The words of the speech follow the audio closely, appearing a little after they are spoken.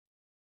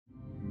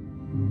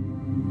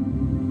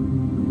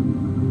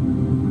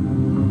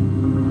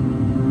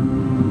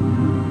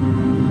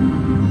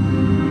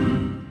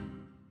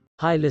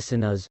Hi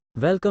listeners,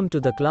 welcome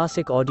to the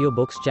Classic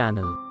Audiobooks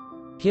channel.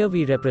 Here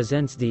we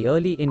represents the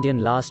early Indian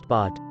last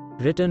part,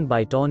 written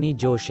by Tonny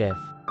Josheph.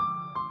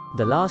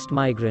 The Last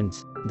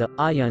Migrants, the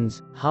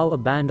Aryans, how a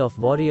band of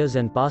warriors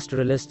and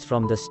pastoralists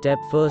from the steppe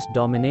first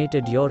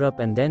dominated Europe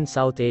and then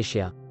South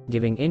Asia,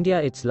 giving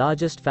India its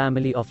largest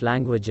family of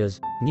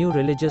languages, new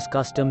religious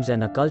customs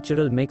and a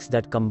cultural mix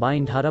that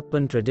combined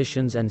Harappan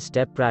traditions and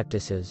steppe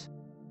practices.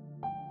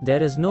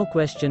 There is no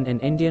question in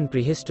Indian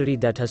prehistory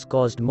that has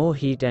caused more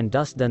heat and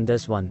dust than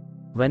this one.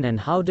 When and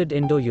how did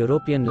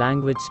Indo-European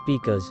language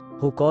speakers,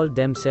 who called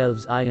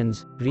themselves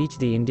Aryans, reach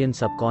the Indian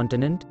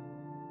subcontinent?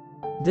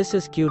 This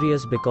is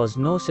curious because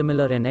no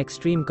similar and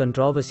extreme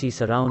controversy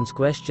surrounds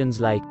questions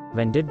like,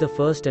 when did the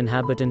first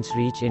inhabitants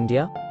reach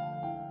India?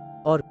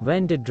 Or,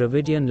 when did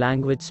Dravidian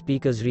language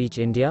speakers reach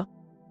India?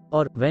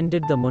 Or, when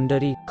did the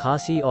Mundari,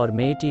 Khasi or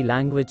Meitei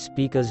language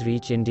speakers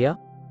reach India?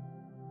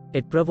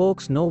 It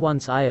provokes no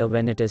one's ire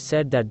when it is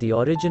said that the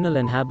original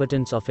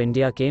inhabitants of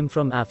India came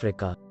from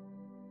Africa.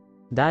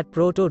 That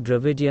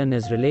Proto-Dravidian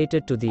is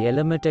related to the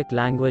Elamitic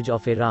language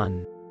of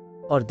Iran.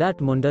 Or that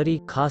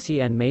Mundari, Khasi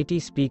and Meitei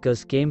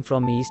speakers came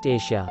from East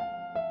Asia.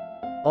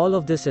 All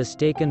of this is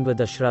taken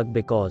with a shrug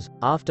because,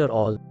 after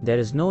all, there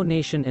is no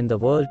nation in the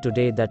world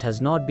today that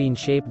has not been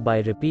shaped by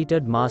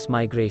repeated mass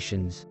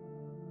migrations.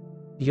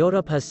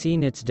 Europe has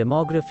seen its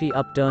demography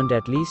upturned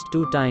at least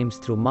 2 times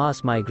through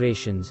mass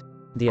migrations.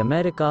 The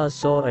Americas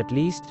saw at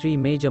least 3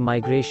 major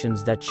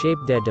migrations that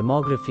shaped their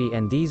demography,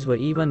 and these were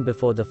even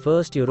before the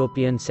first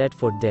Europeans set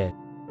foot there.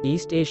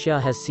 East Asia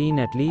has seen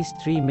at least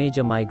 3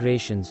 major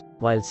migrations,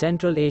 while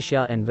Central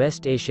Asia and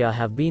West Asia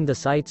have been the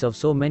sites of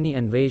so many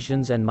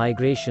invasions and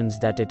migrations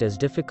that it is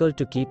difficult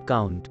to keep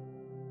count.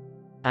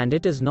 And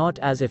it is not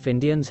as if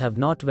Indians have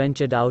not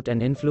ventured out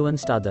and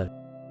influenced other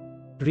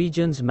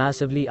regions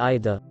massively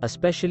either,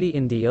 especially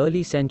in the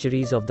early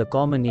centuries of the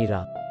Common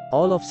Era.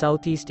 All of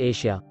Southeast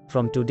Asia,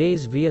 from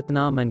today's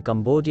Vietnam and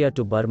Cambodia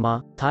to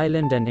Burma,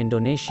 Thailand and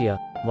Indonesia,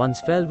 once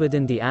fell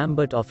within the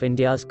ambit of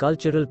India's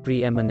cultural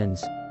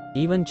preeminence.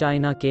 Even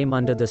China came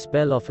under the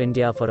spell of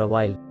India for a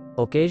while.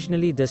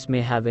 Occasionally this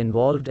may have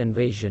involved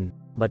invasion,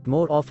 but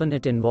more often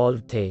it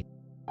involved the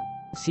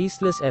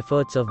ceaseless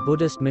efforts of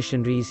Buddhist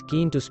missionaries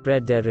keen to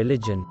spread their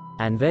religion,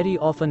 and very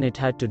often it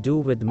had to do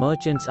with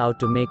merchants out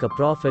to make a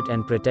profit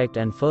and protect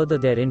and further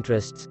their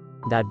interests.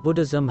 That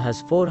Buddhism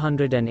has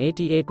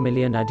 488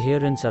 million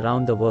adherents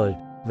around the world,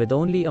 with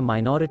only a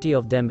minority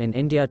of them in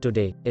India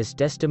today, is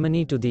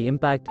testimony to the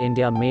impact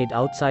India made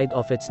outside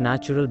of its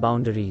natural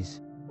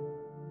boundaries.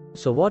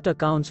 So what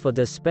accounts for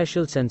this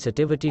special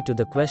sensitivity to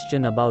the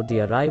question about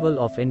the arrival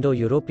of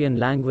Indo-European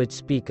language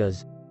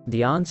speakers?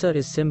 The answer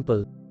is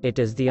simple. It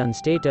is the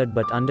unstated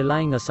but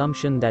underlying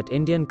assumption that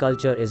Indian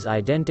culture is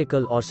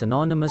identical or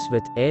synonymous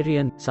with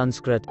Aryan,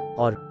 Sanskrit,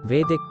 or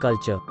Vedic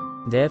culture.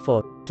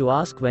 Therefore, to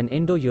ask when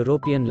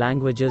Indo-European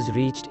languages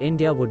reached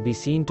India would be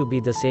seen to be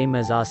the same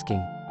as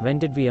asking, when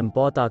did we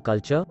import our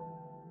culture?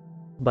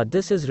 But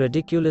this is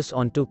ridiculous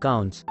on 2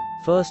 counts.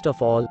 First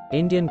of all,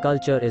 Indian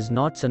culture is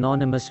not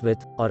synonymous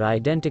with, or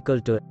identical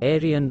to,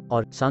 Aryan,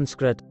 or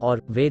Sanskrit, or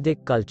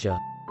Vedic culture.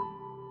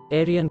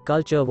 Aryan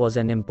culture was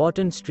an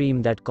important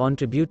stream that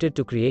contributed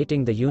to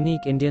creating the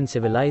unique Indian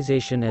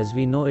civilization as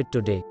we know it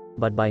today,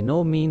 but by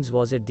no means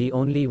was it the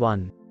only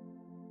one.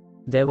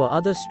 There were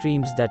other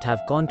streams that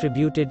have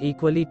contributed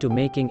equally to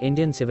making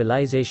Indian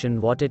civilization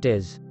what it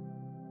is.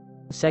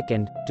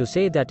 Second, to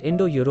say that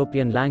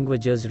Indo-European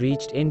languages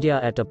reached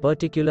India at a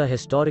particular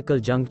historical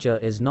juncture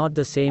is not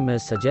the same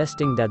as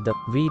suggesting that the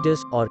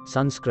Vedas, or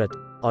Sanskrit,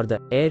 or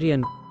the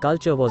Aryan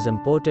culture was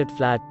imported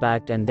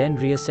flat-packed and then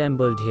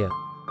reassembled here.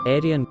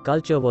 Aryan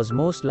culture was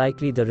most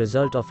likely the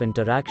result of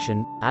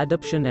interaction,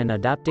 adoption and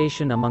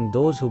adaptation among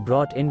those who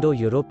brought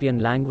Indo-European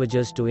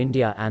languages to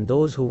India and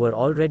those who were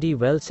already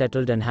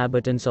well-settled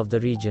inhabitants of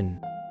the region.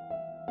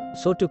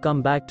 So to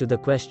come back to the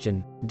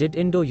question, did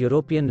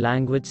Indo-European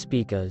language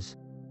speakers,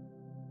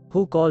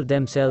 who called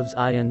themselves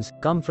Aryans,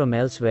 come from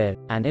elsewhere,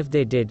 and if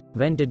they did,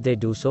 when did they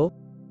do so?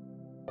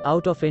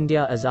 Out of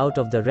India as out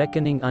of the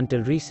reckoning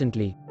until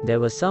recently, there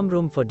was some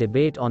room for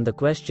debate on the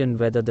question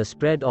whether the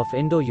spread of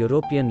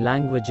Indo-European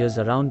languages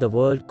around the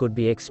world could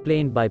be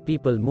explained by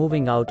people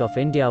moving out of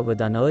India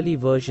with an early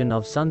version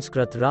of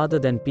Sanskrit rather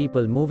than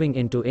people moving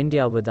into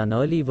India with an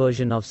early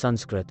version of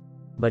Sanskrit.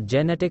 But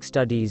genetic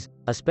studies,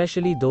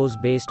 especially those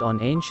based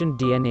on ancient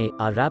DNA,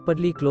 are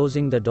rapidly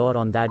closing the door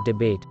on that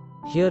debate.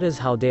 Here is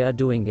how they are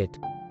doing it.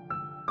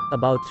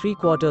 About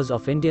 3/4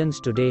 of Indians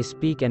today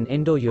speak an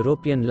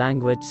Indo-European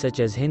language such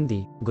as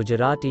Hindi,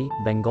 Gujarati,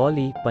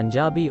 Bengali,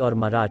 Punjabi or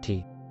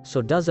Marathi.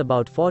 So does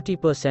about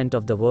 40%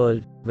 of the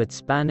world, with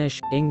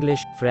Spanish,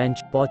 English, French,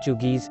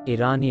 Portuguese,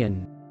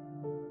 Iranian,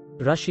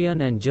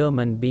 Russian and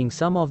German being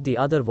some of the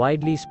other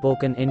widely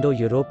spoken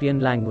Indo-European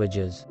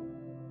languages.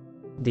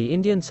 The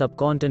Indian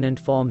subcontinent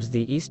forms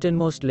the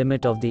easternmost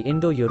limit of the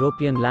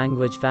Indo-European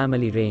language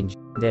family range,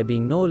 there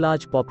being no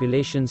large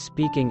populations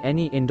speaking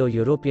any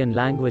Indo-European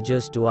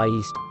languages to our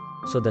east.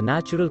 So the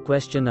natural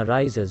question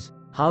arises,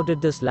 how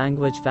did this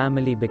language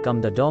family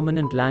become the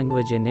dominant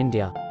language in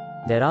India?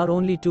 There are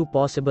only two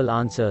possible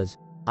answers.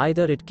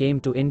 Either it came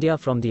to India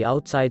from the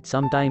outside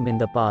sometime in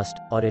the past,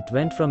 or it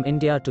went from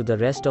India to the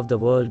rest of the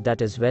world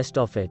that is west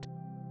of it.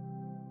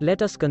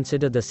 Let us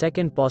consider the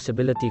second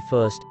possibility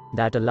first,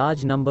 that a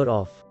large number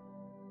of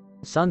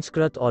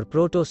Sanskrit or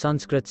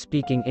Proto-Sanskrit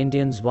speaking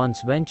Indians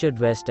once ventured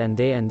west and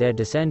they and their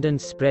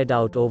descendants spread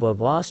out over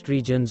vast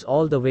regions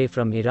all the way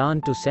from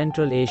Iran to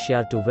Central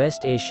Asia to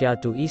West Asia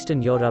to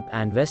Eastern Europe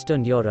and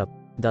Western Europe,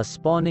 thus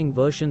spawning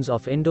versions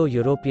of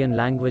Indo-European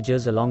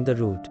languages along the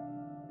route.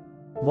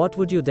 What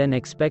would you then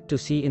expect to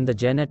see in the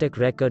genetic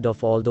record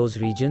of all those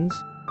regions?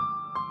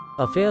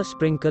 A fair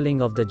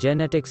sprinkling of the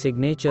genetic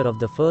signature of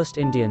the first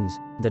Indians,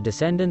 the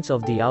descendants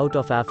of the out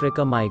of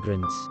Africa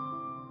migrants.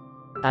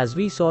 As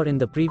we saw in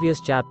the previous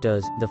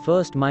chapters, the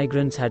first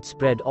migrants had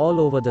spread all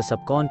over the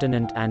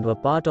subcontinent and were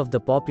part of the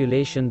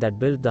population that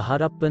built the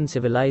Harappan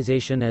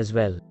civilization as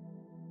well.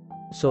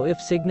 So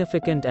if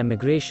significant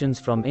emigrations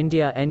from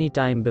India any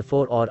time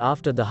before or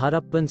after the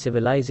Harappan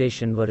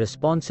civilization were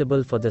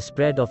responsible for the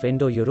spread of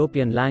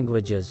Indo-European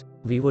languages,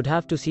 we would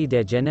have to see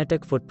their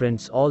genetic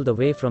footprints all the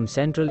way from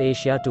Central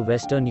Asia to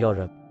Western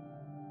Europe.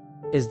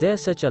 Is there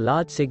such a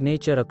large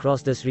signature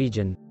across this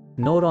region?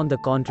 Nor on the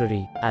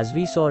contrary, as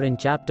we saw in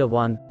chapter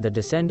 1, the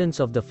descendants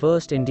of the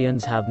first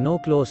Indians have no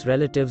close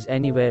relatives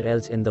anywhere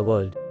else in the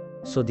world.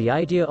 So the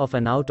idea of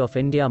an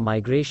out-of-India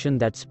migration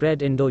that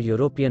spread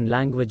Indo-European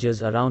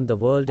languages around the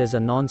world is a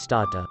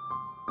non-starter.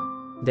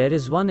 There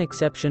is one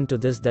exception to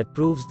this that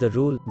proves the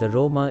rule: the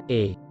Roma,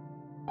 a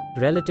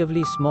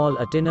relatively small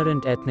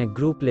itinerant ethnic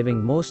group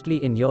living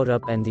mostly in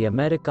Europe and the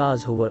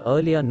Americas who were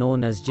earlier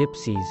known as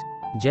Gypsies.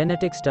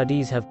 Genetic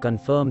studies have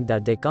confirmed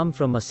that they come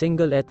from a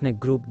single ethnic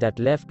group that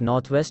left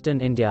northwestern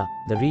India,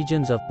 the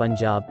regions of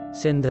Punjab,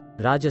 Sindh,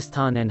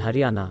 Rajasthan and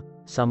Haryana,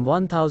 some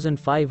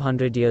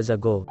 1,500 years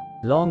ago,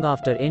 long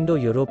after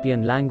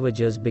Indo-European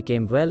languages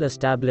became well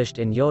established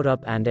in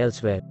Europe and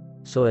elsewhere.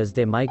 So as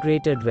they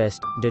migrated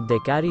west, did they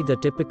carry the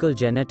typical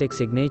genetic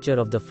signature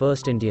of the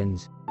first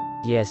Indians?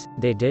 Yes,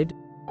 they did.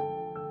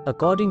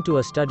 According to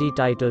a study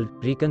titled,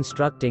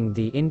 Reconstructing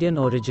the Indian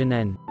Origin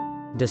and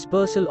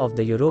Dispersal of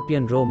the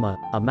European Roma,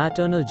 a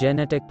maternal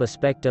genetic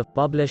perspective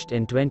published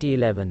in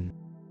 2011.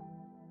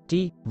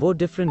 Wo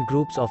different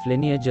groups of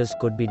lineages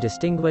could be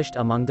distinguished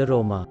among the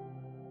Roma.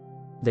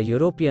 The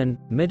European,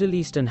 Middle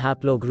Eastern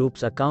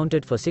haplogroups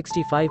accounted for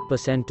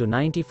 65% to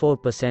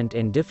 94%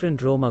 in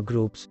different Roma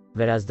groups,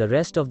 whereas the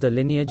rest of the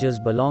lineages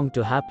belong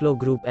to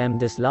haplogroup M.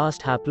 This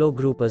last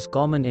haplogroup is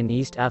common in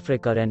East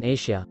Africa and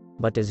Asia,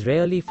 but is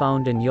rarely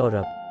found in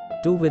Europe.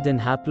 Within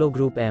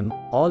haplogroup M,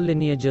 all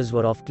lineages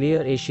were of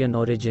clear Asian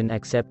origin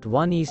except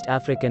one East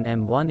African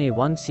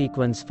M1A1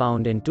 sequence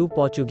found in two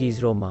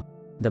Portuguese Roma.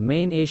 The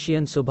main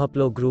Asian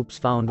subhaplogroups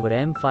found were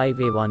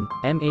M5A1,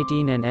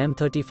 M18 and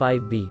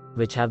M35B,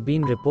 which have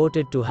been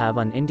reported to have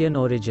an Indian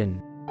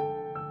origin.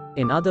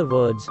 In other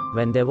words,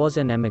 when there was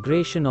an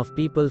emigration of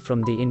people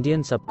from the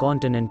Indian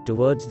subcontinent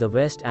towards the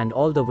west and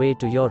all the way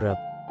to Europe,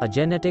 a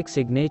genetic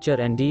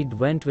signature indeed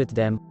went with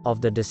them,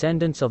 of the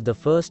descendants of the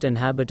first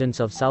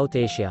inhabitants of South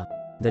Asia,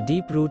 the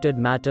deep-rooted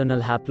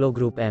maternal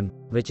haplogroup M,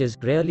 which is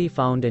rarely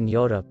found in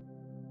Europe.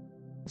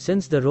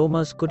 Since the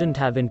Romas couldn't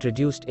have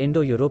introduced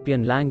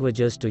Indo-European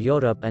languages to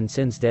Europe and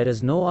since there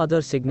is no other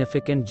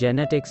significant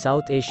genetic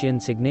South Asian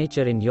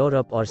signature in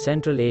Europe or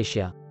Central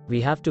Asia,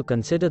 we have to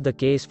consider the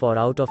case for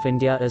out of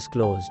India is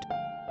closed.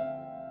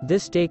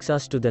 This takes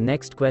us to the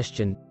next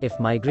question: if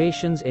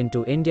migrations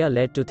into India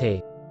led to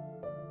the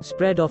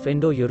spread of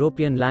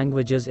Indo-European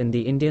languages in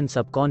the Indian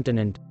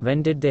subcontinent,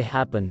 when did they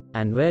happen,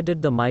 and where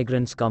did the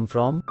migrants come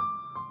from?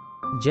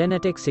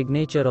 Genetic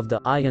signature of the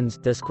Aryans.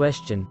 This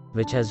question,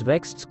 which has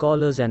vexed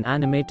scholars and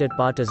animated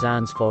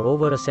partisans for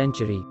over a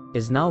century,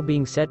 is now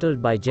being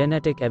settled by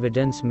genetic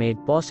evidence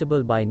made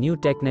possible by new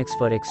techniques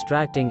for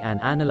extracting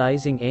and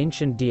analyzing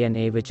ancient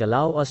DNA, which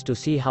allow us to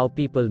see how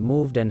people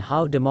moved and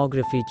how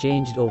demography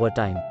changed over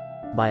time.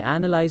 By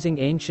analyzing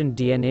ancient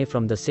DNA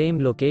from the same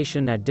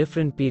location at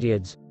different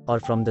periods, or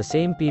from the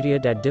same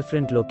period at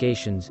different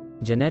locations,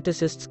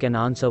 geneticists can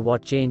answer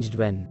what changed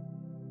when.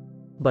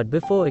 But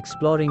before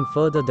exploring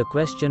further the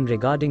question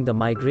regarding the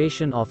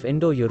migration of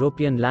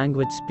Indo-European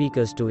language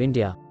speakers to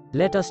India,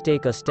 let us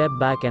take a step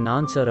back and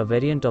answer a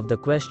variant of the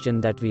question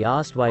that we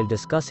asked while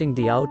discussing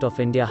the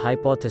out-of-India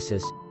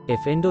hypothesis.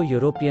 If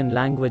Indo-European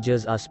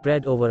languages are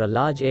spread over a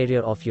large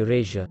area of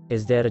Eurasia,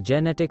 is there a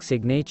genetic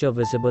signature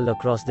visible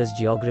across this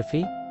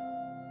geography?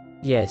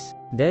 Yes,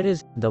 there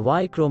is. The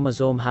Y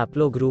chromosome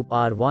haplogroup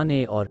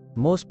R1A, or,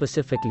 more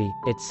specifically,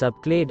 its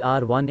subclade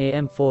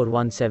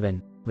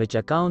R1AM417, which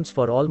accounts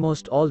for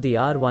almost all the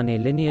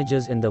R1A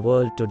lineages in the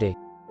world today.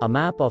 A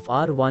map of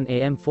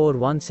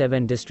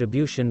R1AM417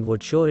 distribution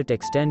would show it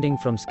extending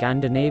from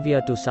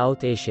Scandinavia to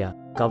South Asia,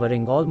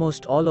 covering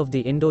almost all of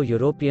the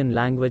Indo-European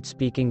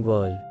language-speaking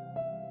world.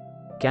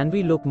 Can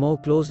we look more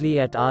closely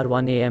at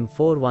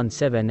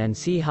R1AM417 and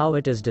see how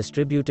it is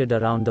distributed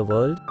around the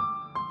world?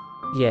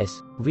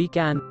 Yes, we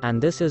can,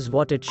 and this is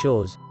what it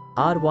shows.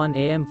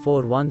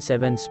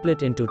 R1AM417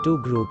 split into two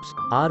groups,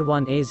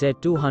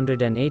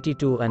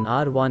 R1AZ282 and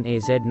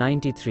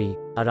R1AZ93,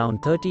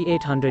 around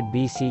 3800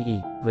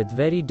 BCE, with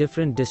very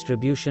different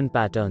distribution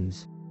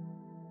patterns.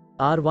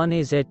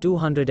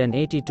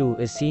 R1AZ282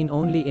 is seen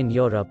only in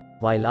Europe,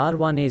 while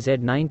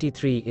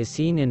R1AZ93 is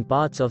seen in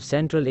parts of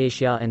Central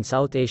Asia and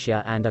South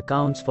Asia and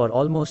accounts for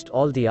almost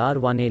all the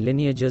R1A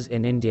lineages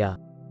in India.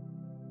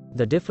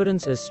 The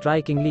difference is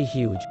strikingly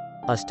huge.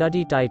 A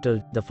study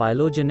titled The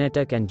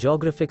Phylogenetic and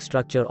Geographic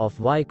Structure of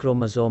Y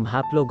Chromosome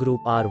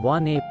Haplogroup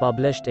R1A,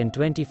 published in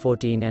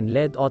 2014 and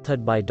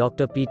authored by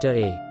Dr. Peter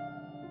A.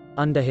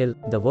 Underhill,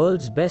 the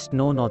world's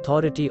best-known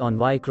authority on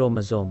Y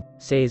chromosome,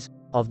 says,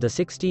 of the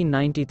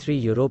 1693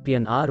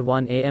 European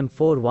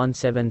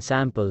R1AM417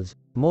 samples,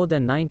 more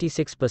than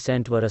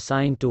 96% were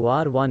assigned to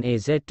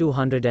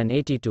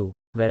R1AZ282,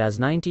 whereas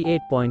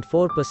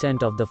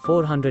 98.4% of the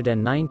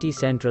 490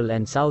 Central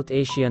and South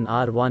Asian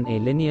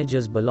R1A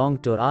lineages belong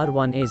to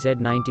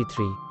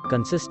R1AZ93,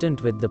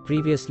 consistent with the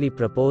previously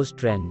proposed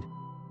trend.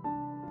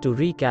 To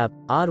recap,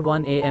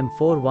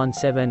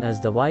 R1AM417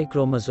 is the Y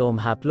chromosome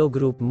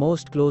haplogroup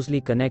most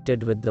closely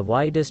connected with the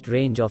widest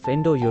range of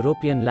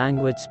Indo-European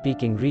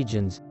language-speaking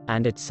regions,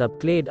 and its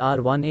subclade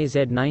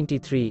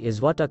R1AZ93 is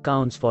what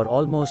accounts for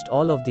almost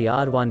all of the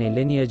R1A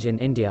lineage in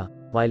India,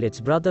 while its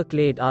brother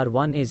clade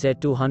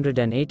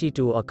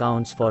R1AZ282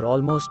 accounts for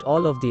almost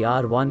all of the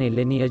R1A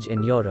lineage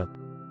in Europe.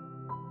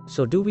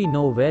 So do we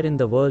know where in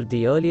the world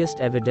the earliest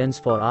evidence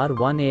for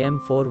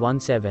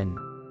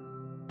R1AM417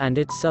 and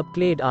its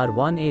subclade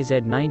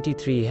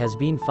R1AZ93 has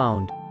been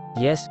found?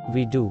 Yes,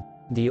 we do.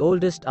 The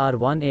oldest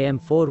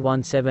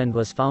R1AM417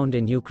 was found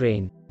in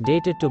Ukraine,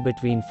 dated to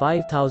between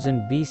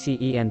 5000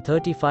 BCE and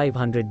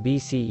 3500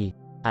 BCE,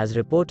 as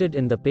reported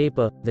in the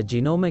paper, The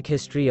Genomic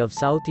History of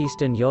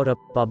Southeastern Europe,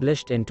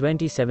 published in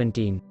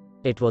 2017.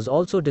 It was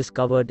also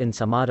discovered in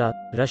Samara,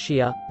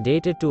 Russia,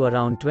 dated to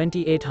around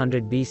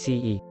 2800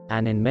 BCE,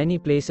 and in many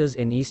places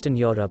in Eastern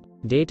Europe,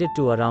 dated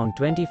to around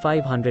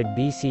 2500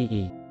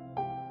 BCE.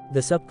 The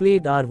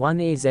subclade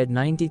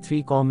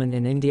R1AZ93 common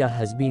in India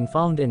has been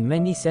found in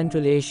many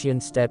Central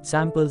Asian steppe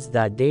samples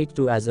that date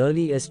to as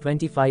early as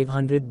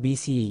 2500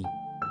 BCE.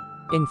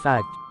 In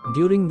fact,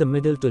 during the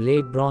Middle to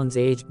Late Bronze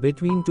Age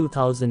between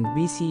 2000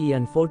 BCE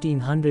and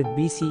 1400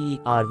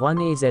 BCE,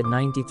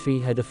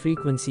 R1AZ93 had a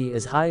frequency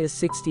as high as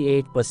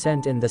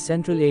 68% in the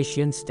Central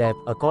Asian steppe,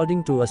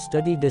 according to a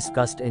study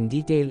discussed in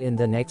detail in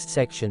the next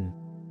section.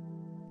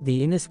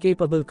 The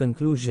inescapable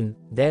conclusion,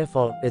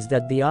 therefore, is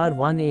that the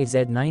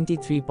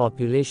R1AZ93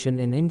 population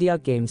in India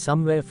came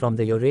somewhere from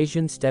the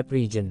Eurasian steppe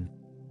region.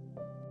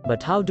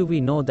 But how do we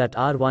know that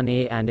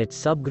R1A and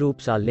its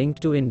subgroups are linked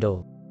to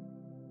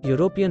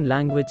Indo-European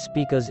language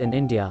speakers in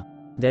India?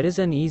 There is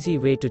an easy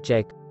way to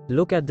check.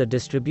 Look at the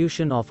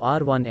distribution of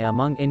R1A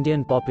among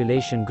Indian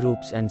population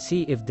groups and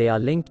see if they are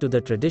linked to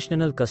the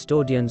traditional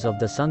custodians of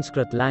the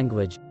Sanskrit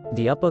language,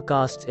 the upper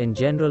castes in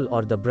general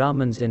or the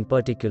Brahmins in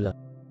particular.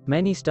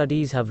 Many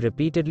studies have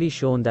repeatedly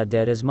shown that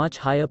there is much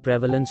higher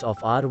prevalence of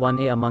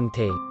R1A among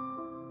the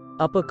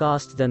upper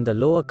castes than the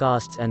lower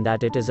castes, and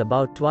that it is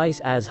about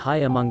twice as high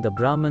among the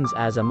Brahmins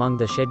as among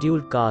the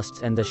scheduled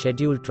castes and the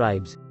scheduled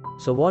tribes.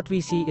 So what we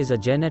see is a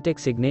genetic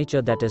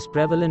signature that is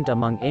prevalent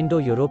among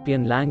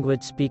Indo-European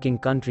language-speaking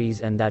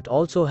countries and that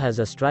also has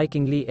a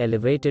strikingly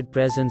elevated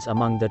presence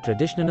among the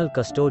traditional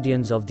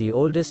custodians of the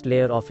oldest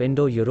layer of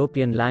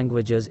Indo-European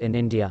languages in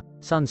India,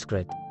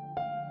 Sanskrit.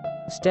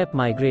 Steppe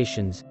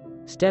migrations.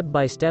 Step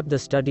by step, the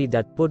study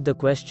that put the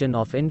question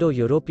of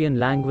Indo-European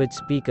language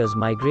speakers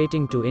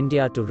migrating to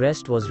India to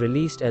rest was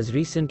released as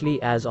recently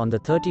as on the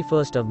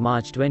 31st of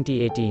March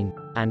 2018,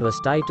 and was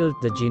titled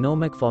The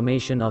Genomic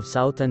Formation of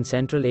South and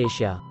Central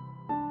Asia.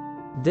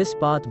 This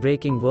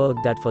path-breaking work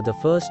that for the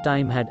first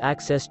time had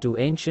access to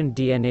ancient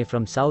DNA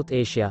from South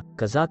Asia,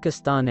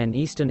 Kazakhstan and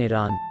Eastern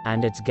Iran,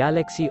 and its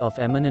galaxy of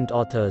eminent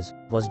authors,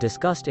 was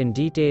discussed in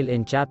detail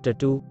in Chapter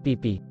 2,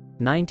 pp.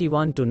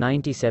 91 to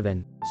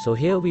 97, so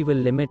here we will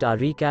limit our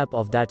recap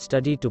of that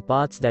study to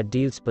parts that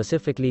deal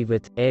specifically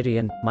with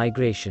Aryan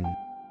migration.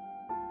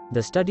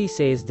 The study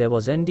says there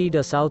was indeed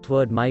a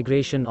southward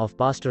migration of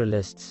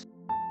pastoralists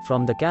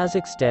from the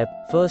Kazakh steppe,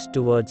 first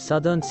towards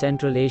southern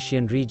Central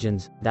Asian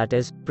regions, that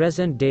is,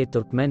 present-day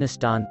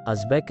Turkmenistan,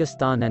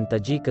 Uzbekistan and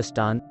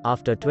Tajikistan,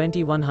 after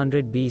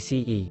 2100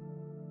 BCE.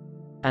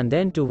 And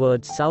then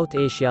towards South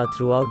Asia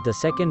throughout the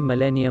second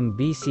millennium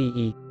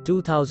BCE,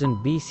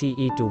 2000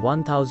 BCE to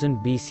 1000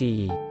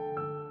 BCE.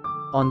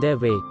 On their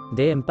way,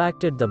 they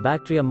impacted the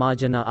Bactria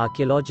Marjana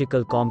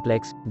archaeological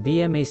complex,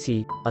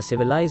 BMAC, a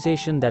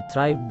civilization that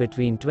thrived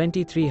between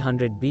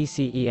 2300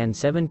 BCE and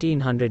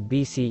 1700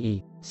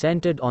 BCE,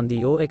 centered on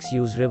the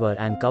Oxus River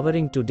and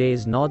covering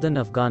today's northern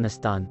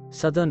Afghanistan,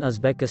 southern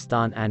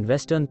Uzbekistan and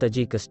western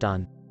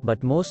Tajikistan,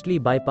 but mostly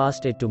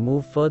bypassed it to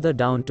move further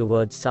down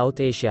towards South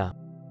Asia.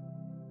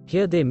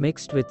 Here they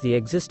mixed with the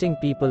existing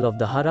people of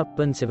the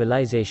Harappan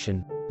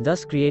civilization,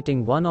 thus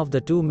creating one of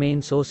the two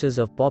main sources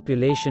of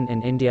population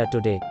in India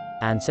today,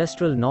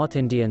 ancestral North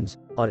Indians,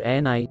 or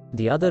Ni,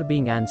 the other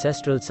being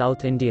ancestral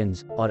South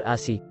Indians, or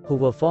Asi, who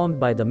were formed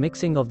by the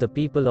mixing of the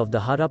people of the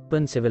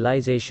Harappan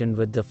civilization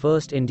with the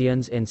first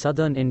Indians in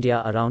southern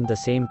India around the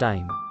same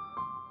time.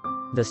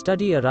 The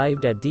study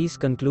arrived at these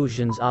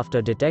conclusions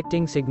after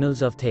detecting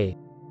signals of the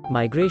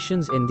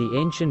migrations in the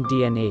ancient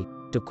DNA.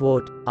 To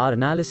quote, "Our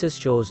analysis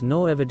shows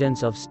no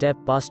evidence of steppe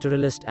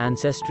pastoralist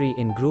ancestry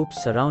in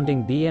groups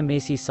surrounding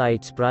BMAC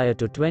sites prior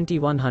to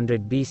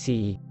 2100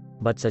 BCE,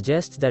 but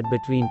suggests that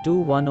between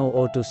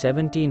 2100 to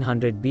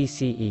 1700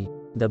 BCE,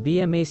 the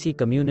BMAC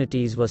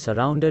communities were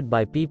surrounded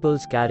by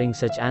peoples carrying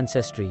such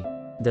ancestry.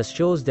 This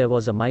shows there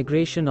was a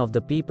migration of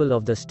the people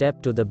of the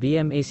steppe to the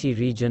BMAC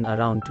region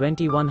around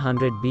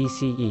 2100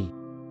 BCE.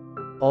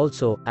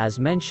 Also, as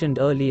mentioned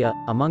earlier,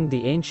 among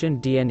the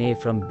ancient DNA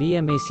from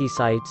BMAC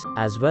sites,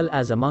 as well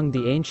as among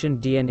the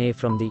ancient DNA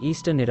from the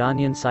eastern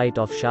Iranian site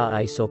of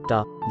Shah-i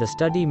Sokhta, the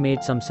study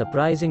made some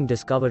surprising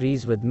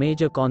discoveries with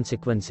major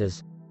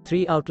consequences.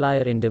 3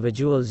 outlier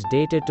individuals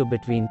dated to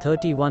between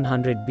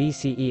 3100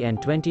 BCE and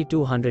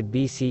 2200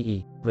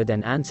 BCE, with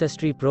an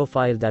ancestry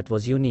profile that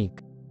was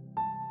unique.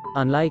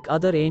 Unlike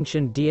other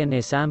ancient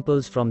DNA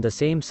samples from the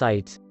same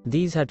sites,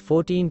 these had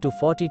 14 to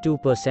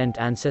 42%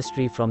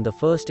 ancestry from the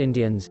first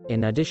Indians,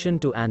 in addition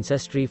to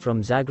ancestry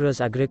from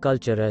Zagros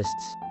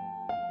agriculturists.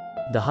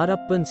 The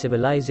Harappan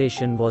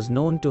civilization was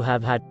known to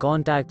have had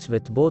contacts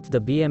with both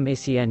the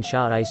BMAC and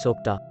Shah-i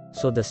Sokhta,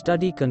 so the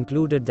study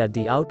concluded that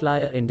the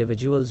outlier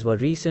individuals were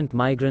recent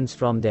migrants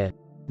from there.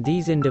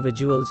 These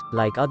individuals,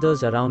 like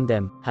others around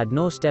them, had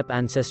no steppe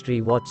ancestry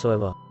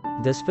whatsoever.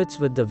 This fits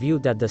with the view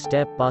that the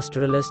steppe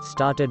pastoralists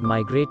started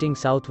migrating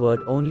southward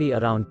only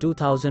around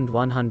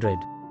 2100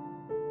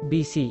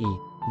 BCE.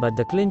 But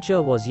the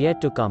clincher was yet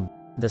to come.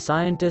 The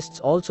scientists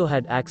also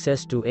had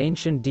access to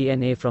ancient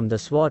DNA from the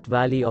Swat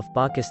Valley of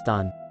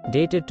Pakistan,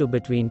 dated to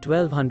between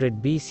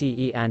 1200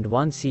 BCE and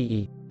 1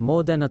 CE,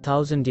 more than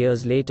 1000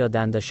 years later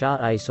than the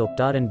Shah-i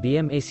Sokhtar and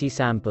BMAC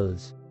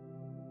samples.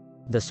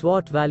 The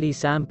Swat Valley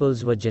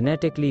samples were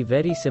genetically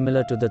very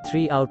similar to the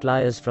 3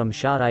 outliers from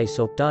Shah-i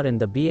Sokhtar in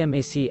the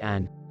BMAC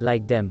and,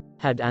 like them,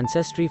 had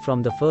ancestry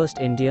from the first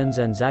Indians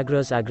and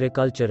Zagros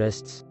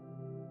agriculturists.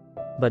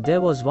 But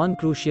there was one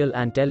crucial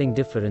and telling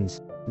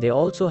difference: they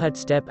also had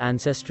steppe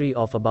ancestry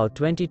of about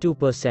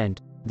 22%.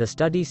 The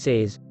study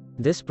says,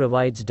 this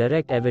provides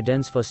direct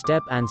evidence for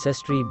steppe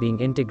ancestry being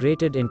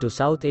integrated into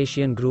South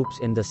Asian groups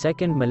in the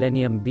 2nd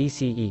millennium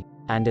BCE,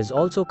 and is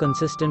also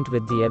consistent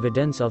with the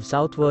evidence of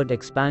southward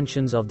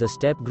expansions of the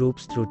steppe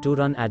groups through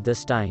Turan at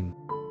this time.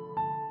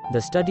 The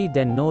study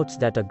then notes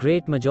that a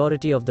great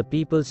majority of the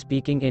people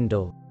speaking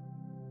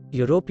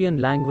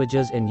Indo-European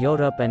languages in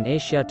Europe and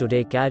Asia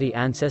today carry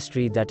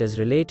ancestry that is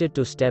related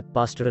to steppe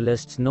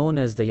pastoralists known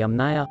as the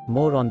Yamnaya.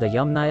 More on the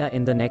Yamnaya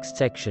in the next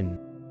section.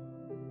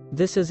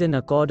 This is in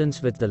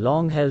accordance with the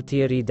long-held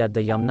theory that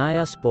the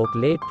Yamnaya spoke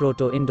late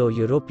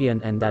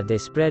Proto-Indo-European and that they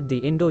spread the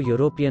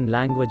Indo-European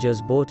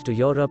languages both to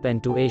Europe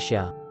and to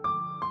Asia.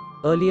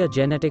 Earlier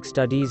genetic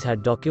studies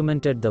had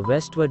documented the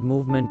westward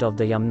movement of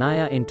the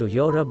Yamnaya into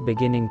Europe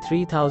beginning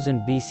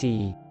 3000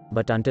 BCE,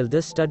 but until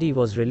this study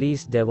was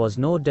released there was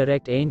no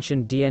direct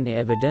ancient DNA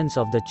evidence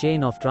of the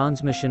chain of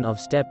transmission of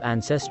steppe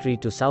ancestry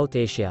to South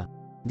Asia.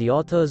 The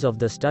authors of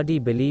the study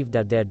believe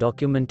that their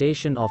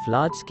documentation of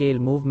large-scale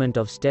movement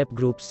of steppe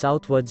groups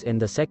southwards in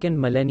the 2nd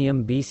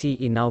millennium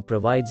BCE now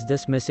provides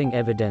this missing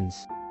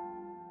evidence.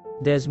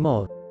 There's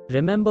more.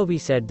 Remember we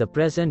said the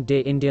present-day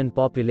Indian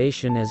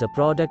population is a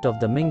product of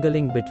the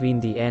mingling between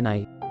the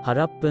Ni,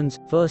 Harappans,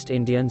 first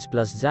Indians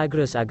plus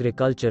Zagros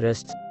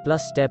agriculturists,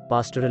 plus steppe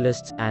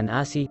pastoralists, and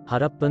Asi,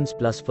 Harappans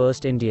plus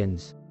first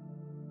Indians.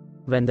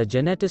 When the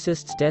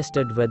geneticists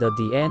tested whether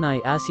the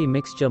Ni-Asi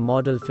mixture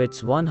model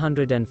fits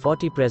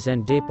 140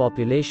 present-day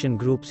population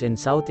groups in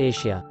South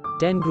Asia,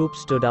 10 groups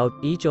stood out,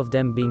 each of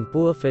them being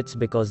poor fits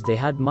because they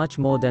had much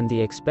more than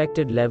the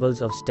expected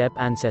levels of steppe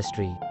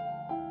ancestry.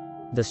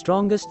 The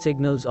strongest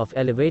signals of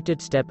elevated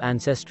steppe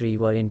ancestry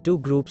were in 2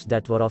 groups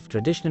that were of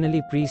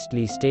traditionally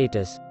priestly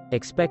status,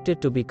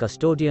 expected to be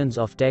custodians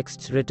of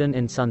texts written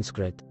in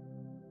Sanskrit.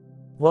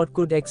 What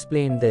could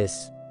explain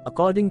this?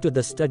 According to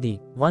the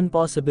study, one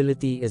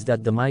possibility is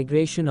that the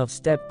migration of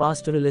steppe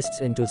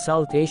pastoralists into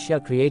South Asia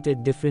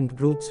created different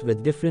groups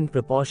with different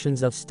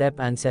proportions of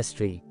steppe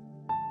ancestry.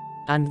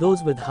 And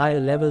those with higher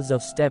levels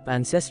of steppe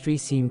ancestry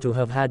seem to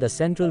have had a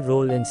central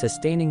role in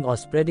sustaining or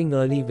spreading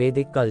early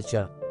Vedic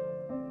culture.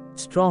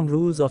 Strong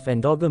rules of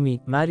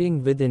endogamy,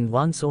 marrying within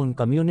one's own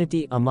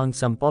community among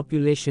some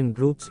population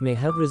groups may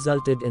have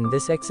resulted in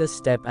this excess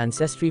steppe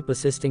ancestry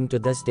persisting to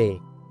this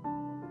day.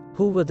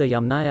 Who were the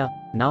Yamnaya?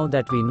 Now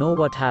that we know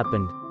what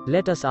happened,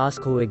 let us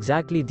ask who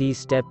exactly these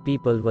steppe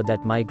people were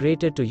that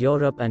migrated to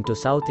Europe and to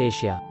South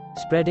Asia,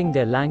 spreading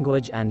their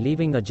language and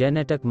leaving a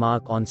genetic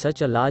mark on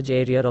such a large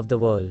area of the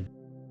world.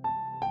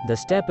 The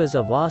steppe is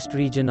a vast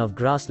region of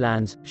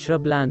grasslands,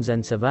 shrublands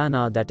and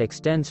savanna that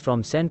extends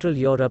from Central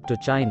Europe to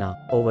China,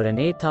 over an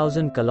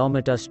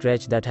 8,000-kilometer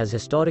stretch that has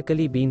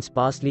historically been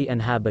sparsely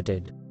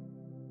inhabited.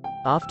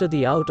 After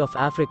the out of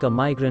Africa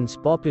migrants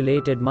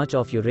populated much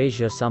of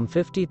Eurasia some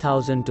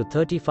 50,000 to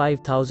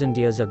 35,000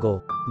 years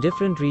ago,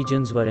 Different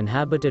regions were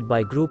inhabited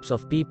by groups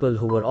of people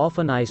who were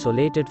often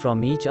isolated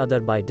from each other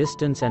by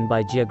distance and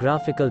by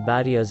geographical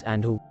barriers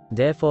and who,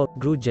 therefore,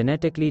 grew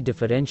genetically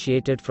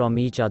differentiated from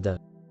each other.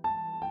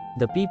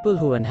 The people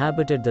who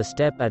inhabited the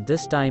steppe at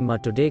this time are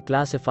today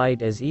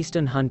classified as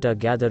Eastern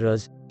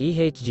Hunter-Gatherers,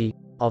 EHG,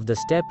 of the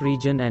steppe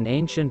region and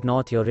Ancient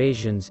North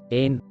Eurasians,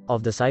 AIN,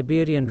 of the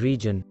Siberian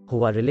region,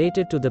 who are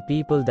related to the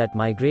people that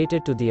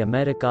migrated to the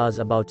Americas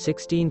about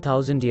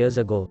 16,000 years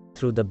ago,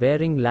 through the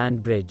Bering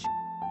Land Bridge.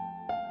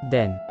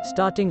 Then,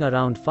 starting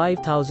around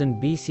 5000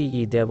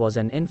 BCE, there was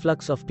an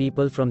influx of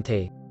people from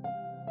the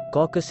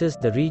Caucasus,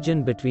 the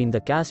region between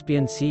the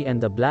Caspian Sea and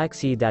the Black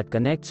Sea that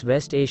connects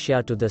West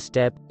Asia to the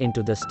steppe,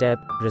 into the steppe,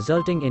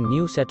 resulting in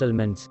new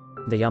settlements.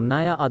 The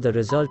Yamnaya are the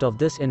result of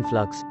this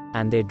influx,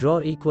 and they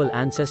draw equal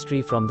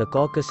ancestry from the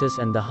Caucasus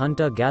and the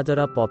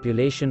hunter-gatherer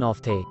population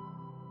of the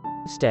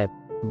steppe.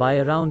 By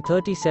around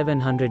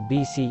 3700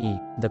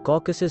 BCE, the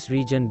Caucasus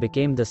region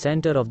became the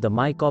center of the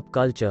Mykop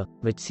culture,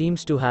 which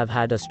seems to have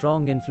had a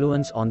strong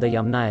influence on the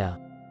Yamnaya.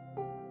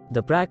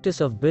 The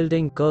practice of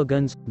building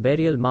kurgans,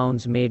 burial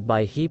mounds made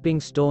by heaping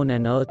stone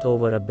and earth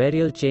over a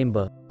burial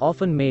chamber,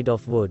 often made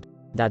of wood,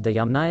 that the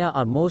Yamnaya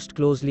are most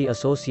closely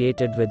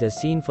associated with is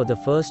seen for the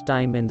first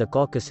time in the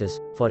Caucasus,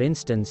 for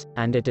instance,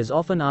 and it is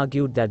often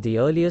argued that the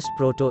earliest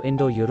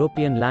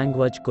Proto-Indo-European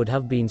language could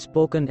have been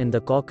spoken in the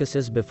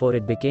Caucasus before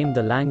it became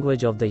the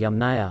language of the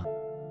Yamnaya.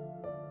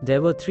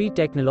 There were three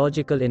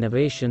technological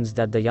innovations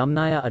that the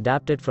Yamnaya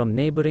adapted from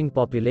neighboring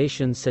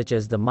populations such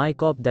as the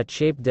Mykop that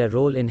shaped their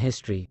role in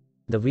history: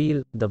 the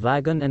wheel, the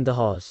wagon and the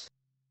horse.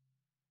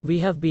 We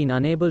have been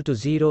unable to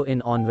zero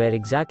in on where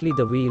exactly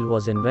the wheel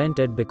was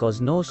invented because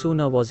no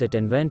sooner was it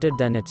invented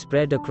than it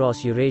spread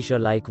across Eurasia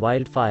like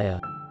wildfire.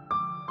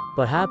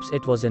 Perhaps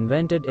it was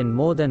invented in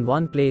more than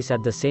one place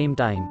at the same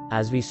time.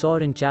 As we saw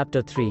in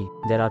chapter 3,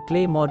 there are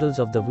clay models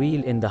of the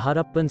wheel in the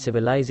Harappan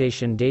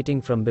civilization dating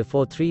from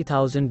before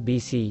 3000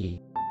 BCE.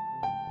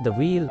 The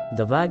wheel,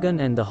 the wagon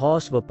and the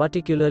horse were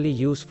particularly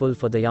useful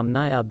for the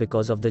Yamnaya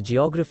because of the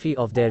geography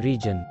of their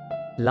region.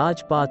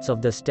 Large parts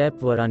of the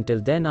steppe were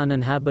until then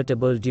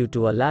uninhabitable due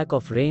to a lack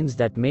of rains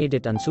that made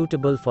it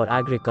unsuitable for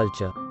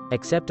agriculture,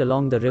 except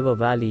along the river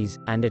valleys,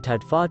 and it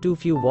had far too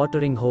few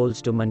watering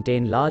holes to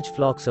maintain large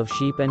flocks of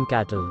sheep and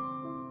cattle.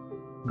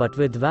 But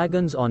with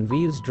wagons on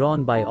wheels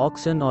drawn by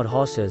oxen or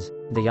horses,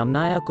 the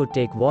Yamnaya could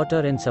take water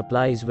and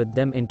supplies with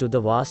them into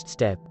the vast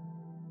steppe.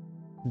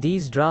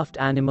 These draft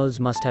animals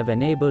must have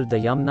enabled the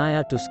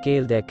Yamnaya to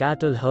scale their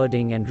cattle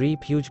herding and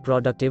reap huge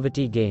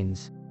productivity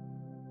gains.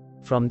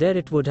 From there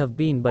it would have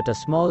been but a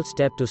small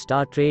step to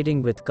start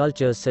trading with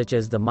cultures such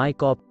as the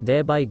Mykop,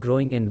 thereby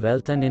growing in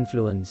wealth and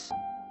influence.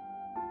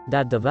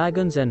 That the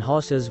wagons and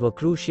horses were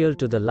crucial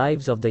to the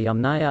lives of the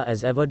Yamnaya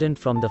is evident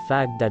from the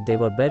fact that they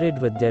were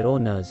buried with their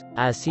owners,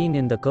 as seen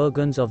in the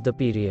kurgans of the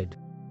period.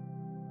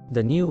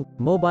 The new,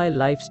 mobile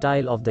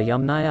lifestyle of the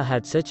Yamnaya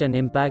had such an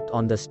impact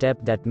on the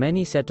steppe that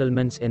many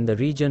settlements in the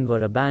region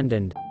were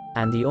abandoned,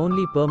 and the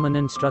only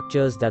permanent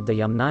structures that the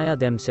Yamnaya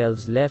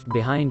themselves left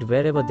behind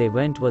wherever they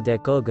went were their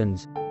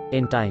kurgans.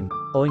 In time,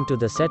 owing to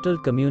the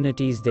settled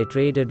communities they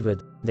traded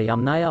with, the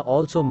Yamnaya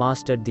also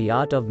mastered the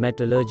art of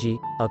metallurgy,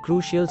 a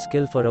crucial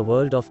skill for a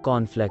world of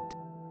conflict.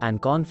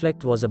 And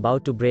conflict was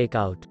about to break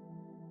out.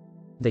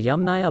 The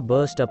Yamnaya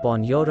burst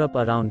upon Europe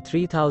around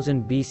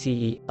 3000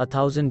 BCE,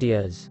 1000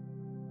 years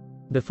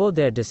before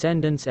their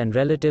descendants and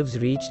relatives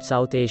reached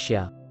South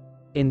Asia.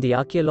 In the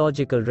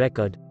archaeological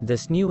record,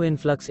 this new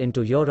influx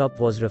into Europe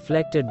was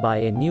reflected by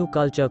a new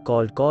culture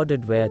called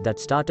corded ware that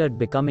started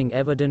becoming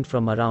evident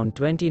from around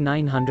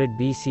 2900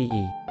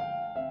 BCE.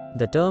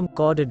 The term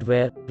corded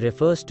ware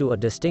refers to a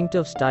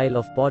distinctive style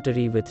of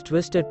pottery with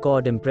twisted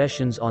cord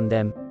impressions on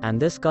them,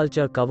 and this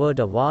culture covered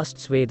a vast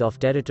swathe of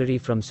territory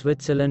from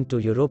Switzerland to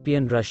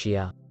European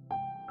Russia.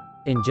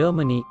 In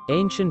Germany,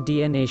 ancient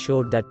DNA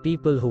showed that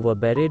people who were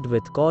buried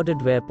with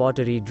corded ware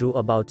pottery drew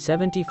about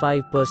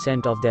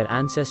 75% of their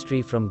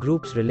ancestry from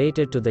groups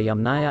related to the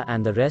Yamnaya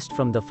and the rest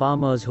from the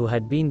farmers who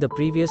had been the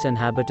previous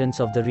inhabitants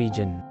of the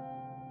region.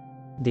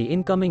 The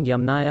incoming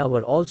Yamnaya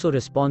were also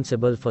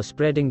responsible for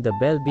spreading the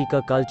bell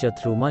beaker culture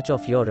through much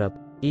of Europe,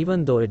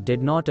 even though it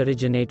did not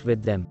originate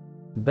with them.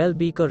 Bell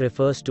beaker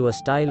refers to a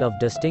style of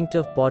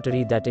distinctive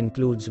pottery that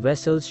includes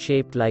vessels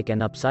shaped like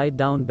an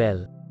upside-down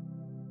bell.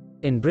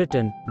 In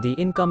Britain, the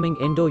incoming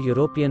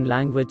Indo-European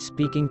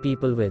language-speaking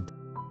people with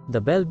the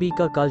bell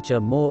beaker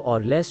culture more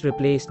or less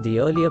replaced the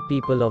earlier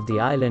people of the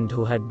island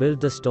who had built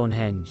the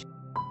Stonehenge.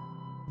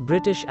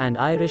 British and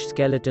Irish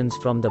skeletons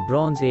from the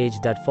Bronze Age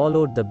that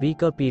followed the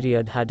beaker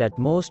period had at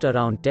most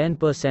around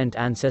 10%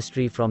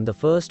 ancestry from the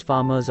first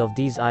farmers of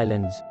these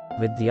islands,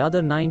 with the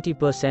other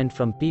 90%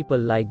 from people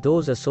like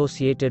those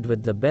associated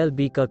with the bell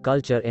beaker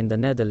culture in the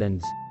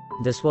Netherlands.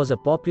 This was a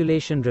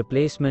population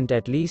replacement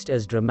at least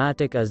as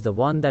dramatic as the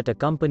one that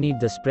accompanied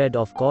the spread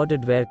of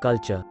corded ware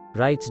culture,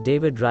 writes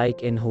David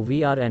Reich in Who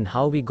We Are and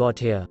How We Got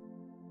Here.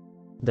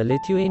 The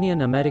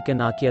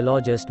Lithuanian-American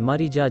archaeologist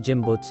Marija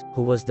Gimbutas,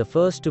 who was the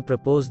first to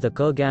propose the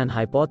kurgan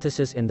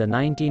hypothesis in the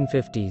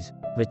 1950s,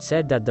 which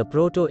said that the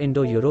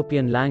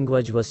Proto-Indo-European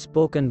language was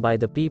spoken by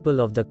the people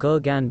of the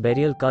Kurgan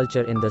burial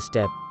culture in the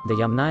steppe. The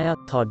Yamnaya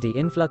thought the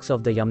influx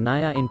of the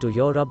Yamnaya into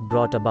Europe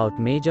brought about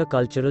major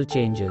cultural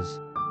changes.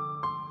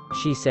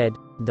 She said,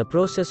 the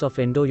process of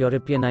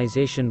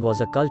Indo-Europeanization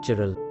was a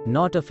cultural,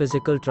 not a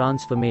physical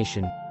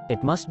transformation.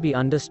 It must be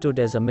understood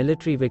as a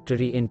military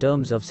victory in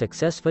terms of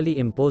successfully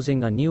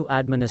imposing a new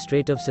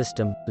administrative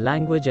system,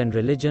 language and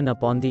religion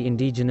upon the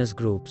indigenous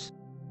groups.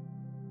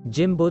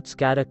 Gimbuts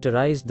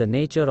characterized the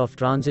nature of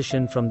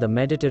transition from the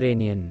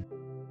Mediterranean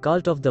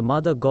cult of the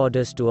mother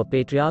goddess to a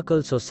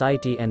patriarchal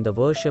society and the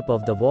worship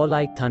of the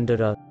warlike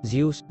thunderer,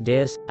 Zeus,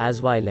 deus, as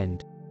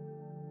violent.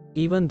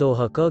 Even though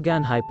her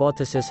Kurgan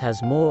hypothesis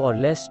has more or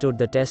less stood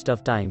the test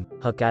of time,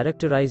 her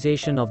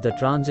characterization of the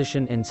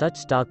transition in such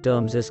stark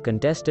terms is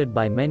contested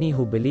by many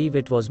who believe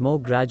it was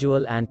more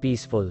gradual and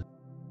peaceful.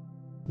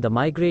 The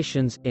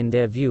migrations, in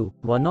their view,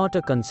 were not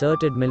a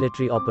concerted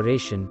military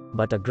operation,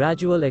 but a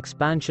gradual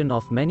expansion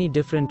of many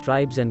different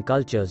tribes and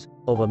cultures,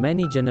 over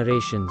many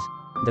generations.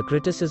 The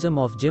criticism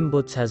of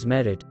Gimbuts has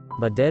merit,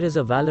 but there is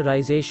a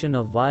valorization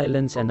of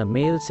violence and a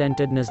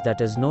male-centeredness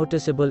that is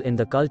noticeable in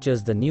the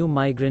cultures the new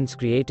migrants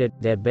created.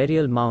 Their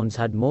burial mounds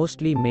had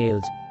mostly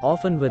males,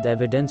 often with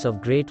evidence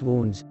of great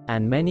wounds,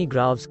 and many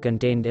graves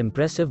contained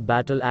impressive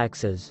battle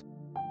axes.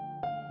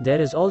 There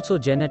is also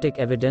genetic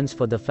evidence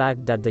for the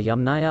fact that the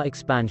Yamnaya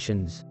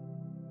expansions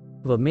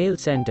were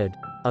male-centered.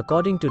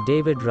 According to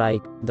David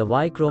Reich, the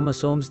Y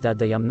chromosomes that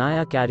the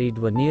Yamnaya carried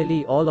were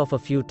nearly all of a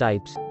few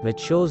types, which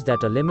shows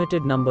that a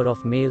limited number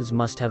of males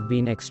must have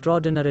been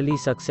extraordinarily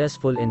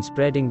successful in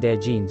spreading their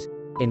genes.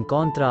 In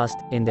contrast,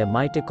 in their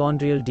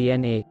mitochondrial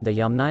DNA, the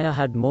Yamnaya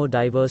had more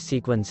diverse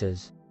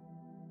sequences.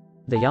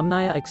 The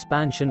Yamnaya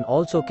expansion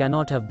also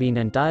cannot have been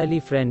entirely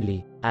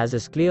friendly, as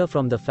is clear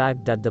from the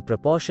fact that the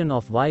proportion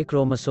of Y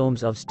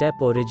chromosomes of steppe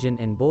origin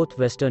in both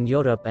Western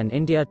Europe and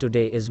India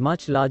today is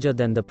much larger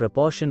than the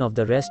proportion of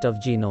the rest of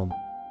genome.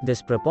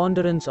 This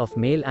preponderance of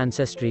male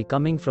ancestry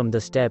coming from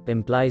the steppe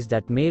implies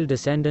that male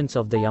descendants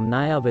of the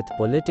Yamnaya with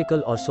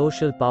political or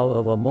social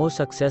power were more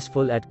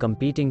successful at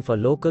competing for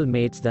local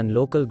mates than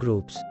local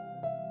groups.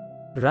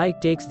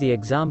 Reich takes the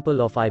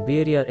example of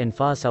Iberia in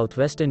far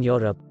southwestern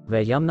Europe,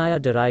 where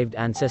Yamnaya-derived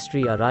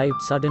ancestry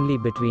arrived suddenly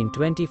between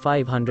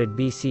 2500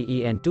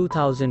 BCE and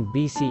 2000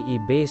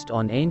 BCE. Based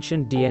on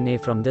ancient DNA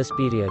from this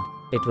period,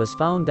 it was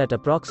found that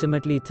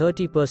approximately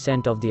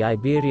 30% of the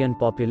Iberian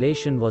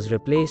population was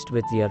replaced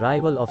with the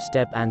arrival of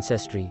steppe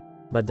ancestry.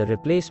 But the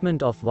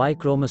replacement of Y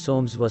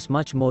chromosomes was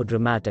much more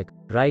dramatic,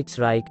 writes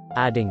Reich,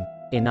 adding,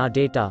 in our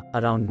data,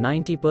 around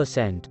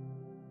 90%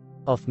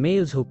 of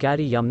males who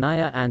carry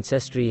Yamnaya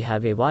ancestry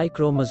have a Y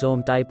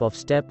chromosome type of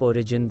steppe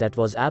origin that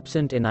was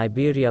absent in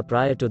Iberia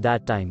prior to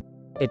that time.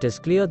 It is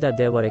clear that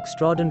there were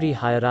extraordinary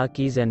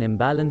hierarchies and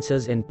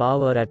imbalances in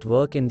power at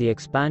work in the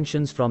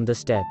expansions from the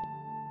steppe.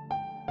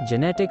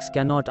 Genetics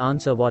cannot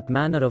answer what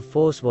manner of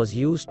force was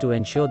used to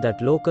ensure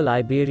that local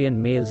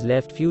Iberian males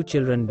left few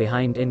children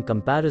behind in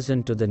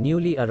comparison to the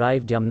newly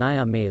arrived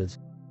Yamnaya males.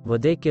 Were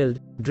they killed,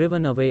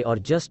 driven away or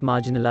just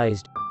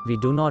marginalized? We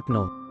do not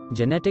know.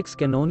 Genetics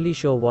can only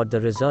show what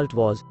the result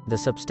was, the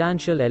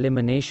substantial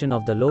elimination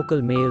of the local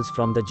males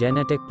from the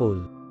genetic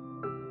pool.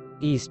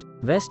 East,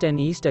 West and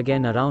East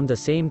again around the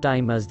same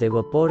time as they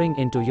were pouring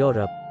into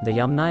Europe, the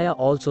Yamnaya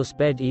also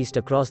sped east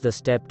across the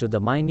steppe to the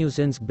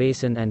Minusinsk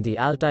Basin and the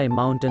Altai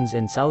Mountains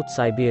in South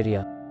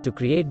Siberia, to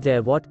create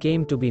there what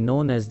came to be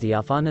known as the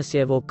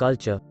Afanasyevo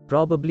culture,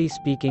 probably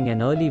speaking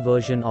an early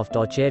version of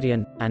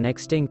Tocharian, an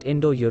extinct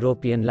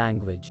Indo-European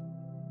language.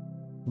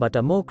 But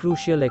a more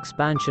crucial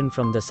expansion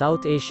from the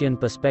South Asian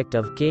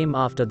perspective came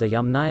after the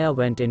Yamnaya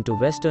went into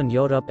Western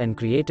Europe and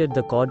created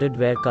the corded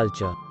ware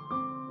culture.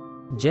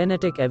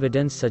 Genetic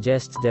evidence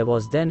suggests there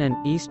was then an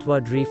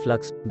eastward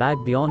reflux, back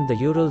beyond the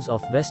Urals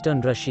of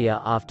Western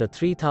Russia after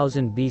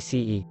 3000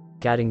 BCE,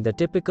 carrying the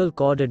typical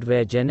corded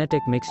ware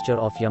genetic mixture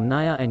of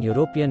Yamnaya and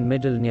European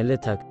Middle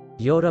Neolithic,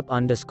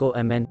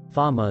 Europe_MN,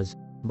 farmers.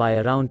 By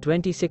around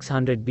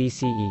 2600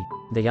 BCE,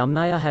 the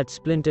Yamnaya had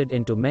splintered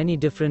into many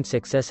different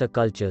successor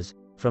cultures,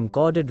 from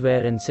corded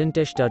ware in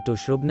Sinteshta to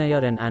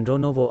Shrubnaya and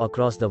Andronovo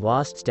across the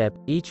vast steppe,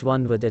 each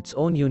one with its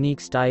own unique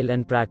style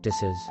and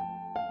practices.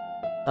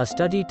 A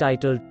study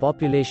titled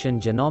Population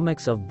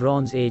Genomics of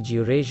Bronze Age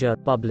Eurasia,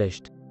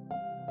 published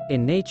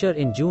in Nature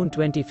in June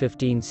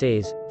 2015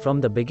 says, from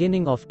the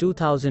beginning of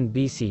 2000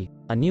 BC,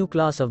 a new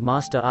class of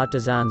master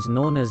artisans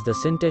known as the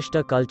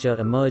Sinteshta culture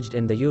emerged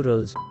in the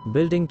Urals,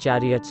 building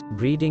chariots,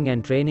 breeding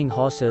and training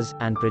horses,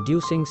 and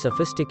producing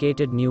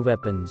sophisticated new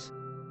weapons.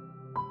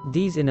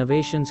 These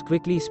innovations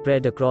quickly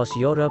spread across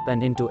Europe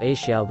and into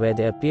Asia, where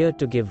they appeared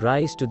to give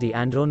rise to the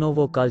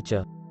Andronovo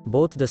culture.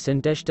 Both the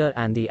Sinteshta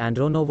and the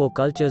Andronovo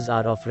cultures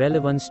are of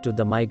relevance to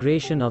the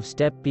migration of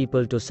steppe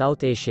people to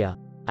South Asia,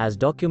 as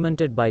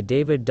documented by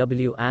David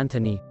W.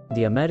 Anthony,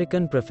 the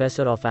American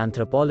professor of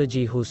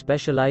anthropology who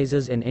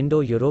specializes in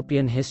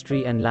Indo-European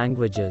history and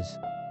languages.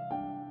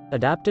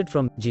 Adapted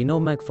from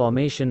Genomic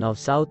Formation of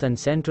South and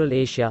Central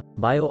Asia,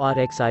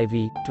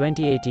 BioRxiv,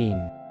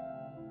 2018.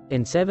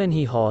 In 7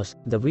 He Horse,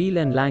 The Wheel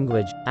and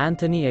Language,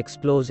 Anthony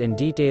explores in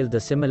detail the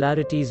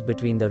similarities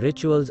between the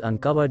rituals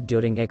uncovered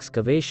during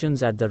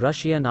excavations at the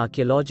Russian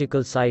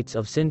archaeological sites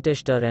of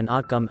Sinteshtar and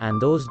Arkham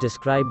and those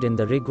described in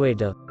the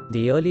Rigveda,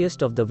 the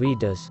earliest of the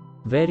Vedas,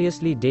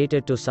 variously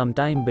dated to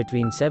sometime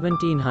between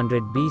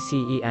 1700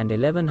 BCE and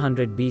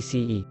 1100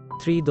 BCE.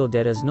 3 Though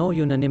there is no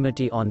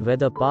unanimity on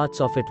whether parts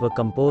of it were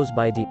composed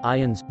by the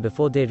Aryans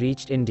before they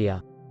reached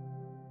India.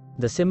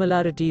 The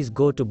similarities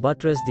go to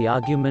buttress the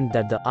argument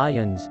that the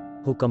Aryans,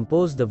 who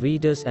composed the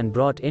Vedas and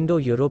brought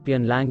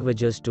Indo-European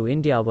languages to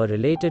India, were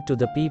related to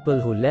the people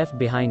who left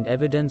behind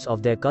evidence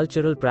of their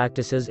cultural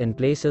practices in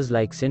places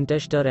like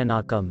Sinteshtar and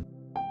Arkham.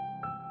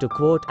 To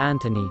quote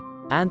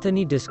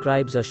Anthony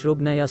describes a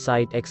Shrubnaya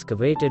site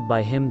excavated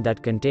by him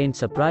that contained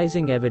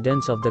surprising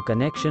evidence of the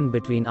connection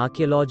between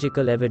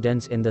archaeological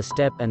evidence in the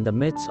steppe and the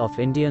myths of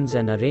Indians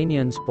and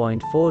Iranians. 4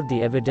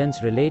 The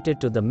evidence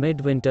related to the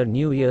midwinter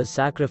New Year's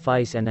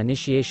sacrifice and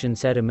initiation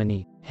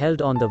ceremony,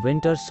 held on the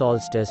winter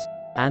solstice,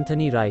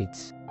 Anthony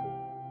writes.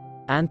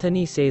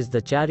 Anthony says the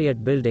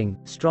chariot-building,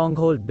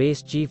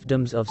 stronghold-based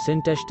chiefdoms of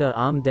Sinteshtar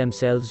armed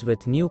themselves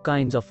with new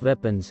kinds of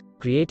weapons,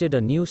 created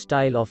a new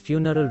style of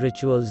funeral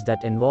rituals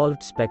that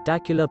involved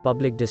spectacular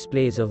public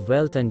displays of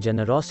wealth and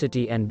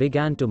generosity, and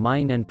began to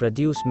mine and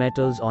produce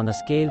metals on a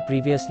scale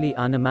previously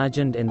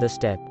unimagined in the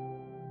steppe.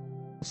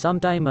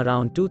 Sometime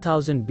around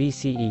 2000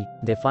 BCE,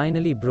 they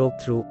finally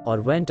broke through,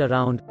 or went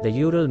around, the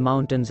Ural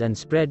Mountains and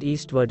spread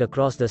eastward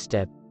across the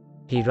steppe.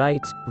 He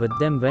writes, with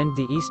them went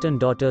the eastern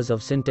daughters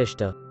of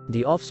Sinteshtar,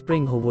 the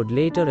offspring who would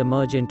later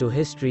emerge into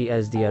history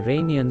as the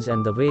Iranians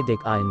and the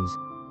Vedic Aryans.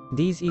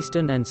 These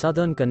eastern and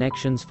southern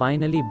connections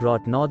finally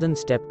brought northern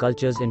steppe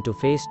cultures into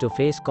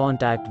face-to-face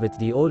contact with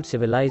the old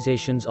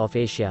civilizations of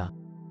Asia.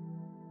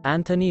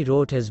 Anthony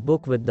wrote his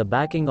book with the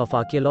backing of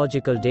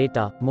archaeological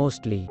data,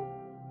 mostly.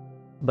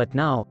 But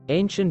now,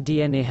 ancient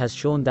DNA has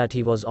shown that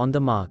he was on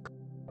the mark.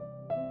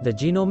 The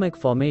genomic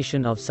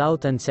formation of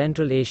South and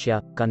Central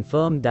Asia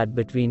confirmed that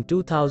between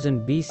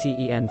 2000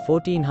 BCE and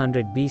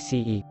 1400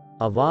 BCE,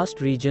 a vast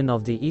region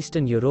of the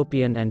Eastern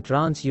European and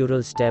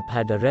Trans-Ural steppe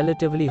had a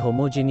relatively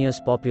homogeneous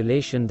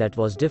population that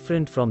was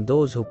different from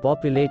those who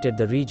populated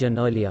the region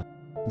earlier.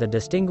 The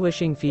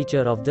distinguishing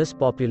feature of this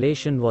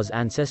population was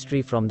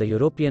ancestry from the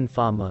European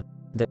farmer.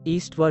 The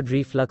eastward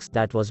reflux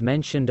that was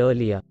mentioned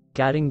earlier,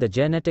 carrying the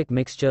genetic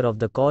mixture of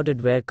the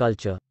corded ware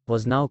culture,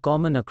 was now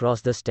common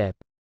across the steppe.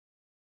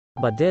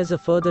 But there's a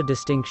further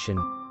distinction.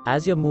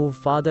 As you move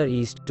farther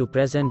east to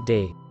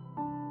present-day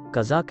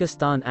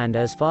Kazakhstan and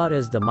as far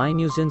as the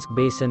Minuzinsk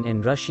Basin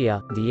in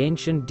Russia, the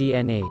ancient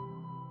DNA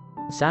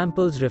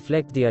samples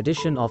reflect the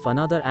addition of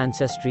another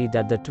ancestry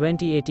that the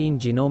 2018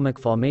 genomic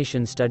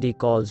formation study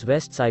calls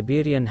West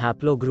Siberian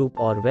haplogroup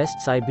or West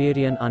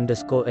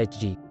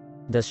Siberian_HG.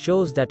 This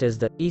shows that as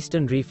the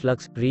eastern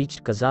reflux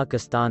reached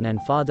Kazakhstan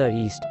and farther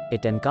east,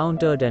 it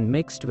encountered and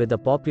mixed with a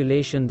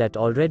population that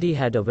already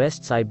had a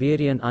West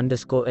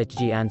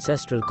Siberian_HG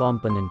ancestral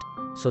component.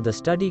 So the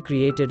study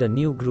created a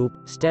new group,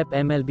 steppe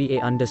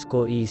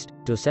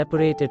MLBA_East, to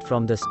separate it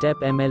from the steppe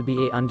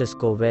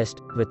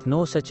MLBA_West, with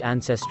no such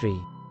ancestry.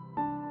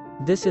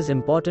 This is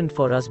important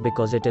for us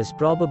because it is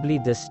probably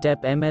this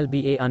steppe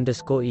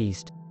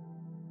MLBA_East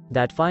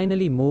that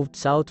finally moved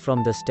south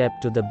from the steppe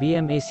to the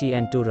BMAC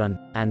and Turan,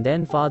 and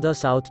then farther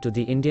south to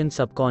the Indian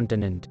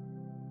subcontinent.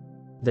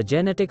 The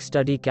genetic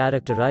study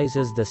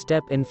characterizes the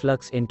steppe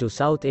influx into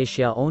South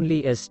Asia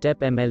only as steppe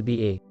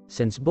MLBA,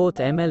 since both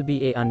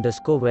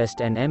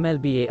MLBA_West and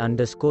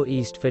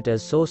MLBA_East fit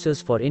as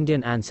sources for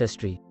Indian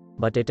ancestry.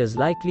 But it is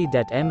likely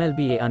that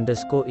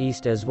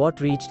MLBA_East is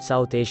what reached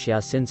South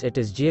Asia since it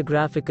is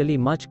geographically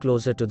much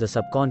closer to the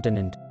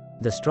subcontinent.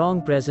 The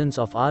strong presence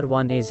of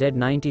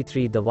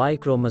R1AZ93, the Y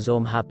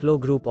chromosome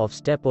haplogroup of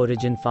steppe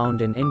origin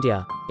found in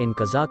India, in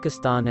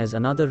Kazakhstan, is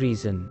another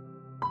reason.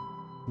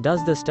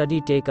 Does the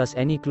study take us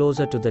any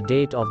closer to the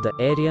date of the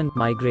Aryan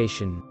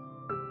migration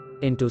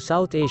into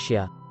South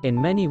Asia? In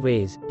many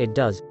ways, it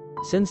does.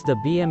 Since the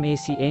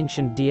BMAC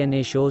ancient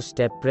DNA shows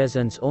steppe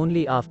presence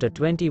only after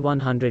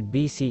 2100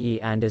 BCE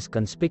and is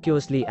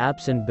conspicuously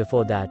absent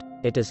before that,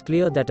 it is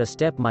clear that a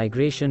steppe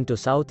migration to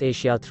South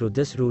Asia through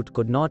this route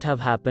could not have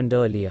happened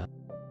earlier.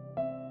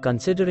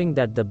 Considering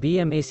that the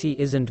BMAC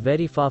isn't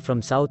very far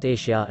from South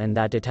Asia and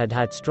that it had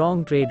had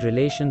strong trade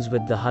relations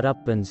with the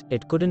Harappans,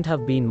 it couldn't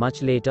have been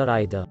much later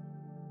either.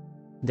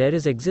 There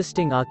is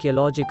existing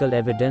archaeological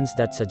evidence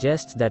that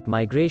suggests that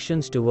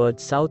migrations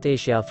towards South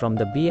Asia from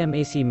the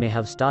BMAC may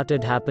have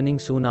started happening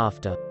soon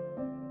after.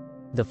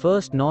 The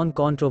first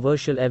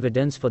non-controversial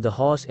evidence for the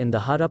horse in the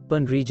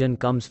Harappan region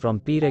comes from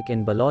Perak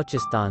in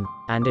Balochistan,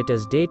 and it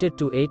is dated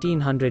to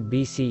 1800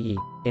 BCE.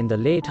 In the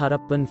late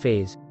Harappan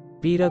phase,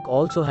 Perak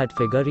also had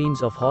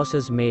figurines of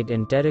horses made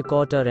in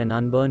terracotta and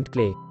unburnt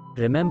clay.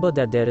 Remember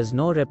that there is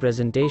no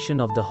representation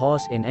of the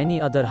horse in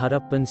any other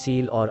Harappan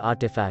seal or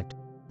artifact.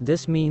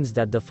 This means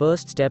that the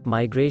first steppe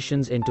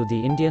migrations into the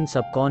Indian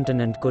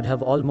subcontinent could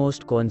have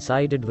almost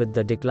coincided with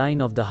the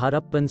decline of the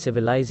Harappan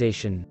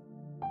civilization.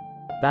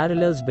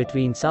 Parallels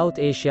between South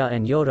Asia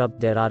and Europe.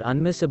 There are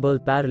unmissable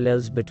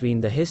parallels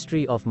between the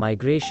history of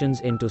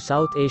migrations into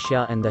South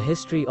Asia and the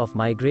history of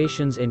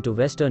migrations into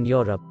Western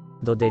Europe,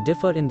 though they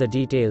differ in the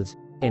details.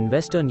 In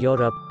Western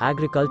Europe,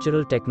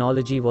 agricultural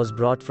technology was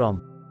brought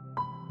from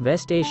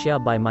West Asia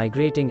by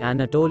migrating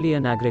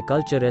Anatolian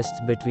agriculturists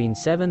between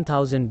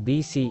 7000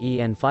 BCE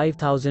and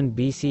 5000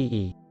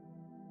 BCE.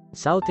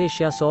 South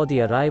Asia saw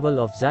the arrival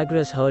of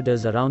Zagros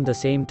herders around the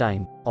same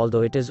time,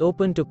 although it is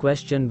open to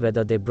question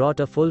whether they brought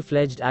a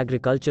full-fledged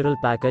agricultural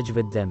package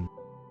with them.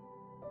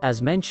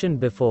 As mentioned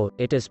before,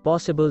 it is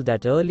possible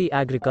that early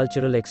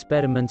agricultural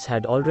experiments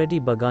had already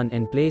begun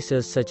in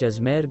places such as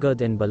Mehrgarh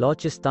in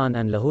Balochistan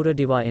and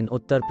Lahoradiwa in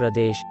Uttar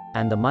Pradesh,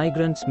 and the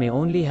migrants may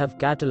only have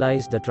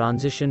catalyzed the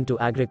transition to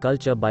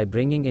agriculture by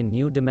bringing in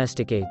new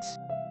domesticates.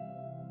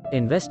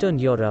 In Western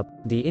Europe,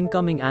 the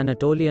incoming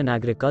Anatolian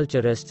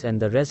agriculturists and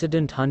the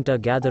resident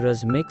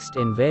hunter-gatherers mixed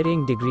in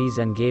varying degrees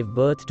and gave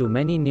birth to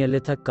many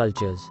Neolithic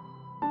cultures.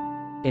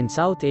 In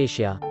South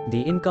Asia,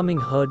 the incoming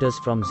herders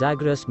from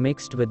Zagros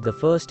mixed with the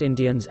first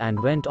Indians and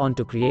went on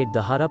to create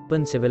the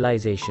Harappan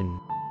civilization.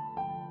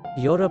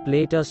 Europe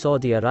later saw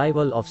the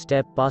arrival of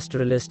steppe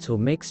pastoralists who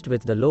mixed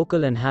with the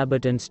local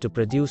inhabitants to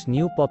produce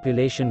new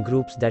population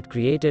groups that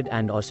created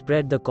and/or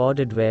spread the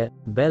corded ware,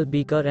 bell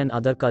beaker and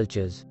other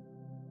cultures.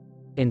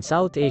 In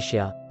South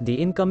Asia, the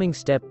incoming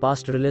steppe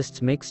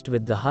pastoralists mixed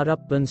with the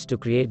Harappans to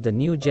create the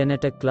new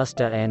genetic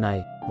cluster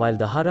Ni, while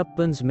the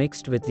Harappans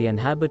mixed with the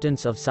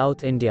inhabitants of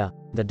South India,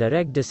 the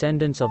direct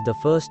descendants of the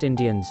first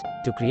Indians,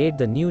 to create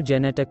the new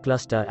genetic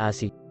cluster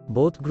Asi.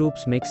 Both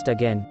groups mixed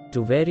again,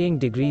 to varying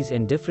degrees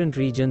in different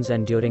regions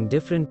and during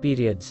different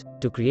periods,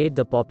 to create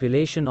the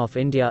population of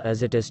India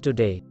as it is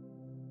today.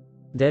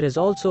 There is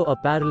also a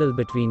parallel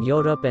between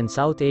Europe and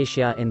South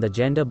Asia in the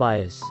gender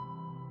bias.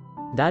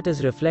 That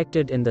is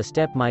reflected in the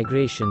steppe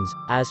migrations,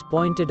 as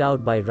pointed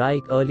out by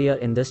Reich earlier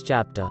in this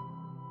chapter.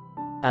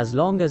 As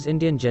long as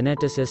Indian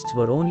geneticists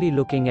were only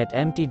looking at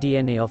empty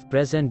DNA of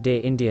present-day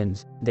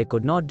Indians, they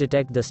could not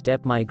detect the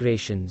steppe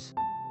migrations.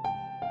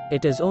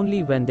 It is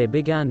only when they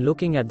began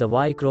looking at the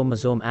Y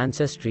chromosome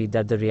ancestry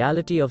that the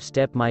reality of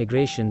steppe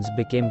migrations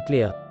became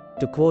clear.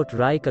 To quote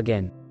Reich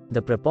again,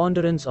 the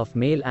preponderance of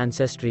male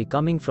ancestry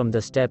coming from the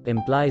steppe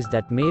implies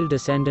that male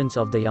descendants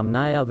of the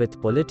Yamnaya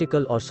with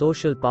political or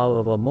social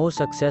power were more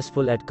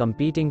successful at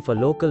competing for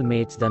local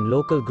mates than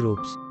local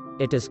groups.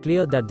 It is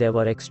clear that there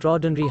were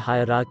extraordinary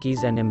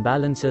hierarchies and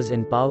imbalances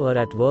in power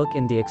at work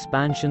in the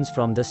expansions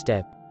from the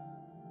steppe.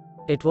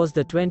 It was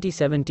the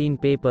 2017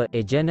 paper,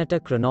 A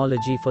Genetic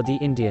Chronology for the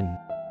Indian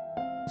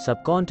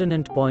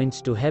Subcontinent,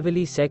 points to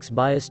heavily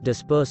sex-biased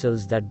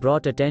dispersals that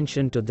brought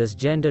attention to this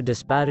gender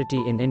disparity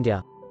in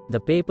India. The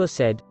paper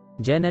said,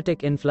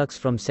 genetic influx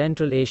from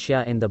Central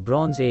Asia in the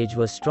Bronze Age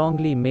was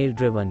strongly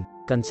male-driven,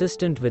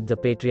 consistent with the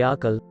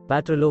patriarchal,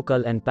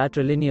 patrilocal and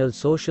patrilineal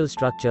social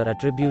structure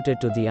attributed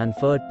to the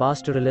unfurred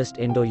pastoralist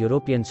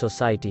Indo-European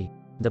society.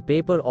 The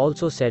paper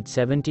also said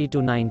 70 to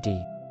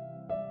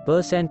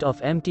 90%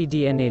 of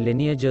mtDNA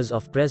lineages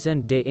of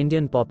present-day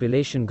Indian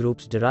population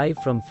groups derive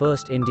from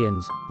first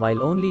Indians,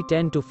 while only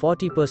 10 to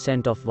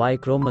 40% of Y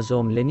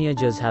chromosome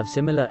lineages have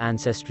similar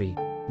ancestry.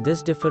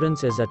 This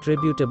difference is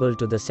attributable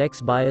to the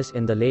sex bias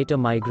in the later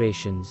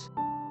migrations.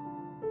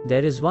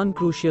 There is one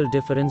crucial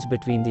difference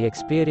between the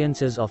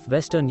experiences of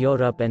Western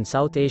Europe and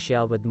South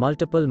Asia with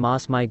multiple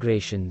mass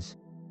migrations.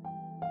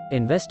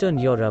 In Western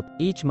Europe,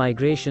 each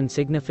migration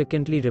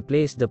significantly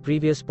replaced the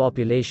previous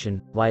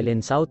population, while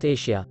in South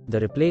Asia,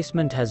 the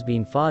replacement has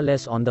been far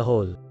less on the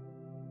whole.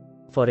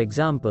 For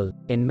example,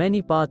 in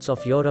many parts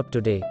of Europe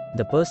today,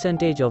 the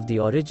percentage of the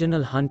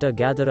original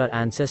hunter-gatherer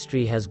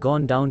ancestry has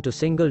gone down to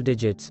single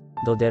digits,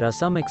 though there are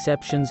some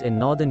exceptions in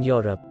Northern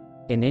Europe.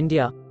 In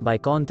India, by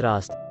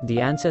contrast,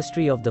 the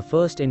ancestry of the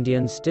first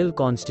Indians still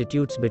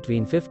constitutes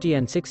between 50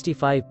 and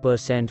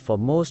 65% for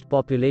most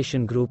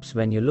population groups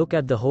when you look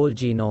at the whole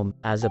genome,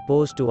 as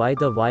opposed to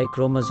either Y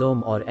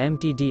chromosome or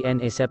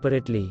mtDNA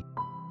separately.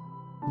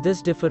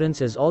 This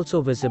difference is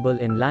also visible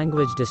in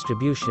language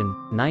distribution.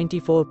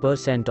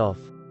 94% of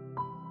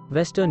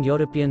Western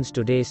Europeans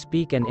today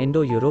speak an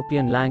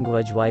Indo-European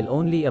language, while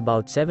only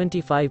about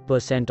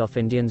 75% of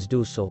Indians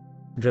do so.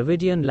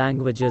 Dravidian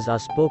languages are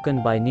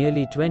spoken by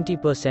nearly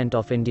 20%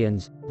 of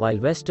Indians, while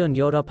Western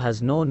Europe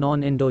has no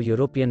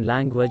non-Indo-European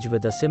language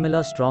with a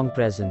similar strong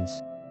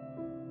presence.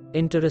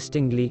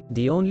 Interestingly,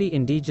 the only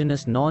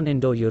indigenous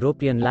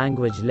non-Indo-European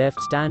language left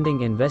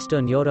standing in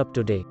Western Europe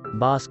today,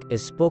 Basque,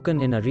 is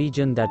spoken in a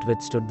region that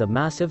withstood the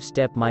massive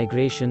steppe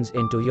migrations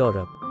into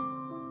Europe.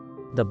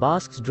 The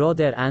Basques draw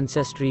their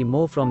ancestry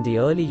more from the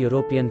early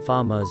European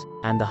farmers,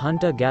 and the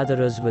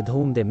hunter-gatherers with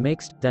whom they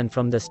mixed, than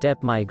from the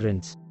steppe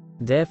migrants.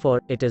 Therefore,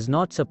 it is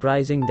not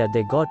surprising that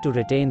they got to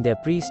retain their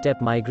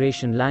pre-steppe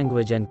migration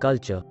language and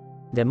culture.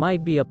 There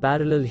might be a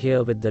parallel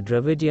here with the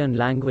Dravidian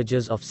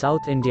languages of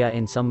South India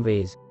in some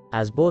ways,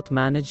 as both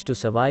managed to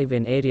survive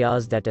in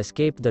areas that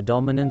escaped the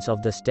dominance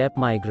of the steppe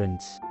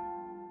migrants.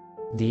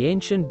 The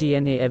ancient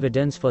DNA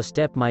evidence for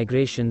steppe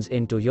migrations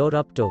into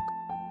Europe took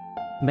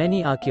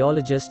many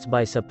archaeologists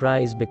by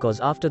surprise because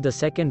after the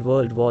Second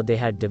World War they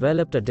had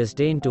developed a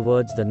disdain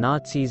towards the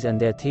Nazis and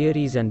their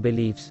theories and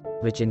beliefs,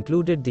 which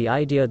included the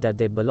idea that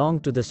they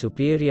belonged to the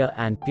superior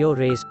and pure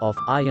race of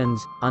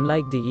Aryans,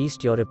 unlike the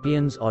East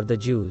Europeans or the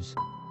Jews.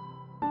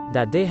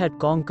 That they had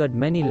conquered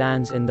many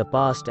lands in the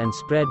past and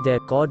spread their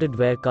corded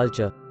ware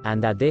culture,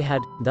 and that they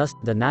had, thus,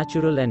 the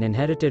natural and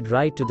inherited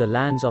right to the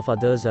lands of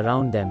others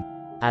around them.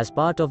 As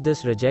part of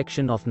this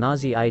rejection of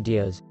Nazi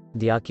ideas,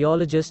 the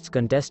archaeologists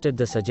contested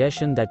the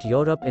suggestion that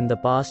Europe in the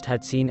past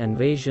had seen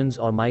invasions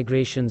or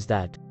migrations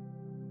that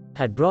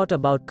had brought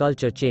about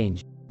culture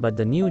change, but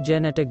the new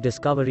genetic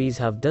discoveries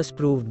have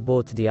disproved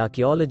both the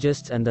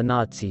archaeologists and the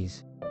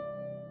Nazis.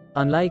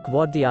 Unlike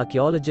what the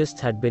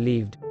archaeologists had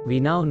believed, we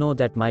now know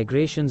that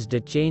migrations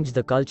did change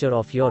the culture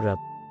of Europe,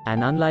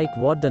 and unlike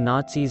what the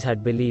Nazis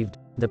had believed,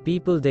 the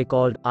people they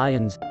called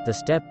Aryans, the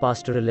steppe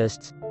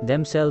pastoralists,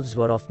 themselves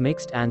were of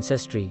mixed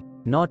ancestry,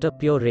 not a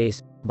pure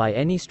race, by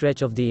any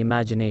stretch of the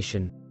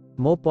imagination.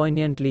 More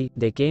poignantly,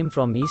 they came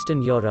from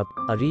Eastern Europe,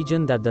 a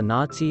region that the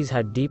Nazis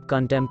had deep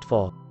contempt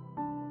for.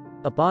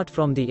 Apart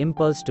from the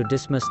impulse to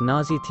dismiss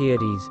Nazi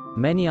theories,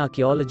 many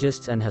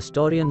archaeologists and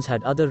historians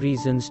had other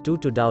reasons to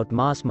doubt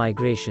mass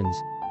migrations.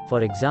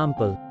 For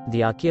example,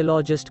 the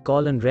archaeologist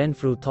Colin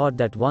Renfrew thought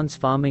that once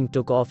farming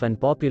took off and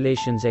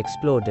populations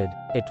exploded,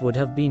 it would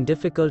have been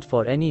difficult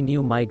for any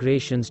new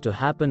migrations to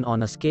happen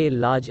on a scale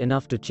large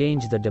enough to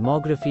change the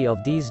demography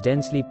of these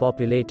densely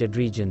populated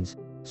regions.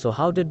 So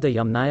how did the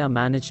Yamnaya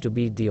manage to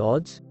beat the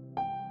odds?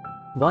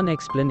 One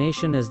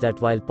explanation is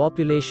that while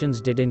populations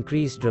did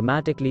increase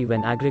dramatically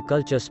when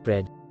agriculture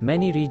spread,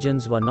 many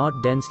regions were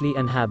not densely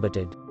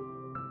inhabited.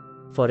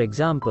 For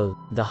example,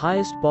 the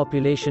highest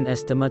population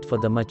estimate for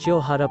the mature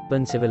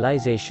Harappan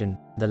civilization,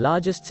 the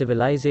largest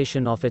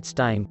civilization of its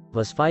time,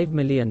 was 5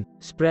 million,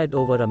 spread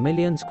over 1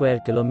 million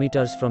square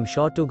kilometers from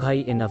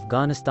Shortughai in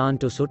Afghanistan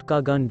to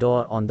Sutkagan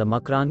Dor on the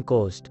Makran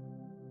coast.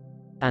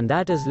 And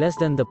that is less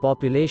than the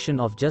population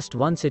of just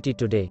one city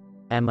today,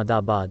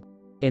 Ahmedabad.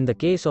 In the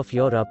case of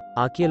Europe,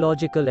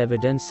 archaeological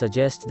evidence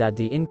suggests that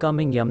the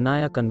incoming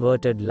Yamnaya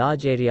converted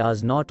large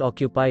areas not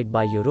occupied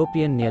by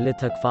European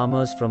Neolithic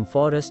farmers from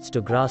forests to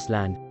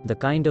grassland, the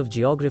kind of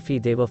geography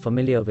they were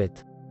familiar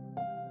with.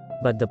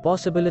 But the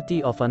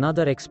possibility of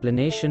another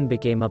explanation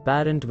became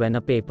apparent when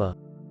a paper,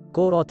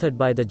 co-authored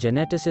by the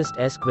geneticist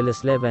S.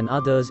 Quillislev and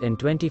others in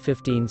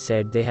 2015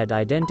 said they had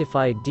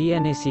identified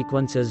DNA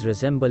sequences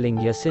resembling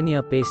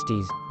Yersinia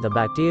pestis, the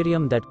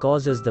bacterium that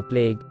causes the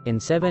plague, in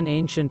 7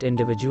 ancient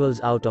individuals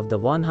out of the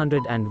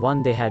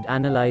 101 they had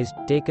analyzed,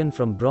 taken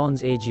from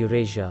Bronze Age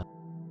Eurasia.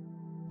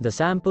 The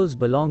samples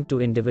belonged to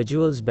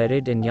individuals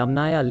buried in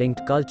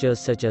Yamnaya-linked cultures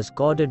such as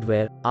corded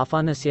ware,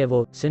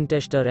 Afanasyevo,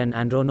 Sinteshtar and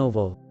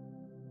Andronovo.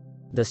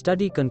 The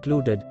study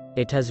concluded,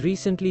 it has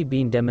recently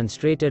been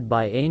demonstrated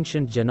by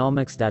ancient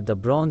genomics that the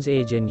Bronze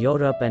Age in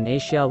Europe and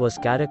Asia was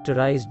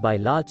characterized by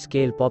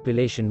large-scale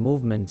population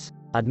movements,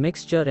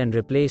 admixture and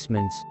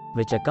replacements,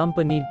 which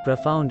accompanied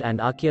profound and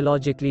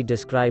archaeologically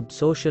described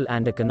social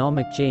and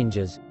economic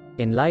changes.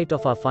 In light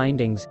of our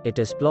findings, it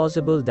is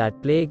plausible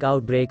that plague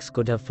outbreaks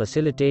could have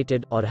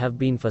facilitated or have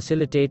been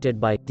facilitated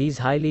by these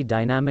highly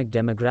dynamic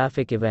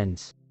demographic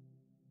events.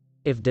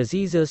 If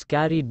diseases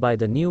carried by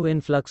the new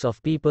influx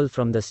of people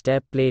from the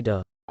steppe played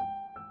a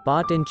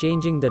part in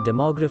changing the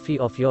demography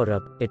of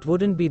Europe, it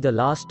wouldn't be the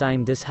last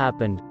time this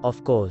happened,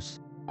 of course.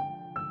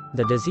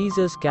 The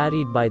diseases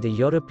carried by the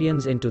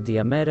Europeans into the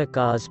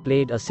Americas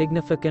played a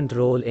significant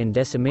role in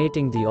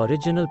decimating the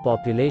original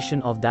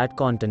population of that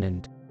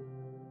continent.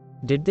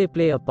 Did they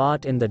play a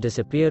part in the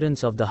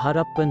disappearance of the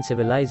Harappan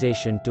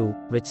civilization too,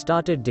 which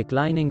started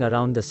declining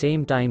around the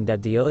same time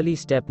that the early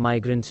steppe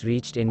migrants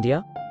reached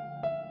India?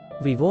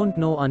 We won't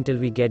know until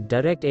we get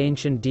direct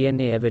ancient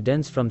DNA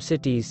evidence from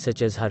cities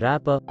such as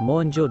Harappa,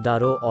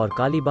 Mohenjo-daro or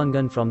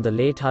Kalibangan from the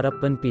late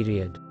Harappan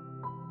period.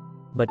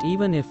 But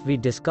even if we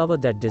discover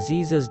that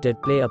diseases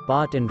did play a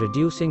part in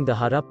reducing the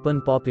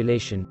Harappan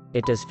population,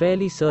 it is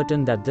fairly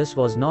certain that this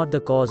was not the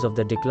cause of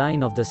the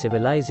decline of the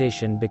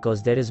civilization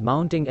because there is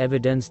mounting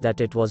evidence that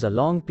it was a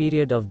long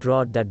period of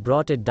drought that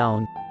brought it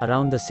down,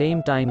 around the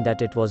same time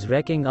that it was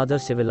wrecking other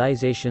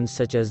civilizations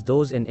such as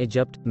those in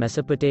Egypt,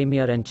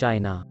 Mesopotamia and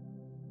China.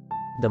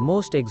 The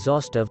most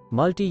exhaustive,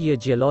 multi-year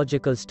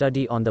geological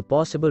study on the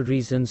possible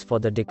reasons for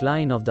the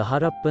decline of the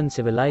Harappan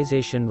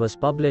civilization was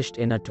published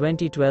in a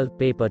 2012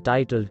 paper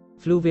titled,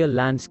 Fluvial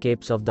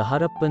Landscapes of the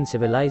Harappan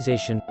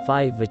Civilization,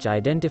 5, which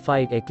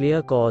identified a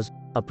clear cause,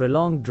 a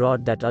prolonged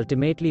drought that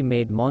ultimately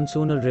made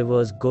monsoonal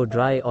rivers go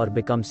dry or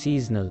become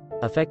seasonal,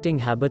 affecting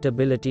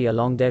habitability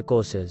along their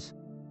courses.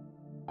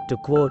 To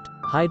quote,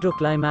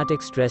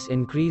 hydroclimatic stress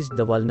increased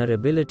the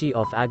vulnerability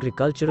of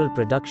agricultural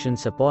production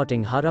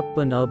supporting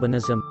Harappan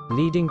urbanism,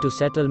 leading to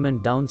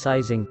settlement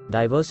downsizing,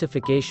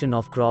 diversification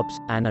of crops,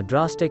 and a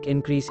drastic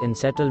increase in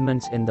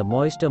settlements in the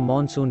moister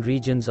monsoon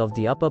regions of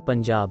the Upper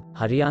Punjab,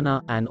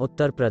 Haryana, and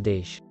Uttar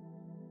Pradesh.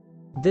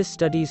 This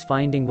study's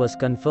finding was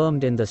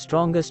confirmed in the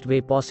strongest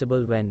way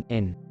possible when,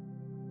 in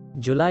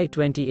July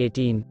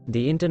 2018,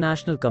 the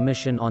International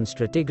Commission on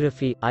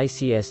Stratigraphy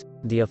 (ICS),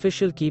 the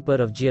official keeper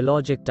of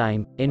geologic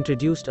time,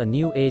 introduced a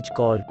new age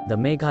called the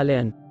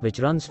Meghalayan, which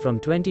runs from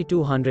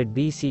 2200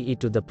 BCE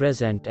to the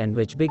present and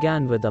which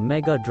began with a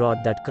mega drought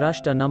that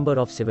crushed a number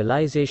of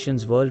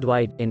civilizations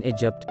worldwide in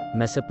Egypt,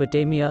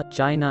 Mesopotamia,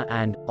 China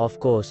and, of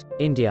course,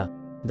 India.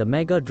 The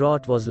mega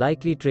drought was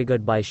likely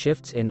triggered by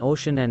shifts in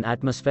ocean and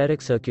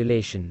atmospheric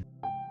circulation.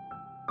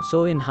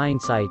 So in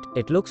hindsight,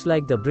 it looks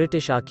like the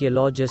British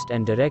archaeologist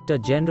and Director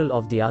General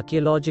of the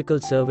Archaeological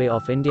Survey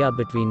of India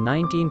between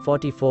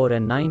 1944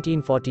 and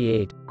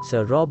 1948,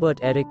 Sir Robert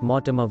Eric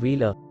Mortimer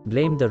Wheeler,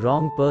 blamed the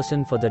wrong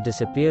person for the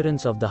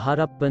disappearance of the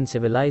Harappan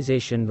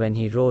civilization when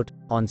he wrote,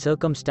 "On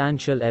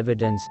circumstantial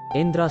evidence,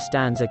 Indra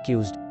stands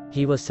accused."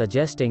 He was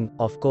suggesting,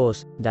 of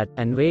course, that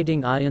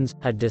invading Aryans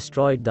had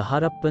destroyed the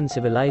Harappan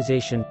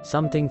civilization,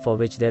 something for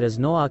which there is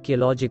no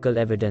archaeological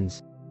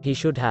evidence. He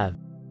should have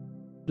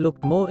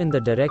looked more in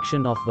the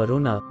direction of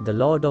Varuna, the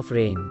lord of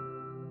rain.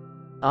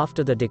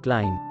 After the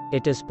decline,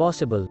 it is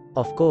possible,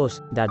 of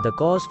course, that the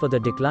cause for the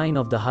decline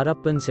of the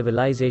Harappan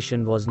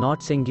civilization was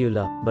not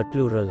singular, but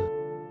plural.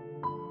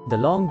 The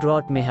long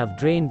drought may have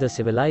drained the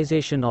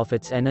civilization of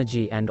its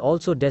energy and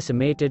also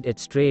decimated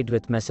its trade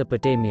with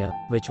Mesopotamia,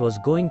 which was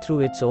going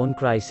through its own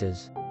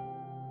crisis.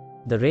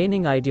 The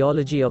reigning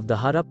ideology of the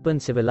Harappan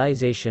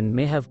civilization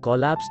may have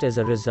collapsed as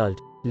a result,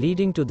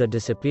 leading to the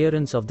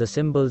disappearance of the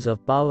symbols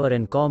of power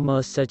and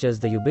commerce such as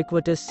the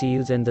ubiquitous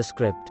seals and the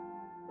script.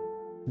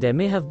 There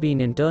may have been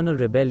internal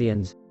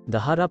rebellions. The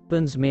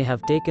Harappans may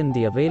have taken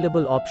the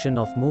available option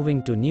of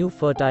moving to new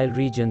fertile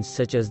regions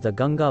such as the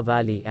Ganga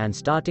Valley and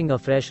starting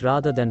afresh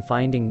rather than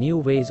finding new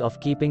ways of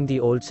keeping the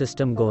old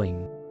system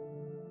going.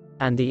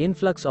 And the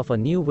influx of a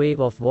new wave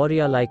of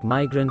warrior-like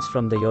migrants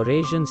from the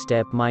Eurasian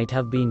steppe might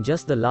have been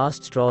just the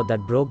last straw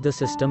that broke the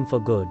system for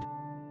good.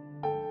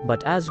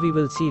 But as we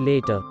will see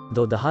later,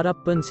 though the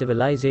Harappan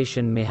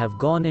civilization may have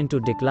gone into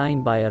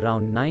decline by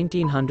around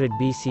 1900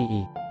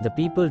 BCE, the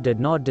people did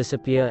not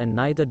disappear and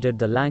neither did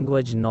the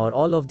language nor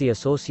all of the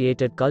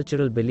associated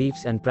cultural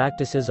beliefs and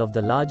practices of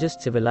the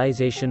largest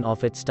civilization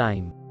of its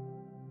time.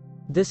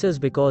 This is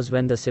because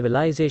when the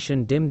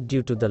civilization dimmed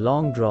due to the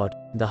long drought,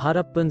 the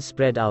Harappans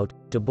spread out,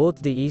 to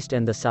both the east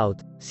and the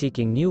south,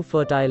 seeking new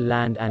fertile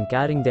land and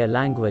carrying their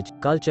language,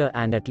 culture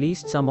and at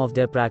least some of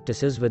their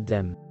practices with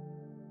them.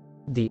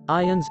 The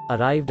Aryans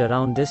arrived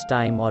around this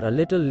time or a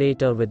little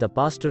later with a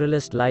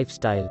pastoralist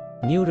lifestyle,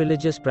 new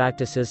religious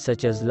practices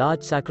such as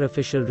large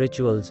sacrificial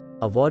rituals,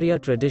 a warrior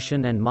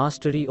tradition and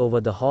mastery over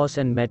the horse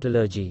and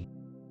metallurgy.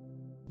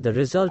 The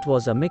result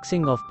was a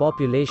mixing of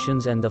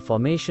populations and the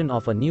formation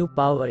of a new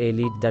power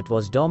elite that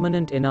was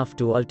dominant enough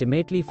to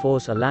ultimately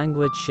force a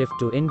language shift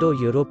to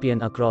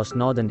Indo-European across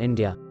northern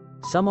India.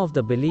 Some of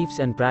the beliefs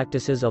and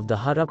practices of the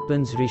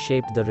Harappans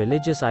reshaped the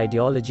religious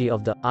ideology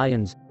of the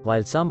Aryans,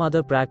 while some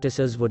other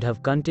practices would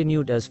have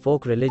continued as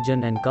folk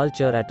religion and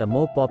culture at a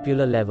more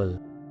popular level.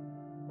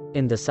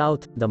 In the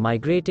south, the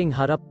migrating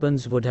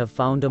Harappans would have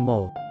found a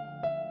more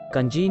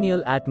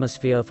congenial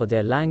atmosphere for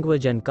their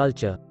language and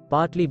culture,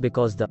 partly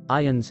because the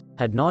Aryans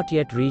had not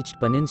yet reached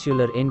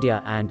peninsular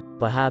India and,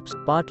 perhaps,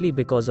 partly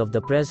because of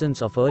the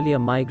presence of earlier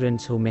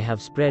migrants who may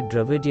have spread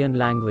Dravidian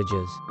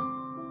languages.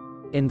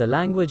 In the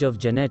language of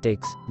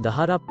genetics, the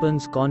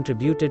Harappans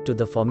contributed to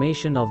the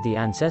formation of the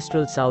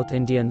ancestral South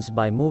Indians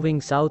by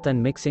moving south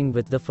and mixing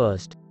with the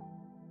first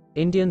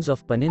Indians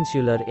of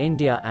peninsular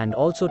India and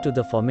also to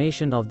the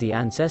formation of the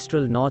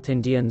ancestral North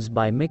Indians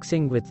by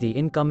mixing with the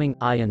incoming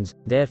Aryans.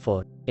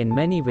 Therefore, in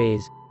many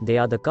ways, they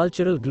are the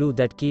cultural glue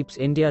that keeps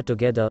India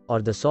together,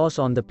 or the sauce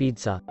on the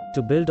pizza,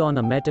 to build on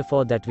a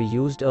metaphor that we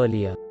used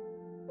earlier.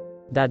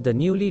 That the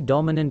newly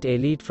dominant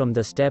elite from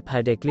the steppe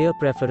had a clear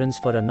preference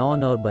for a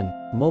non-urban,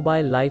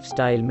 mobile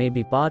lifestyle may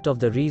be part of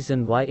the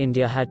reason why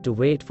India had to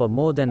wait for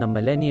more than a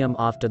millennium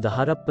after the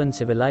Harappan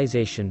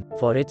civilization,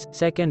 for its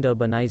second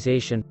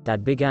urbanization,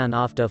 that began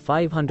after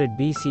 500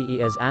 BCE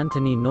as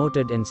Anthony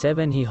noted in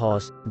Seven He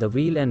Horse, the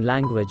wheel and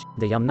language.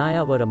 The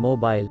Yamnaya were a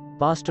mobile,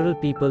 pastoral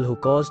people who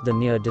caused the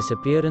near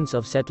disappearance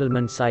of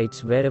settlement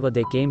sites wherever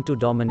they came to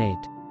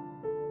dominate.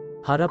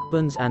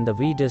 Harappans and the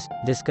Vedas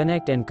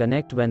disconnect and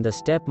connect. When the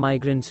steppe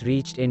migrants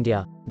reached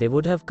India, they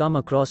would have come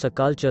across a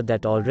culture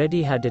that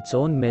already had its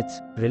own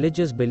myths,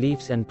 religious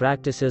beliefs and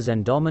practices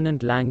and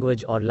dominant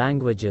language or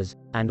languages,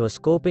 and was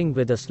coping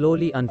with a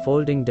slowly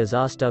unfolding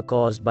disaster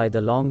caused by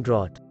the long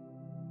drought.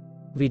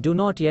 We do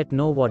not yet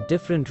know what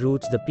different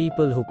routes the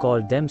people who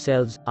called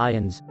themselves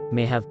Aryans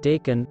may have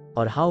taken,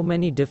 or how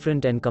many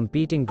different and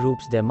competing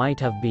groups there might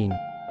have been.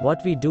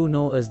 What we do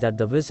know is that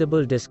the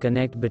visible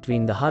disconnect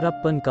between the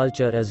Harappan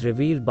culture as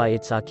revealed by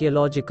its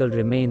archaeological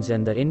remains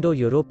and the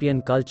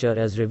Indo-European culture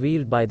as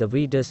revealed by the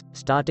Vedas,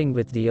 starting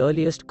with the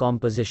earliest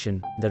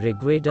composition, the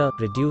Rigveda,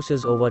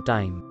 reduces over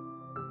time.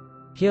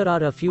 Here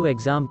are a few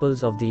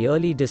examples of the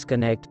early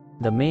disconnect.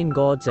 The main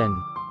gods and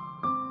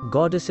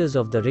goddesses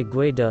of the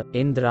Rigveda,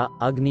 Indra,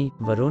 Agni,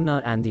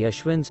 Varuna and the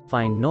Ashwins,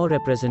 find no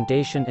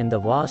representation in the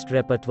vast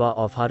repertoire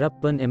of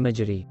Harappan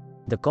imagery.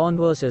 The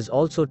converse is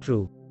also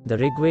true. the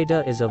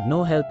Rigveda is of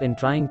no help in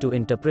trying to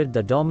interpret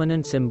the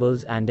dominant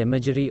symbols and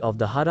imagery of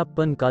the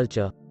Harappan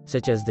culture,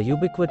 such as the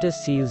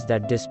ubiquitous seals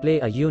that display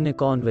a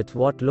unicorn with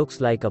what looks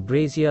like a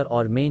brazier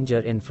or manger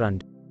in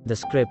front, the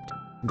script,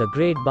 the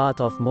Great Bath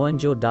of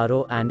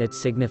Mohenjo-daro and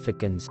its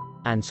significance,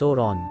 and so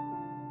on.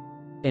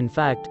 In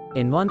fact,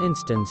 in one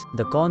instance,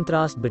 the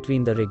contrast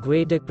between the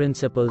Rigvedic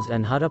principles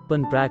and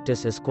Harappan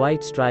practice is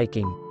quite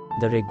striking.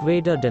 The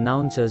Rigveda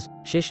denounces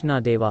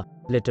Shishnadeva,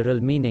 literal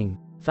meaning,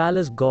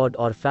 phallus god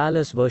or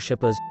phallus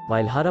worshippers,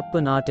 while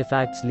Harappan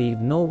artifacts leave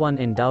no one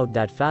in doubt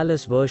that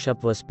phallus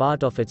worship was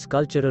part of its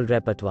cultural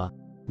repertoire.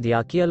 The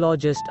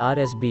archaeologist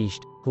R.S.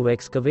 Bisht, who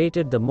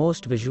excavated the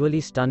most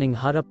visually stunning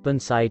Harappan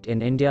site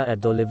in India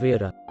at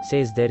Dholavira,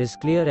 says there is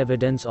clear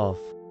evidence of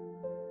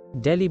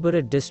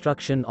deliberate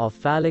destruction of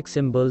phallic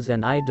symbols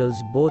and idols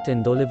both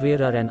in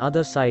Dholavira and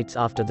other sites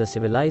after the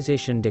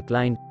civilization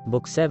declined.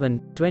 Book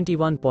 7,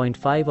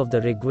 21.5 of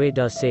the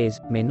Rigveda says,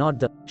 "May not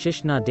the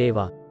Shishna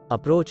Deva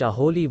approach a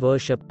holy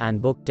worship,"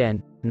 and Book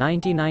 10,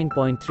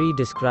 99.3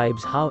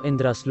 describes how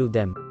Indra slew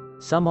them.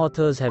 Some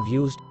authors have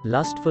used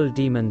lustful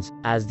demons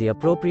as the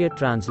appropriate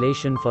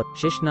translation for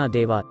Shishna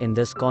Deva in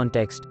this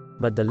context,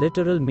 but the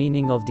literal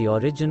meaning of the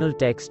original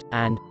text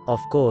and,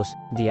 of course,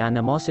 the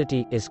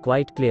animosity is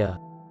quite clear.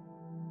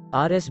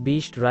 R.S.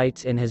 Bisht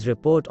writes in his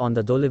report on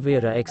the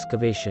Dholavira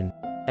excavation,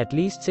 at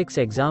least 6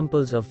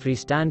 examples of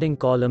freestanding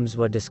columns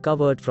were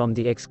discovered from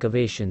the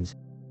excavations.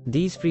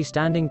 These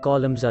freestanding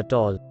columns are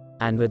tall,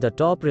 and with a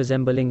top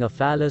resembling a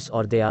phallus,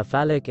 or they are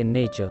phallic in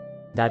nature.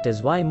 That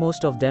is why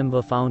most of them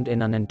were found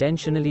in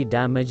unintentionally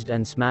damaged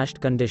and smashed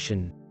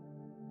condition.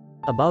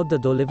 About the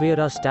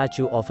Dholavira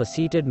statue of a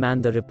seated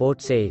man, the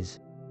report says,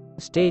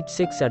 Stage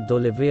 6 at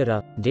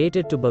Dholavira,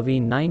 dated to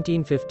between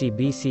 1950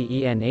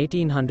 BCE and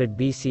 1800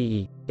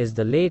 BCE, is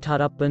the late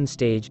Harappan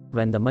stage,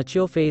 when the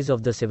mature phase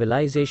of the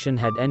civilization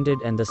had ended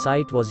and the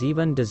site was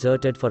even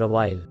deserted for a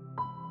while.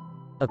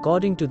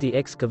 According to the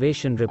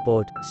excavation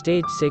report,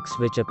 Stage 6,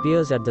 which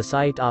appears at the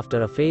site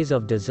after a phase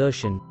of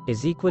desertion,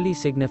 is equally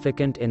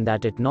significant in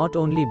that it not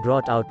only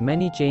brought out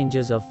many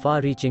changes of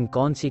far-reaching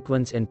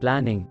consequence in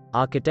planning,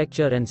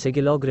 architecture and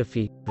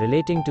sigillography,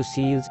 relating to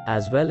seals,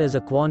 as well as a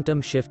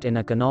quantum shift in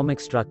economic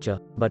structure,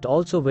 but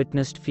also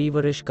witnessed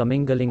feverish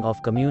commingling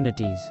of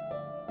communities.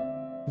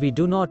 We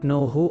do not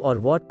know who or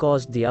what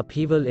caused the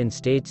upheaval in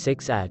Stage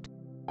 6 at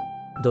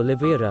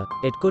Dholavira.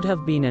 It could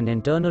have been an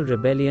internal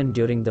rebellion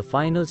during the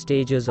final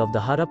stages of the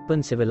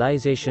Harappan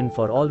civilization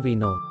for all we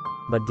know,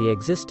 but the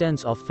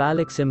existence of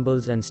phallic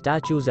symbols and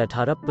statues at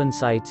Harappan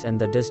sites and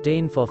the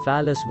disdain for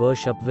phallus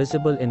worship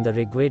visible in the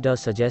Rigveda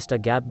suggest a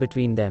gap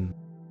between them.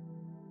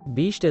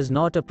 Bisht is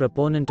not a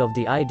proponent of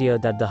the idea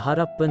that the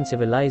Harappan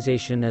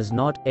civilization is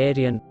not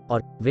Aryan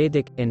or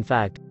Vedic. In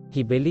fact,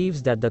 he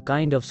believes that the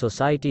kind of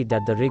society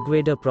that the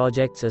Rigveda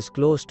projects is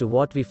close to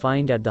what we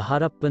find at the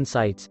Harappan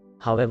sites.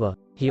 However,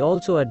 he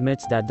also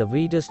admits that the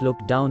Vedas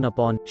looked down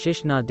upon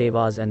Shishna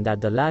Devas and that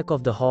the lack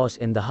of the horse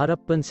in the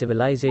Harappan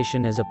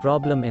civilization is a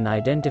problem in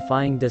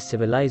identifying this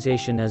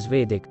civilization as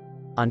Vedic.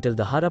 Until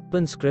the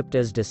Harappan script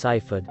is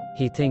deciphered,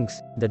 he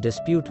thinks, the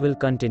dispute will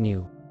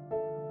continue.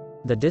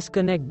 The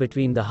disconnect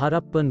between the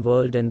Harappan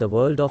world and the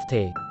world of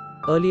the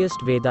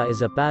earliest Veda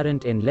is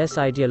apparent in less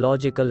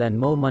ideological and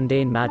more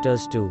mundane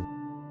matters too.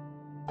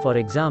 For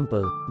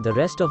example, the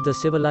rest of the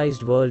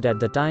civilized world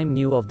at the time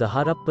knew of the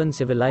Harappan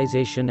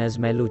civilization as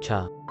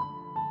Melucha.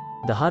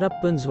 The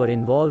Harappans were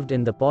involved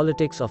in the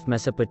politics of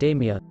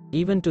Mesopotamia,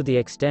 even to the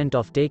extent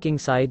of taking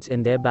sides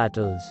in their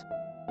battles.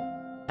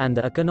 And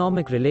the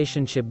economic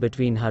relationship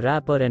between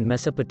Harappa and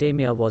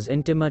Mesopotamia was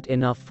intimate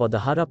enough for the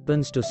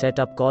Harappans to set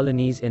up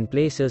colonies in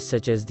places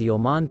such as the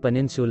Oman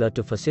Peninsula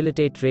to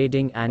facilitate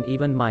trading and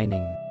even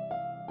mining.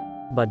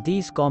 But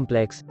these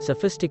complex,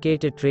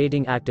 sophisticated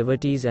trading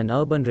activities and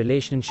urban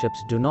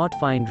relationships do not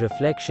find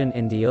reflection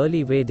in the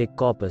early Vedic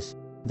corpus.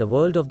 The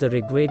world of the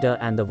Rigveda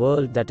and the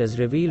world that is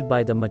revealed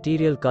by the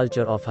material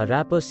culture of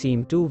Harappa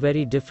seem two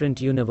very different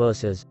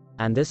universes,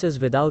 and this is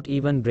without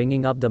even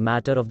bringing up the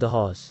matter of the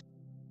horse.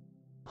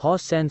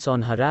 Horse sense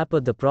on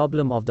Harappa. The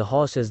problem of the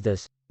horse is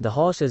this: the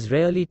horse is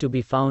rarely to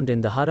be found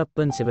in the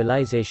Harappan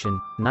civilization,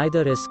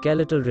 neither as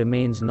skeletal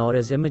remains nor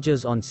as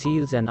images on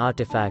seals and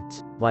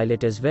artifacts, while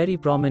it is very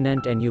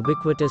prominent and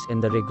ubiquitous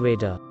in the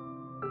Rigveda.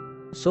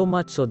 So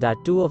much so that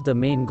 2 of the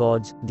main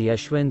gods, the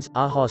Ashwins,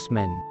 are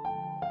horsemen.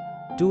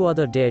 2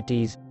 other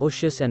deities,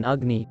 Ushas and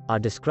Agni, are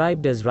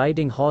described as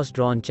riding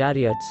horse-drawn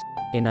chariots.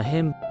 In a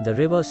hymn, the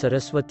river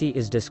Saraswati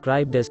is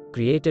described as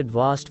created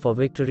vast for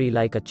victory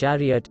like a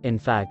chariot. In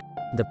fact,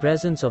 the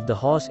presence of the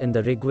horse in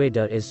the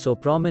Rigveda is so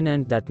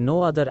prominent that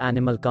no other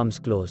animal comes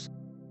close.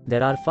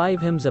 There are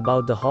 5 hymns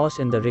about the horse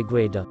in the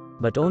Rigveda,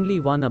 but only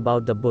one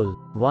about the bull,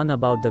 one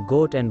about the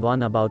goat and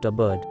one about a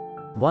bird.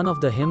 One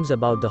of the hymns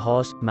about the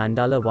horse,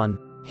 Mandala 1,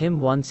 hymn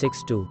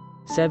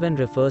 162:7,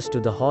 refers to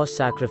the horse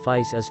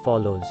sacrifice as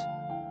follows.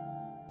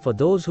 For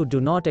those who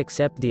do not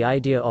accept the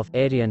idea of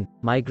Aryan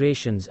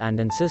migrations and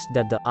insist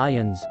that the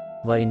Aryans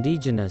were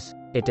indigenous,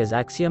 it is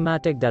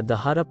axiomatic that the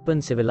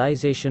Harappan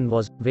civilization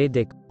was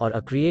Vedic, or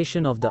a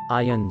creation of the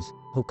Aryans,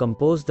 who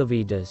composed the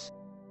Vedas.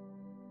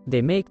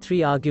 They make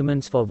three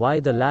arguments for why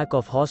the lack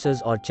of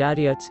horses or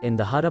chariots in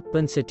the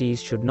Harappan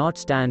cities should not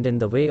stand in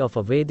the way of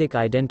a Vedic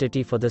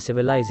identity for the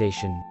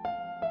civilization.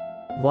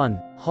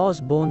 1. Horse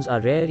bones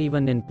are rare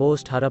even in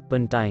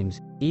post-Harappan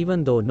times,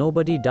 even though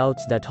nobody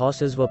doubts that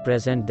horses were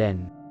present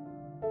then.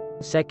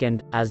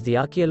 Second, as the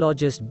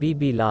archaeologist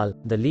B.B. Lal,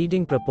 the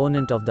leading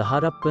proponent of the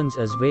Harappans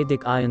as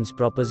Vedic ions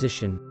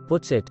proposition,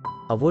 puts it,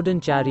 a wooden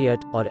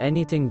chariot, or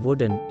anything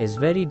wooden, is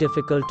very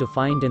difficult to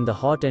find in the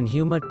hot and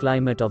humid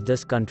climate of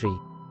this country.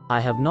 I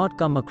have not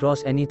come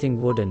across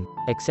anything wooden,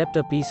 except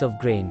a piece of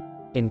grain,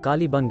 in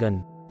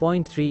Kalibangan.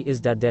 Point 3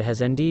 is that there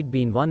has indeed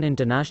been one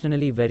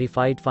internationally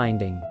verified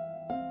finding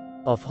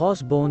of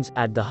horse bones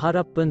at the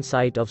Harappan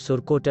site of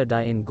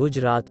Surkotada in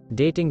Gujarat,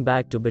 dating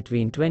back to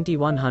between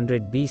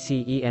 2100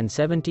 BCE and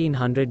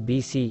 1700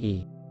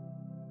 BCE.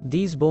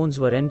 These bones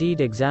were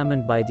indeed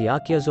examined by the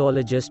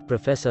archaeozoologist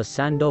Professor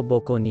Sandor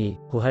Bocconi,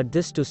 who had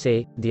this to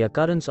say: the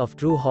occurrence of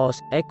true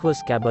horse,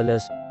 Equus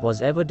caballus,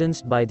 was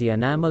evidenced by the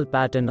enamel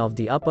pattern of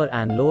the upper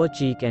and lower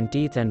cheek and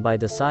teeth and by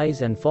the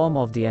size and form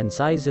of the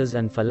incisors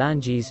and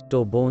phalanges,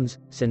 toe bones.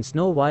 Since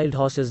no wild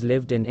horses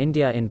lived in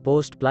India in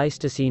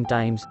post-Pleistocene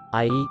times,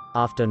 i.e.,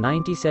 after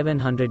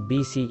 9700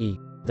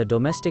 BCE, the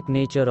domestic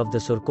nature of the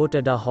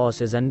Surkotada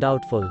horse is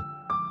undoubtful.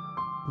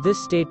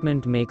 This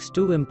statement makes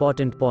two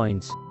important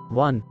points.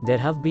 1. There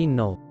have been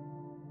no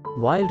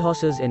wild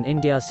horses in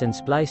India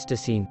since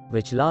Pleistocene,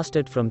 which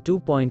lasted from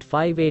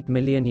 2.58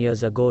 million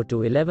years ago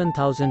to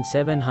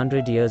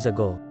 11,700 years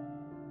ago.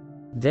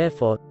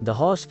 Therefore, the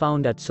horse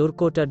found at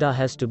Surkotada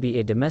has to be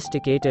a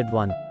domesticated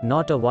one,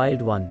 not a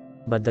wild one.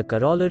 But the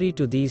corollary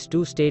to these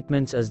two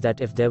statements is that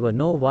if there were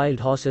no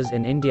wild horses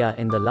in India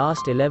in the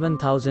last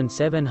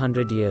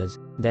 11,700 years,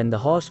 then the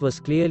horse was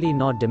clearly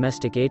not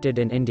domesticated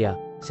in India,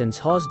 since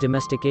horse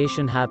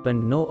domestication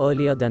happened no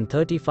earlier than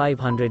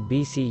 3500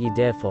 BCE.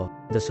 Therefore,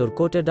 the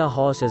Surkotada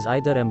horse is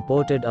either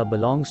imported or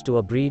belongs to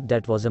a breed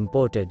that was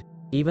imported,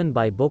 even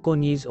by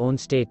Bocconi's own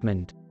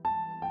statement.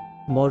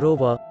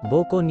 Moreover,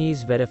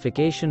 Bocconi's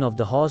verification of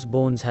the horse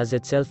bones has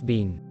itself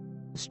been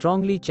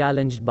strongly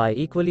challenged by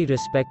equally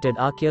respected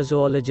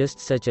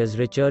archaeozoologists such as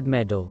Richard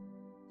Meadow.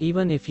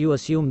 Even if you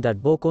assume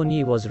that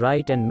Bocconi was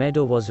right and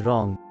Meadow was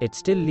wrong, it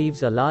still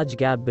leaves a large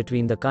gap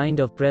between the kind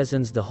of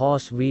presence the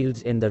horse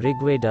wields in the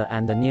Rigveda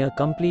and the near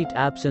complete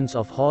absence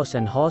of horse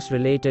and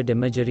horse-related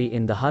imagery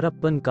in the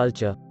Harappan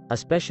culture,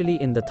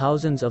 especially in the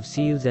thousands of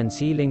seals and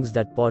sealings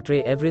that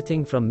portray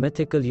everything from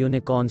mythical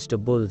unicorns to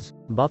bulls,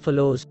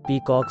 buffaloes,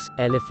 peacocks,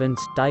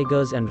 elephants,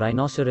 tigers and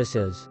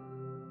rhinoceroses.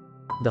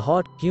 The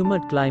hot,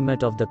 humid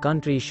climate of the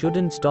country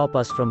shouldn't stop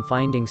us from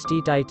finding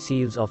steatite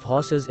seals of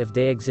horses if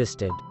they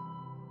existed.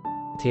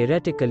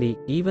 Theoretically,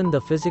 even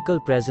the physical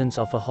presence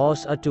of a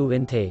horse or two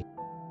in the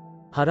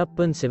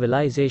Harappan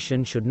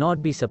civilization should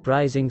not be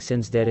surprising,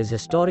 since there is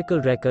historical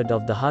record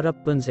of the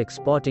Harappans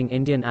exporting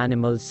Indian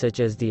animals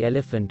such as the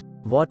elephant,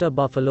 water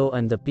buffalo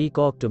and the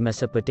peacock to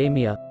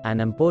Mesopotamia,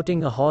 and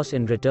importing a horse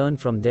in return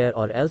from there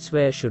or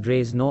elsewhere should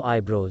raise no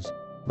eyebrows.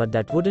 But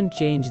that wouldn't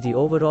change the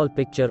overall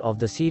picture of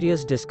the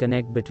serious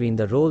disconnect between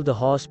the role the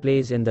horse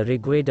plays in the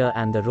Rigveda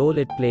and the role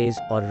it plays,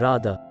 or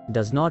rather,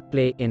 does not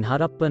play, in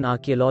Harappan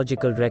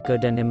archaeological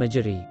record and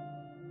imagery.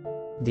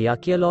 The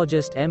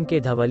archaeologist M.K.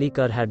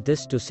 Dhavalikar had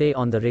this to say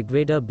on the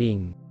Rigveda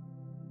being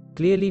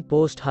clearly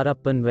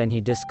post-Harappan when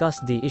he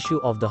discussed the issue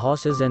of the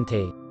horses and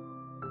the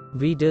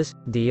Vedas,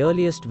 the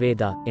earliest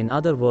Veda, in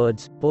other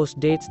words,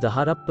 postdates the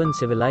Harappan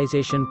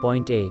civilization.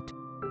 Point 8.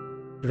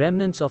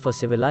 Remnants of a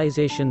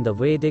civilization. The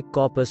Vedic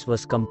corpus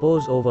was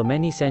composed over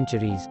many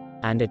centuries,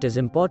 and it is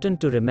important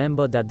to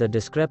remember that the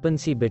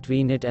discrepancy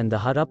between it and the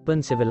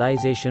Harappan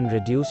civilization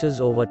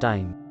reduces over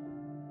time.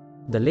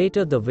 The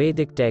later the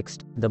Vedic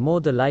text, the more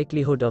the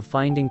likelihood of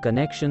finding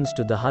connections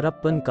to the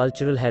Harappan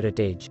cultural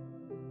heritage.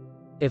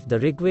 If the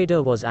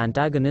Rigveda was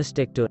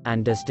antagonistic to,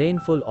 and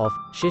disdainful of,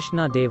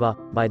 Shishna Deva,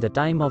 by the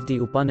time of the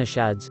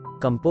Upanishads,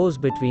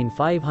 composed between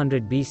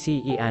 500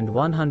 BCE and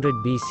 100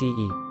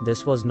 BCE,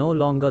 this was no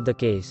longer the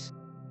case.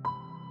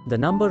 The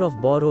number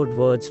of borrowed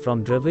words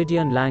from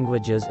Dravidian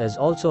languages is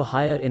also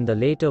higher in the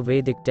later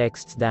Vedic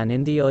texts than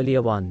in the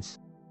earlier ones.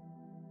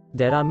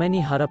 There are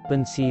many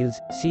Harappan seals,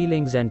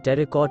 sealings and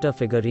terracotta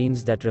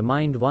figurines that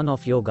remind one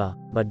of yoga,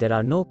 but there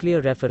are no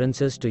clear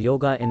references to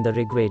yoga in the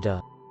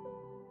Rigveda.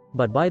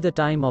 But by the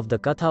time of the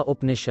Katha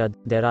Upanishad,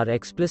 there are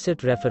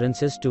explicit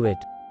references to it.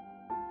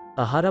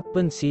 A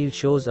Harappan seal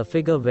shows a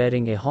figure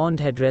wearing a horned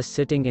headdress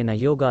sitting in a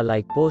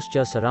yoga-like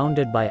posture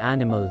surrounded by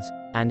animals,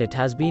 and it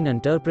has been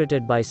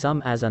interpreted by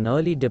some as an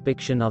early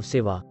depiction of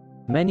Shiva.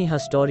 Many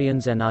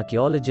historians and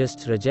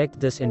archaeologists reject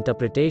this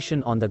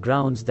interpretation on the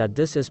grounds that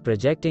this is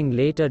projecting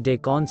later-day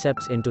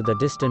concepts into the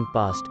distant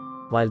past.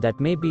 While that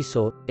may be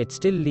so, it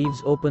still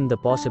leaves open the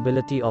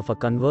possibility of a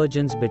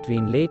convergence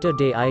between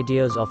later-day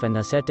ideas of an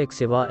ascetic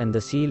Shiva and the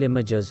seal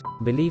images,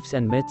 beliefs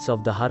and myths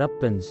of the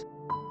Harappans.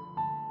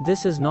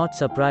 This is not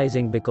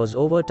surprising because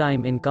over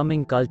time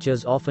incoming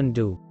cultures often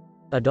do.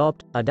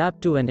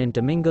 adapt to and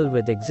intermingle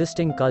with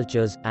existing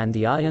cultures, and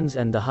the Aryans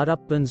and the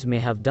Harappans may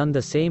have done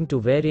the same to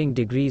varying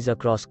degrees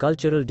across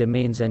cultural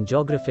domains and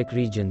geographic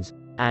regions.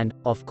 And,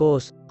 of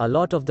course, a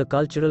lot of the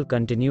cultural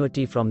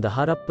continuity from the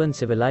Harappan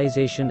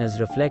civilization is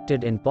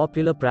reflected in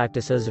popular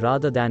practices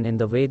rather than in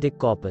the Vedic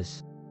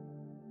corpus.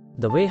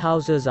 The way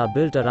houses are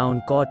built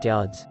around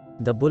courtyards,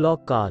 the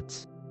bullock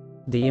carts,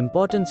 the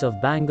importance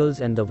of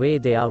bangles and the way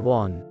they are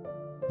worn,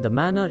 the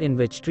manner in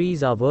which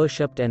trees are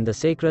worshipped and the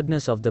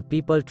sacredness of the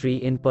peepal tree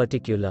in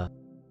particular,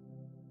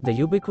 the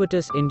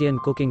ubiquitous Indian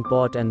cooking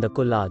pot and the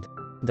kullad,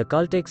 the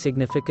cultic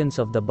significance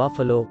of the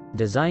buffalo,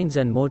 designs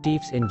and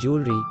motifs in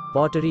jewelry,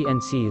 pottery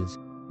and seals,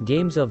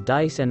 games of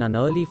dice and an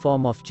early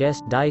form of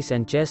chess. Dice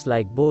and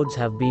chess-like boards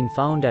have been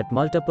found at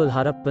multiple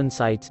Harappan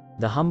sites,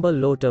 the humble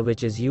lota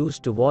which is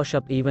used to wash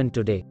up even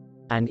today,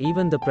 and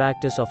even the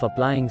practice of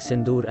applying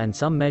sindoor and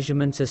some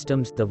measurement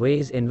systems. The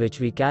ways in which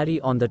we carry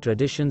on the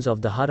traditions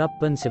of the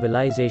Harappan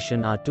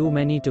civilization are too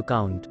many to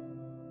count.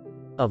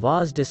 A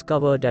vase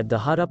discovered at the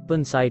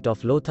Harappan site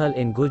of Lothal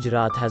in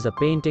Gujarat has a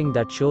painting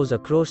that shows a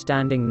crow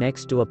standing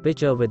next to a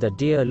pitcher with a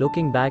deer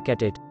looking back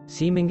at it,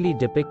 seemingly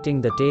depicting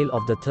the tale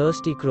of the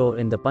thirsty crow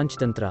in the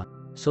Panchtantra.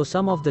 So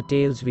some of the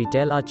tales we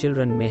tell our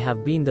children may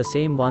have been the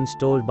same ones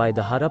told by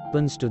the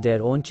Harappans to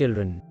their own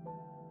children.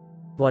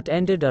 What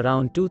ended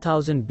around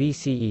 2000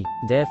 BCE,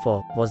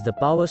 therefore, was the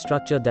power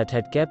structure that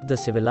had kept the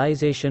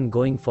civilization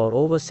going for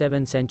over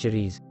 7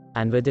 centuries.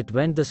 And with it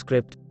went the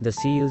script, the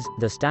seals,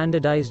 the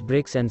standardized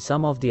bricks and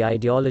some of the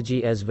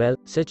ideology as well,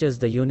 such as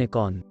the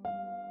unicorn.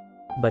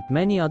 But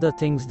many other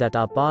things that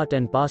are part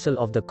and parcel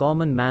of the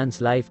common man's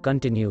life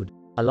continued,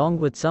 along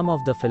with some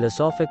of the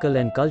philosophical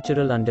and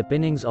cultural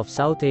underpinnings of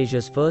South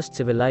Asia's first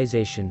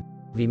civilization.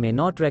 We may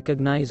not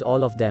recognize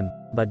all of them,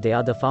 but they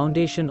are the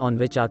foundation on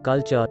which our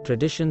culture,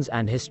 traditions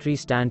and history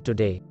stand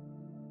today.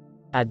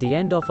 At the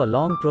end of a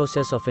long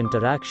process of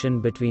interaction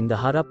between the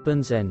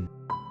Harappans and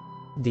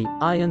the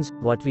Aryans,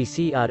 what we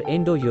see are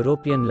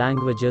Indo-European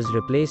languages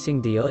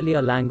replacing the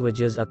earlier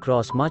languages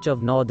across much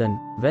of northern,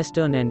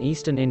 western and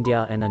eastern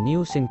India, and a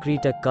new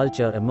syncretic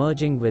culture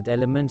emerging with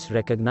elements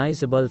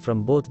recognizable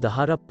from both the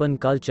Harappan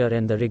culture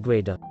and the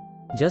Rigveda.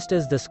 Just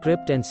as the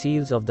script and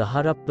seals of the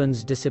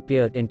Harappans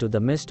disappeared into the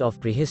mist of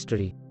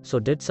prehistory, so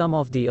did some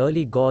of the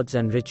early gods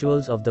and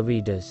rituals of the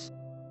Vedas.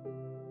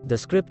 The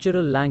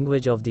scriptural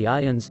language of the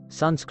Aryans,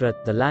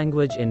 Sanskrit, the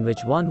language in which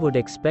one would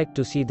expect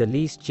to see the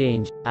least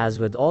change, as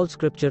with all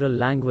scriptural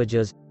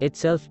languages,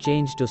 itself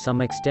changed to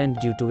some extent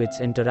due to its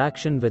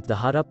interaction with the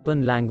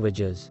Harappan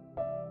languages.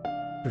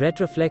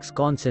 Retroflex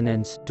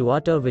consonants, to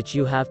utter which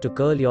you have to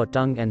curl your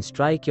tongue and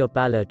strike your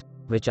palate,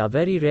 which are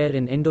very rare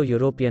in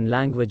Indo-European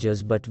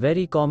languages but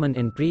very common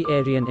in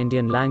pre-Aryan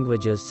Indian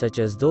languages such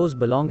as those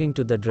belonging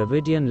to the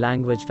Dravidian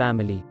language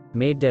family,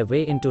 made their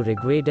way into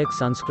Rigvedic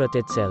Sanskrit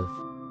itself.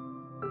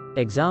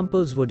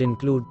 Examples would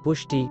include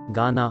Pushti,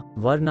 Gana,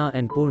 Varna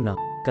and Purna.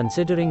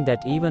 Considering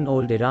that even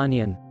Old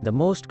Iranian, the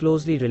most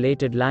closely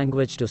related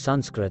language to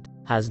Sanskrit,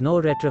 has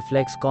no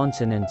retroflex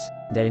consonants,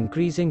 their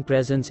increasing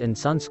presence in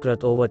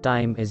Sanskrit over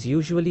time is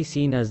usually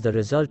seen as the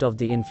result of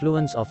the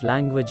influence of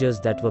languages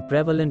that were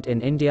prevalent in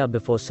India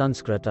before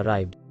Sanskrit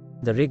arrived.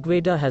 The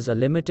Rigveda has a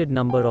limited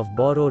number of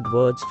borrowed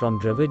words from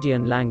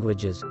Dravidian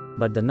languages,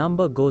 but the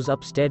number goes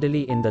up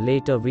steadily in the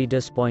later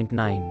Vedas.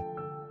 9.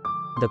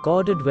 The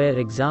corded ware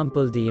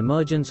example, the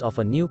emergence of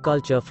a new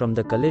culture from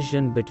the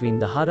collision between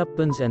the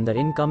Harappans and the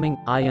incoming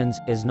Aryans,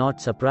 is not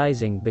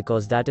surprising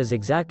because that is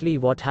exactly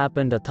what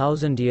happened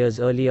 1,000 years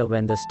earlier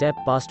when the steppe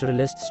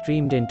pastoralists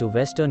streamed into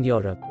Western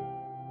Europe.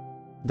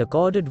 The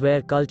corded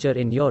ware culture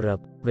in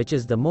Europe, which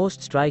is the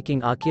most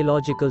striking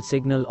archaeological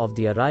signal of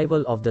the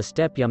arrival of the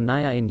steppe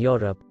Yamnaya in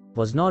Europe,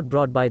 was not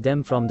brought by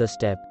them from the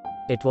steppe.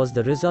 It was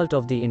the result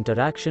of the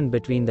interaction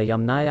between the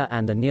Yamnaya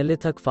and the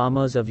Neolithic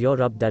farmers of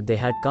Europe that they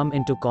had come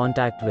into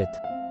contact with.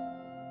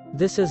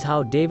 This is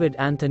how David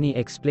Anthony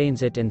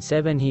explains it in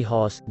 7 He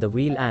Horse, the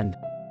Wheel and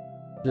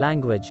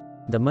Language.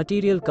 The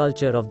material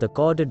culture of the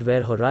corded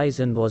ware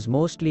horizon was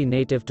mostly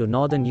native to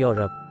northern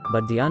Europe,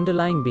 but the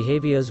underlying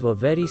behaviors were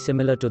very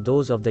similar to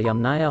those of the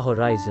Yamnaya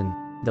horizon.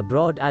 The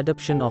broad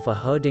adoption of a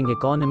herding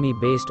economy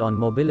based on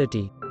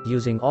mobility,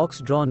 using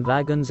ox-drawn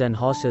wagons and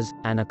horses,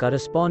 and a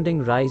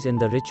corresponding rise in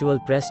the ritual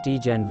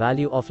prestige and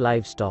value of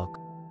livestock.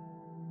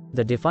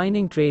 The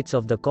defining traits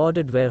of the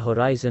corded ware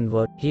horizon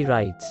were, he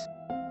writes,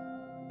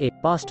 a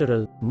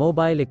pastoral,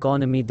 mobile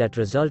economy that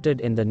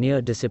resulted in the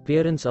near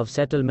disappearance of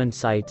settlement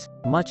sites,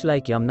 much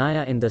like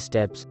Yamnaya in the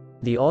steppes,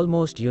 the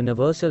almost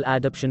universal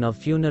adoption of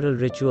funeral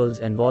rituals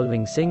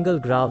involving single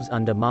graves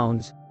under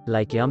mounds,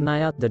 like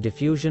Yamnaya, the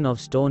diffusion of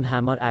stone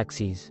hammer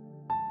axes,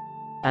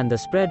 and the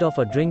spread of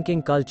a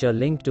drinking culture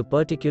linked to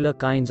particular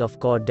kinds of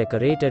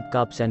cord-decorated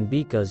cups and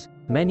beakers,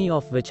 many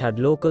of which had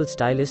local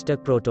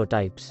stylistic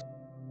prototypes.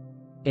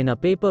 In a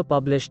paper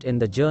published in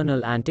the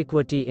journal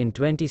Antiquity in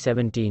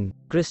 2017,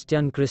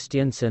 Christian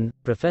Christiansen,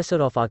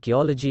 professor of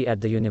archaeology at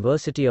the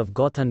University of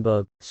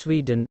Gothenburg,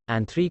 Sweden,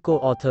 and 3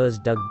 co-authors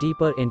dug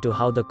deeper into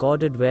how the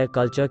corded ware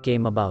culture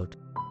came about.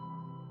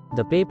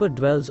 The paper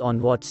dwells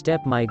on what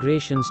steppe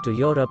migrations to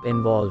Europe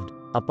involved,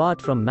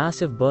 apart from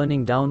massive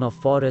burning down of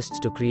forests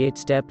to create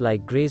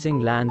steppe-like grazing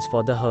lands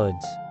for the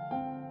herds.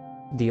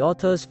 The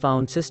authors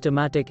found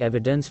systematic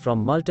evidence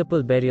from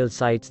multiple burial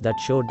sites that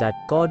showed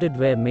that corded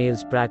ware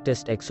males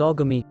practiced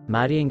exogamy,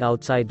 marrying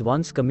outside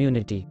one's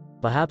community,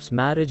 perhaps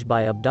marriage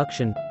by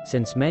abduction,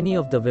 since many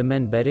of the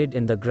women buried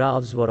in the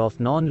graves were of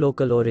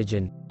non-local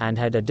origin, and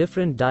had a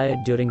different diet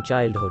during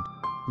childhood.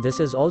 This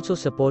is also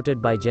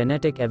supported by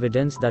genetic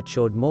evidence that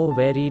showed more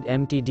varied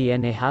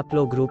mtDNA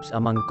haplogroups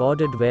among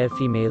corded ware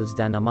females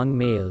than among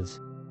males.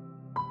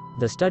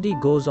 The study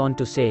goes on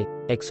to say,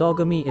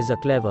 exogamy is a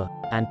clever,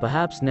 and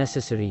perhaps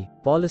necessary,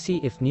 policy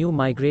if new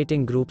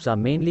migrating groups are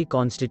mainly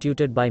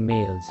constituted by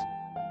males.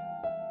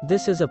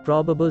 This is a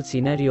probable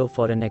scenario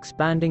for an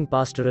expanding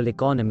pastoral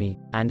economy,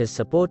 and is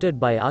supported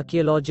by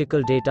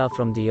archaeological data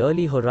from the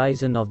early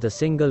horizon of the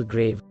single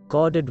grave,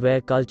 corded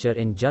ware culture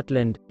in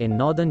Jutland, in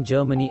northern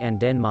Germany and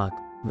Denmark,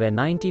 where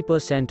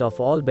 90% of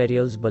all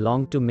burials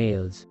belong to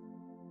males.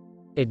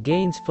 It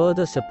gains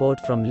further support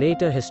from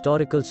later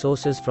historical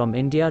sources from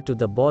India to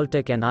the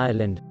Baltic and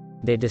Ireland.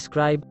 They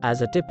describe,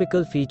 as a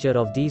typical feature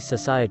of these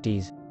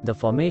societies, the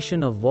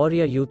formation of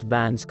warrior youth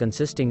bands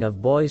consisting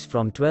of boys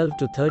from 12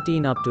 to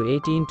 13 up to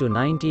 18 to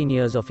 19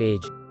 years of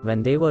age,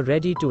 when they were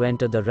ready to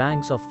enter the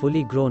ranks of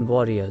fully grown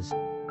warriors.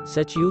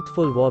 Such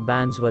youthful war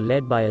bands were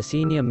led by a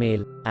senior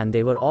male, and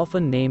they were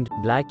often named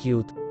Black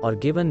Youth, or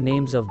given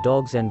names of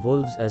dogs and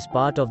wolves as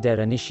part of their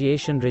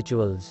initiation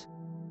rituals.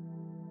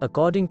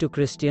 According to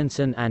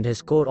Christiansen and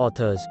his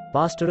co-authors,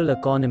 pastoral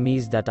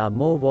economies that are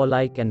more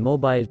warlike and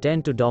mobile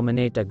tend to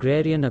dominate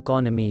agrarian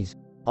economies.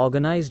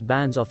 Organized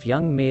bands of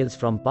young males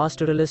from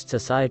pastoralist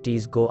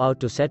societies go out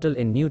to settle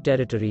in new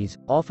territories,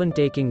 often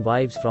taking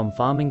wives from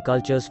farming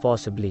cultures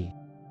forcibly.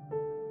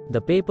 The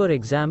paper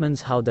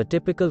examines how the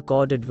typical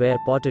corded ware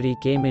pottery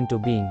came into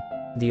being.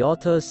 The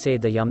authors say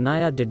the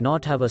Yamnaya did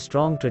not have a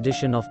strong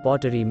tradition of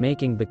pottery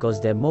making because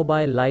their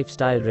mobile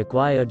lifestyle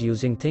required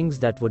using things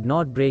that would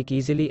not break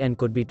easily and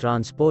could be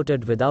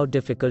transported without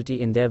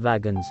difficulty in their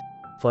wagons.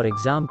 For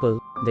example,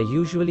 they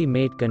usually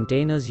made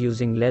containers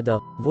using leather,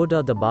 wood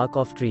or the bark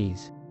of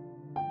trees.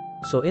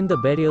 So in the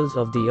burials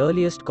of the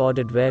earliest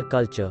corded ware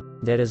culture,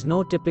 there is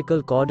no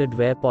typical corded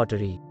ware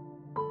pottery.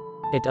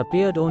 It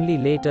appeared only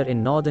later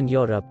in Northern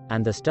Europe,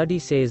 and the study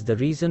says the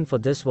reason for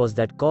this was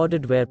that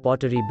corded ware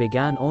pottery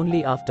began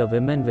only after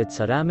women with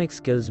ceramic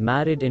skills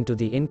married into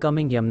the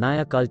incoming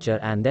Yamnaya culture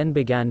and then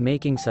began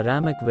making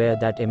ceramic ware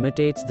that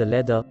imitates the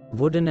leather,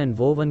 wooden and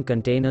woven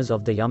containers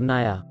of the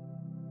Yamnaya.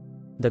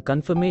 The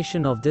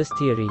confirmation of this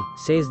theory,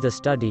 says the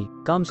study,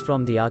 comes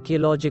from the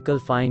archaeological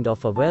find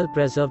of a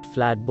well-preserved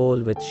flat bowl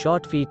with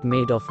short feet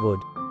made of wood,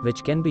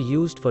 which can be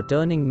used for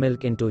turning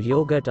milk into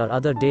yogurt or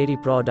other dairy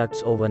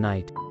products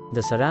overnight.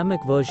 The ceramic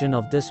version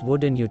of this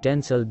wooden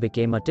utensil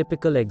became a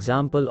typical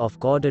example of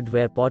corded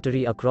ware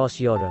pottery across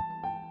Europe.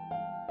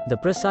 The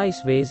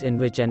precise ways in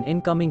which an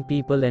incoming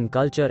people and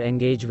culture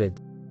engage with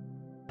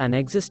an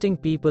existing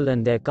people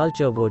and their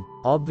culture would,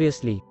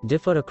 obviously,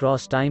 differ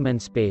across time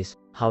and space.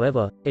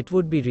 However, it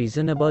would be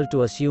reasonable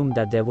to assume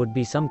that there would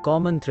be some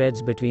common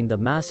threads between the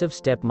massive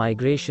steppe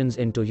migrations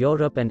into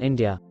Europe and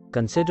India,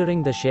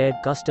 considering the shared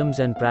customs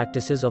and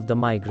practices of the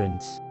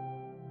migrants.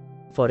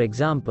 For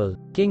example,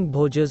 King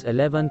Bhoja's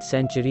 11th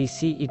century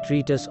CE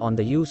treatise on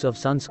the use of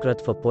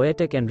Sanskrit for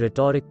poetic and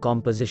rhetoric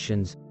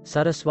compositions,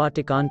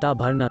 Saraswati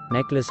Kantabharna,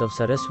 Necklace of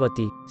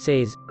Saraswati,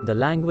 says, the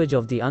language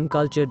of the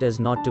uncultured is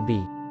not to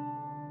be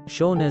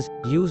shown as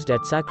used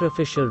at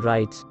sacrificial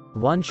rites.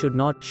 One should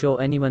not show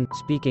anyone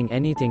speaking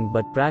anything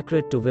but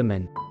Prakrit to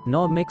women,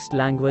 nor mixed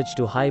language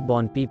to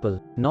high-born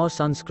people, nor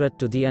Sanskrit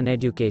to the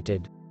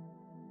uneducated.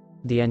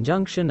 The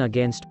injunction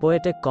against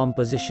poetic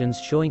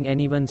compositions showing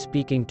anyone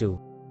speaking to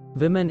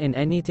women in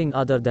anything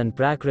other than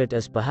Prakrit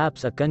is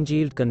perhaps a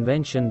congealed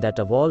convention that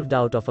evolved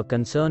out of a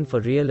concern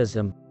for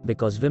realism,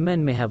 because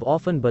women may have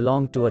often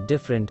belonged to a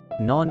different,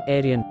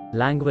 non-Aryan,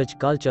 language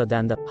culture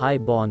than the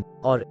high-born,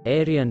 or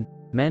Aryan,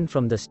 men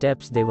from the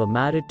steppes they were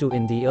married to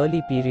in the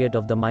early period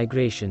of the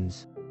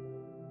migrations.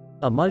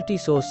 A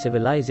multi-source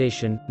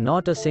civilization,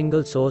 not a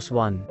single-source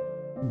one.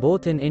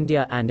 Both in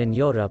India and in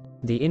Europe,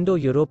 the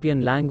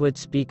Indo-European language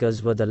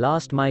speakers were the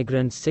last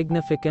migrants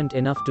significant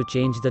enough to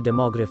change the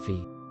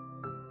demography.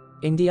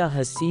 India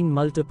has seen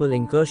multiple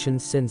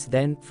incursions since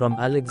then, from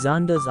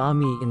Alexander's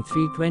army in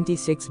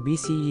 326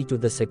 BCE to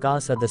the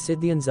Sakasa the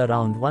Scythians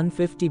around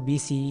 150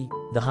 BCE,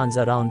 the Huns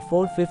around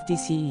 450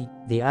 CE,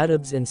 the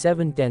Arabs in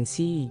 710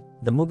 CE,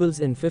 the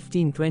Mughals in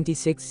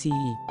 1526 CE,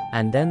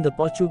 and then the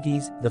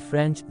Portuguese, the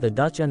French, the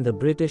Dutch and the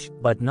British,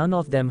 but none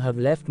of them have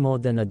left more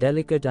than a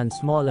delicate and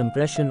small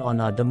impression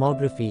on our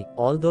demography,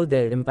 although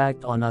their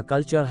impact on our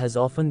culture has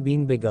often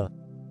been bigger.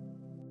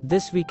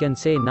 This we can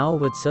say now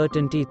with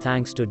certainty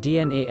thanks to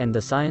DNA and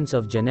the science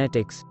of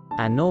genetics,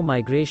 and no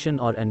migration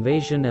or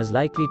invasion is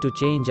likely to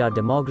change our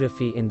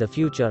demography in the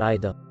future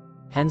either.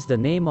 Hence the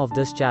name of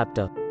this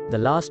chapter, The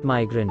Last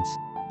Migrants.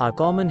 Our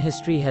common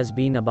history has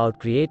been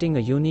about creating a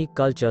unique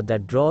culture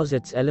that draws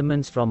its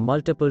elements from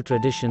multiple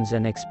traditions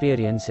and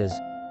experiences.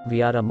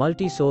 We are a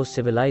multi-source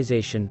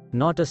civilization,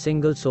 not a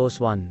single-source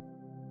one.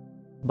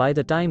 By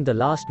the time the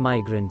last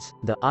migrants,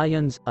 the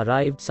Aryans,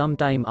 arrived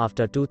sometime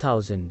after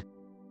 2000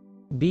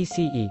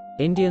 BCE,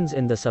 Indians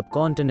in the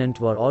subcontinent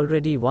were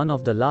already one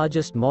of the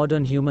largest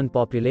modern human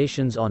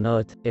populations on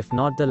Earth, if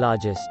not the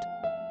largest.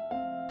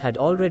 Had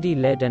already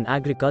led an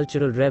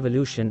agricultural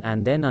revolution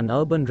and then an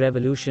urban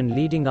revolution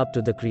leading up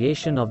to the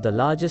creation of the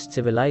largest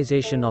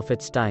civilization of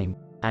its time,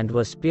 and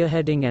was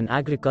spearheading an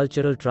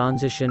agricultural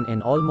transition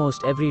in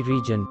almost every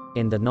region,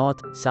 in the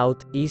north,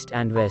 south, east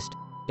and west.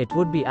 It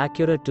would be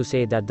accurate to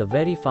say that the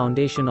very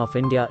foundation of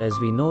India as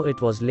we know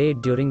it was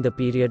laid during the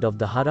period of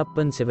the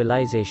Harappan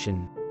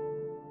civilization.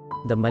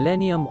 The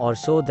millennium or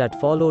so that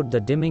followed the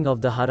dimming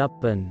of the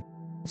Harappan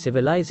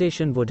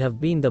civilization would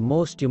have been the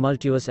most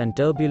tumultuous and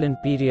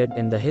turbulent period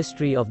in the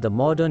history of the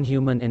modern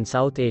human in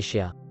South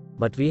Asia.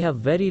 But we have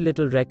very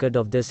little record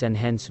of this and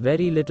hence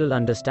very little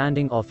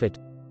understanding of it.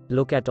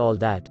 Look at all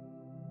that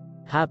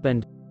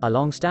happened. A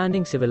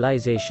long-standing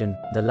civilization,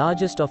 the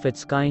largest of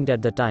its kind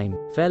at the time,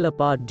 fell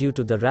apart due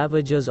to the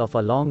ravages of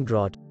a long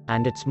drought,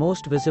 and its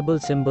most visible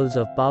symbols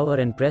of power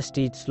and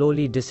prestige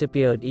slowly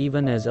disappeared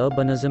even as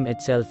urbanism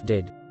itself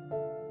did.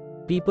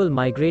 People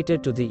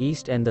migrated to the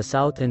east and the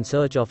south in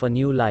search of a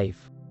new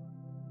life.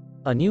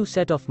 A new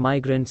set of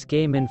migrants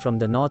came in from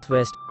the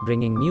northwest,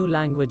 bringing new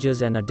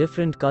languages and a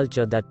different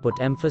culture that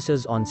put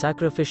emphasis on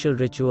sacrificial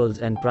rituals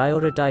and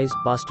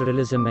prioritized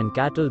pastoralism and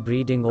cattle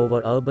breeding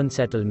over urban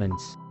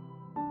settlements.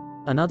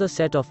 Another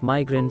set of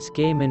migrants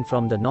came in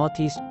from the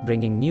northeast,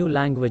 bringing new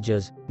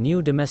languages,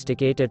 new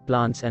domesticated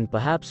plants and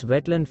perhaps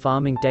wetland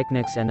farming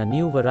techniques and a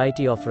new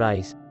variety of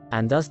rice,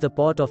 and thus the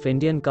pot of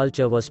Indian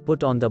culture was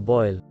put on the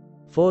boil.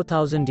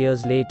 4,000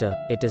 years later,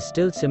 it is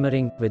still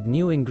simmering, with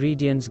new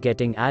ingredients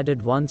getting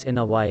added once in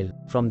a while,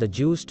 from the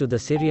Jews to the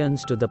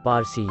Syrians to the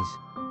Parsis.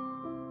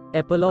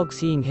 Epilogue: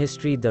 seeing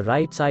history the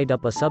right side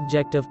up, a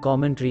subjective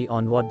commentary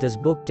on what this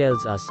book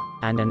tells us,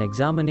 and an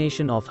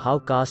examination of how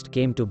caste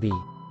came to be.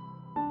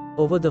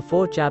 Over the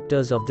 4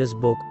 chapters of this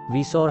book,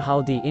 we saw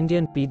how the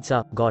Indian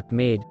pizza got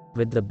made,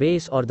 with the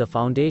base or the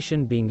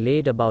foundation being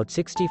laid about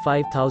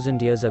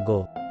 65,000 years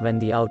ago, when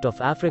the out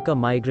of Africa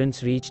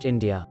migrants reached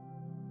India.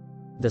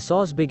 The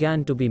sauce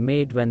began to be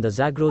made when the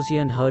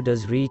Zagrosian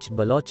herders reached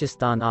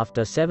Balochistan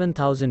after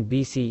 7000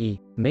 BCE,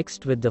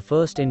 mixed with the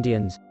first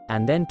Indians,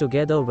 and then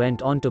together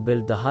went on to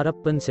build the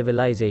Harappan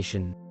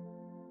civilization.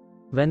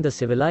 When the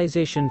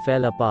civilization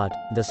fell apart,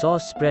 the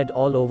sauce spread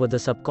all over the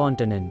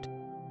subcontinent.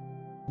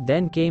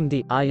 Then came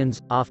the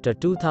Aryans, after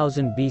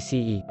 2000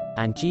 BCE,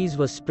 and cheese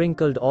was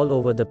sprinkled all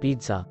over the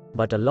pizza,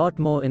 but a lot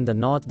more in the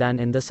north than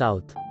in the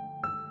south.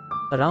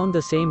 Around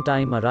the same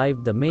time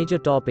arrived the major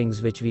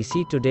toppings which we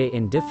see today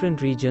in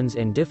different regions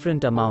in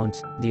different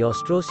amounts, the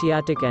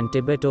Austroasiatic and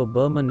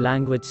Tibeto-Burman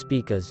language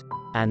speakers.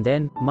 And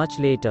then, much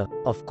later,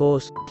 of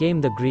course, came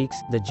the Greeks,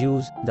 the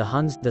Jews, the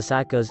Huns, the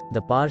Sakas,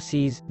 the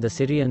Parsis, the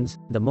Syrians,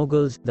 the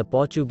Mughals, the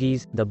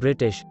Portuguese, the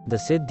British, the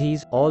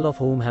Siddhis, all of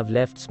whom have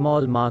left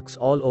small marks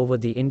all over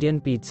the Indian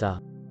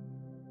pizza.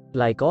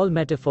 Like all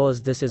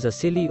metaphors, this is a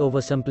silly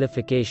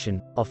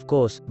oversimplification, of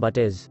course, but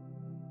is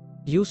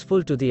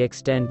useful to the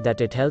extent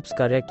that it helps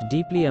correct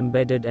deeply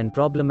embedded and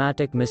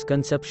problematic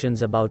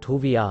misconceptions about who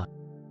we are.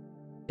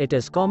 It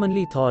is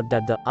commonly thought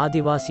that the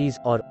Adivasis,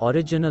 or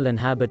original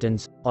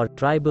inhabitants, or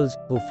tribals,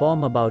 who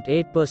form about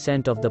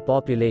 8% of the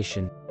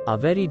population, are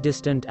very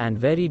distant and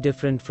very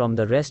different from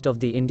the rest of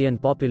the Indian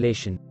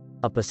population,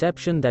 a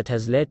perception that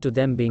has led to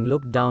them being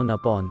looked down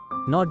upon,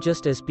 not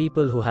just as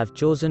people who have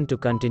chosen to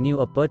continue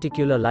a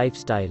particular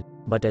lifestyle,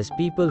 but as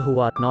people who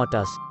are not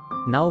us.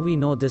 Now we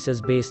know this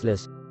is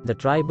baseless. The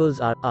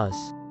tribals are us.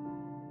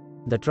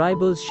 The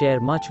tribals share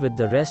much with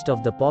the rest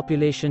of the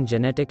population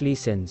genetically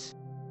since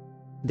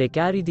they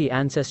carry the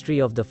ancestry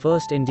of the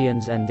first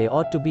Indians and they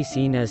ought to be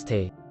seen as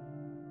the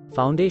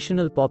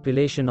foundational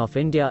population of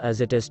India as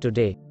it is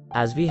today.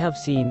 As we have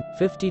seen,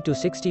 50 to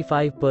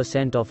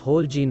 65% of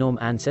whole genome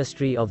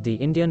ancestry of the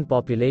Indian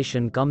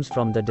population comes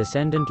from the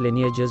descendant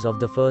lineages of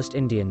the first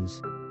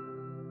Indians.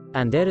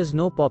 And there is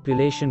no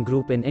population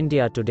group in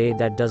India today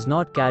that does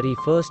not carry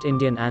first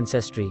Indian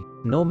ancestry,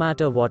 no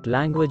matter what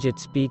language it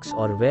speaks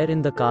or where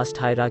in the caste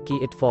hierarchy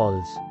it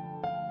falls.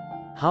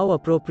 How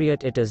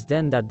appropriate it is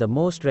then that the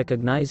most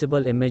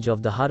recognizable image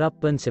of the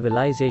Harappan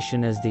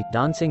civilization is the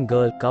dancing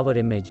girl cover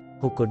image,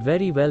 who could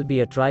very well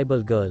be a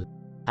tribal girl.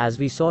 As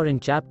we saw in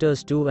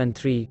chapters 2 and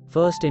 3,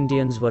 first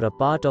Indians were a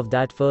part of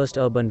that first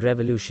urban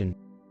revolution.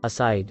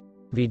 Aside,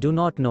 we do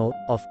not know,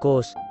 of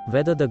course,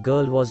 whether the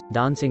girl was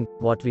dancing.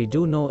 What we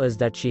do know is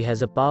that she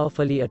has a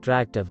powerfully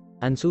attractive,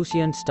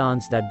 insouciant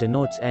stance that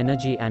denotes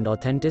energy and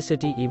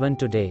authenticity even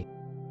today.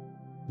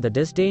 The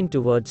disdain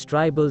towards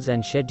tribals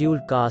and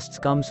scheduled castes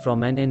comes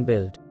from an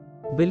inbuilt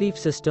belief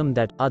system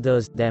that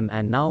others, them,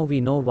 and now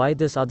we know why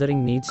this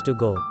othering needs to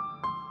go.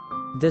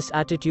 This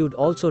attitude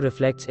also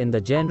reflects in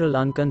the general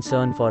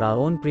unconcern for our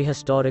own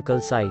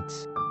prehistorical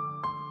sites.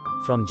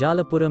 From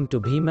Jalapuram to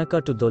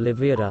Bhimaka to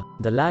Dholivira,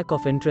 the lack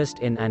of interest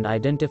in and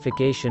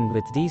identification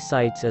with these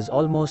sites is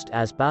almost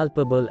as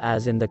palpable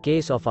as in the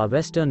case of our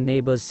western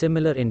neighbors.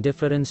 Similar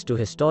indifference to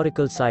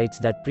historical sites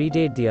that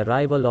predate the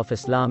arrival of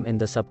Islam in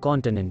the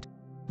subcontinent.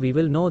 we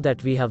will know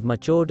that we have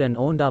matured and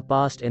owned our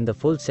past in the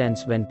full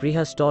sense when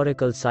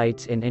prehistorical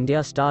sites in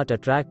India start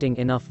attracting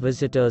enough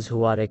visitors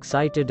who are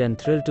excited and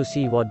thrilled to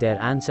see what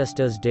their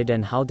ancestors did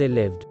and how they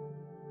lived.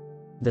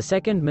 The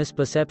second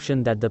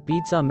misperception that the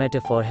pizza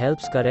metaphor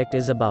helps correct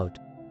is about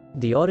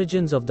the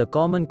origins of the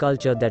common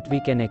culture that we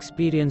can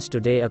experience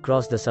today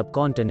across the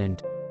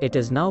subcontinent. It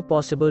is now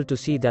possible to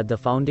see that the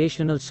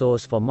foundational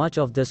source for much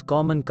of this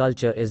common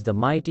culture is the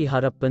mighty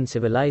Harappan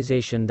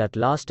civilization that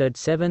lasted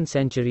 7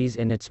 centuries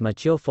in its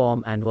mature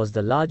form and was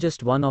the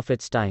largest one of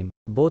its time,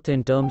 both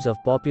in terms of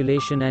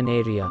population and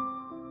area.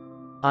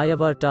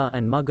 Aryavarta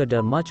and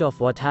Magadha. Much of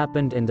what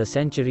happened in the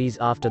centuries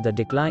after the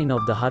decline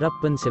of the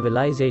Harappan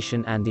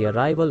civilization and the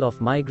arrival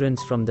of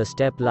migrants from the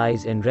steppe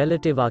lies in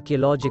relative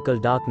archaeological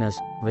darkness,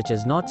 which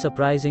is not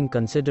surprising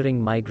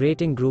considering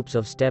migrating groups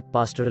of steppe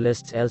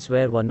pastoralists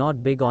elsewhere were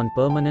not big on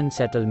permanent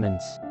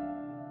settlements.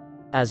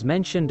 As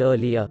mentioned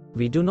earlier,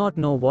 we do not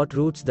know what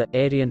routes the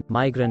Aryan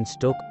migrants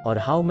took, or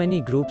how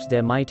many groups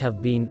there might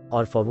have been,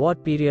 or for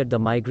what period the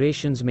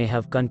migrations may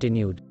have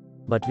continued.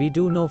 But we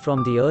do know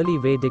from the early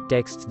Vedic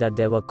texts that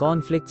there were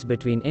conflicts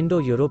between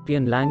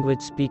Indo-European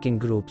language-speaking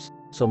groups,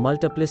 so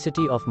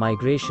multiplicity of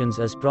migrations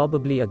is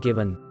probably a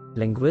given.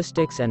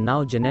 Linguistics and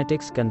now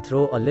genetics can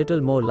throw a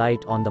little more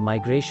light on the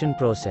migration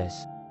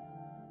process.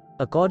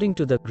 According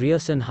to the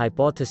Grierson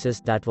hypothesis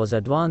that was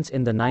advanced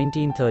in the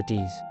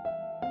 1930s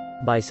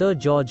by Sir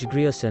George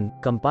Grierson,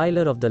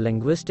 compiler of the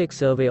Linguistic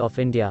Survey of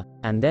India,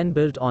 and then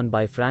built on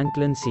by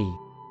Franklin C.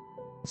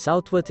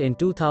 Southworth in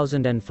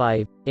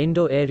 2005,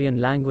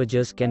 Indo-Aryan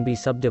languages can be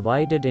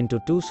subdivided into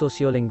 2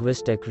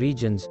 sociolinguistic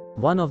regions,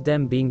 one of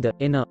them being the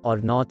inner or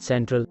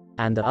north-central,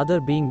 and the other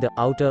being the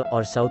outer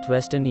or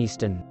southwestern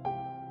eastern.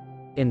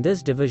 In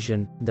this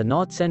division, the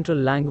north-central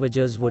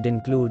languages would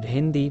include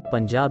Hindi,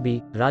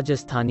 Punjabi,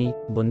 Rajasthani,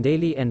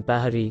 Bundeli and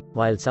Pahari,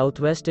 while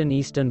southwestern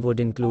eastern would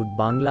include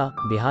Bangla,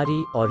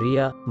 Bihari,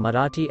 Oriya,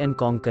 Marathi and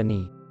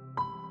Konkani.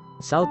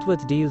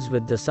 Southworth deals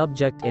with the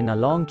subject in a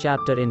long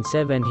chapter in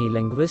 7he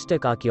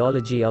Linguistic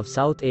Archaeology of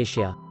South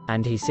Asia,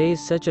 and he says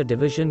such a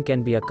division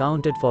can be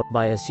accounted for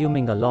by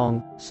assuming a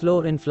long,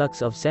 slow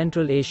influx of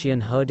Central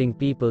Asian herding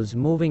peoples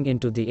moving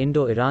into the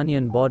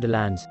Indo-Iranian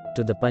borderlands,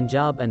 to the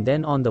Punjab and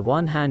then on the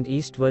one hand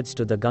eastwards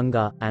to the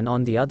Ganga, and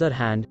on the other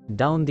hand,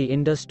 down the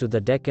Indus to the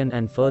Deccan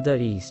and further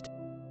east.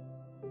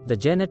 The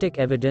genetic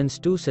evidence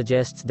too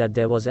suggests that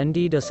there was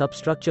indeed a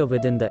substructure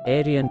within the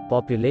Aryan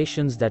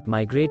populations that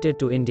migrated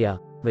to India,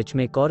 which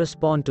may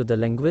correspond to the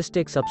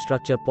linguistic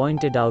substructure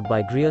pointed out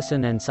by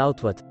Grierson and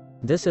Southworth.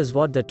 This is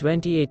what the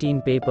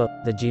 2018 paper,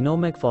 The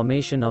Genomic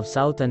Formation of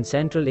South and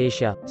Central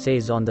Asia,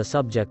 says on the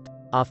subject,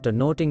 after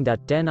noting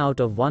that 10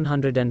 out of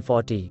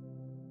 140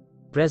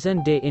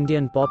 present-day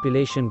Indian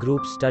population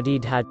groups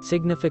studied had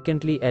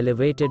significantly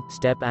elevated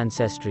steppe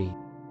ancestry.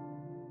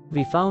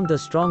 We found the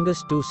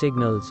strongest 2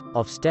 signals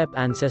of steppe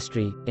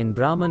ancestry in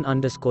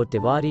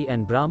Brahman_Tiwari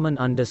and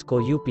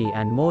Brahman_UP,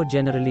 and more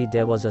generally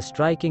there was a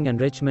striking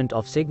enrichment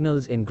of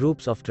signals in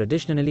groups of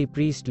traditionally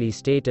priestly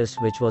status,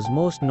 which was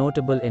most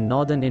notable in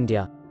northern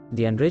India.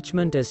 The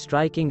enrichment is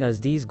striking as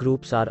these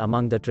groups are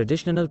among the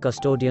traditional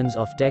custodians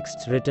of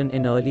texts written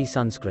in early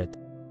Sanskrit.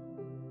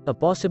 A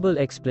possible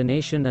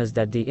explanation is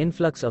that the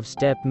influx of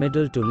steppe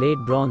Middle to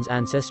Late Bronze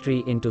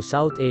ancestry into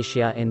South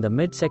Asia in the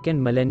mid-2nd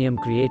millennium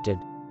created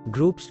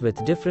groups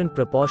with different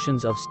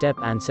proportions of steppe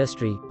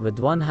ancestry, with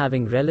one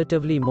having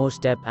relatively more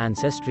steppe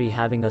ancestry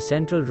having a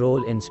central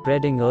role in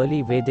spreading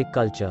early Vedic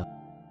culture.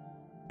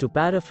 To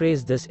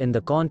paraphrase this in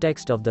the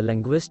context of the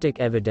linguistic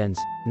evidence,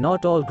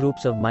 not all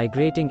groups of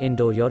migrating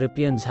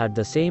Indo-Europeans had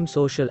the same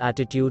social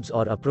attitudes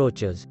or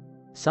approaches.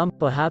 Some,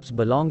 perhaps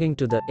belonging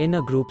to the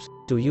inner groups,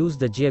 to use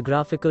the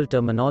geographical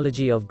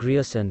terminology of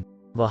Grierson,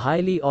 were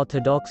highly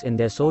orthodox in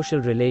their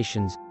social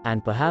relations,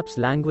 and perhaps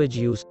language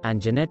use,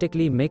 and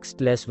genetically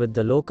mixed less with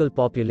the local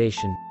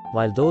population,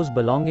 while those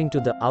belonging to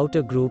the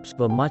outer groups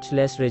were much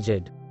less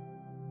rigid.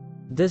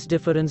 This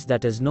difference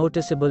that is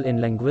noticeable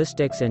in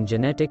linguistics and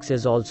genetics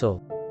is also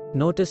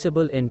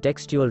noticeable in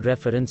textual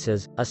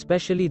references,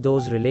 especially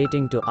those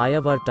relating to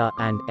Aryavarta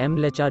and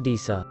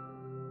Mlechadisa.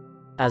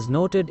 As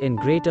noted in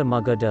Greater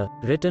Magadha,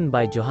 written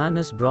by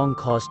Johannes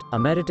Bronkhorst,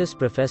 Emeritus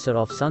Professor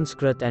of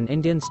Sanskrit and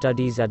Indian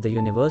Studies at the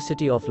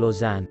University of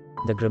Lausanne,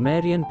 the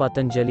grammarian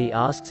Patanjali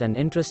asks an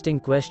interesting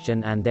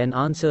question and then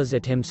answers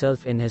it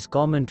himself in his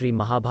commentary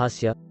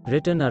Mahabhasya,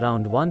 written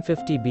around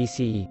 150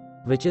 BCE,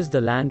 which is the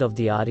land of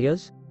the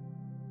Aryas?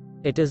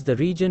 It is the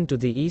region to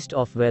the east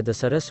of where the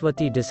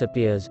Saraswati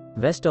disappears,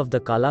 west of the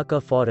Kalaka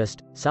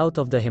forest, south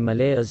of the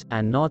Himalayas,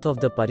 and north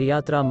of the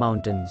Pariyatra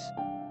mountains.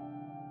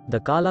 The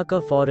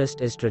Kalaka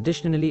forest is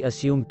traditionally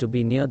assumed to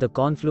be near the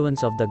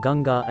confluence of the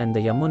Ganga and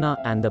the Yamuna,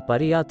 and the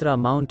Pariyatra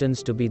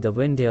mountains to be the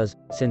Vindhyas,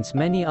 since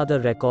many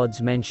other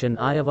records mention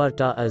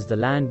Aryavarta as the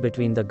land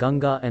between the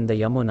Ganga and the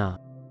Yamuna.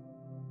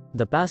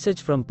 The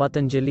passage from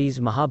Patanjali's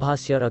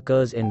Mahabhasya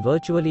occurs in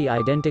virtually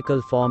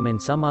identical form in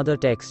some other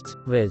texts,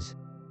 viz.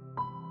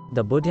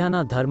 the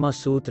Budhyana Dharma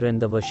Sutra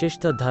and the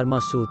Vashishtha Dharma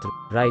Sutra,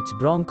 writes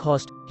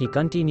Bronkhorst. He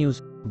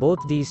continues, both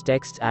these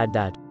texts add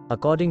that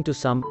According to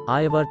some,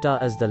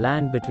 Ayavarta is the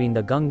land between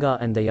the Ganga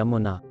and the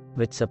Yamuna,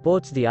 which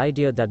supports the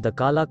idea that the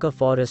Kalaka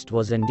forest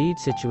was indeed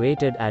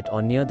situated at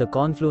or near the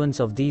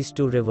confluence of these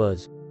two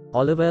rivers.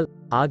 Olivelle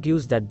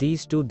argues that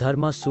these two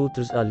Dharma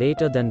Sutras are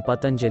later than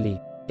Patanjali.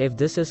 If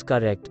this is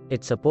correct,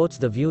 it supports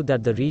the view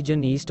that the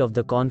region east of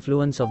the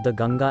confluence of the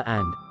Ganga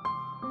and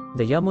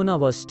the Yamuna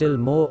was still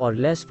more or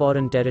less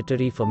foreign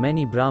territory for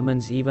many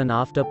Brahmins even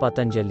after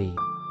Patanjali.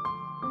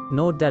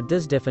 Note that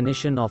this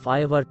definition of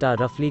Ayavarta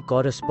roughly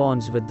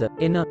corresponds with the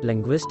inner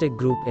linguistic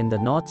group in the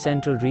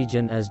north-central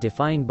region as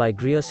defined by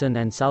Grierson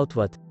and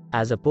Southworth,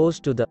 as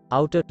opposed to the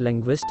outer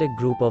linguistic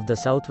group of the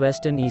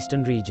southwestern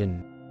eastern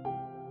region.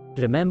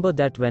 Remember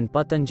that when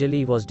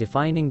Patanjali was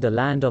defining the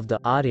land of the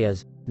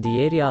Aryas,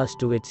 the areas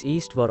to its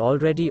east were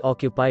already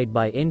occupied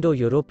by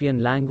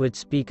Indo-European language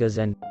speakers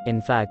and, in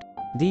fact,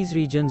 these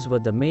regions were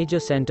the major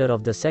center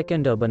of the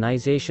second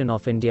urbanization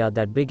of India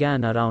that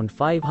began around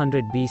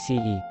 500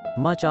 BCE,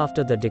 much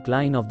after the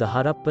decline of the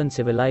Harappan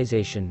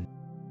civilization.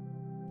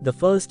 The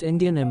first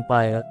Indian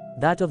empire,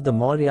 that of the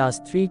Mauryas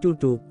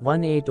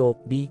 322-180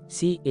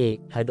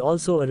 BCE, had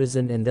also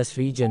arisen in this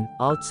region,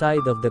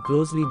 outside of the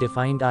closely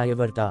defined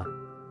Ayavarta.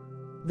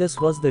 This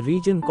was the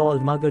region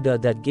called Magadha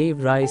that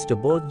gave rise to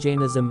both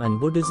Jainism and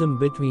Buddhism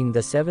between the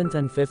 7th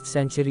and 5th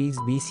centuries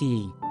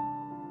BCE.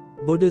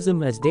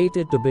 Buddhism is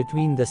dated to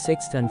between the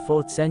 6th and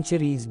 4th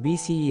centuries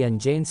BCE and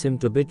Jainism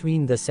to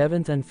between the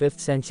 7th and 5th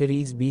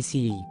centuries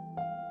BCE.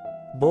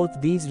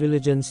 Both these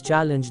religions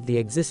challenged the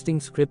existing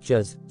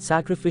scriptures,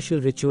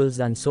 sacrificial rituals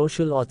and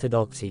social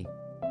orthodoxy.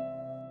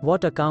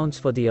 What accounts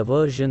for the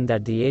aversion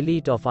that the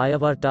elite of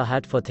Ayavarta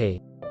had for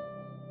the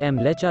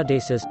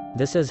Lechadesis?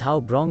 This is how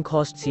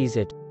Bronkhorst sees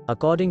it.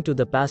 According to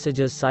the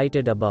passages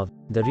cited above,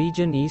 the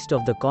region east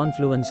of the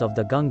confluence of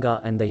the Ganga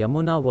and the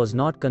Yamuna was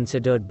not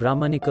considered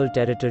Brahmanical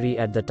territory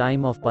at the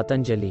time of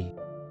Patanjali.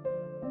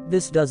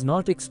 This does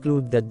not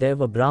exclude that there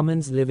were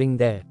Brahmins living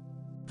there.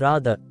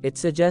 Rather, it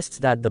suggests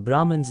that the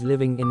Brahmins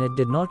living in it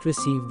did not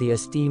receive the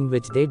esteem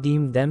which they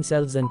deemed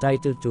themselves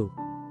entitled to.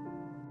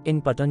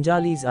 In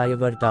Patanjali's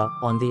Ayavarta,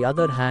 on the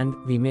other hand,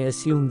 we may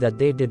assume that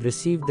they did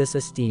receive this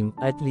esteem,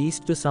 at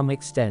least to some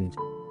extent.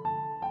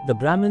 The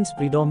Brahmins'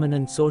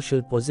 predominant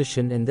social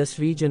position in this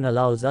region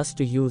allows us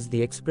to use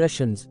the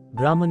expressions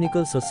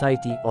Brahmanical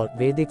society or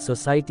Vedic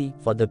society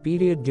for the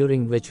period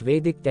during which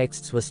Vedic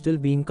texts were still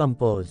being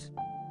composed.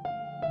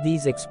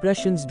 These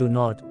expressions do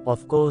not,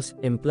 of course,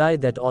 imply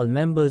that all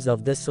members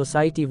of this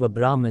society were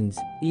Brahmins,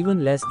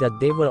 even less that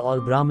they were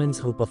all Brahmins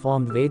who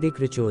performed Vedic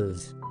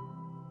rituals.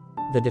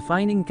 The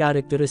defining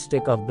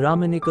characteristic of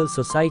Brahmanical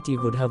society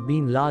would have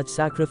been large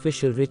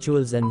sacrificial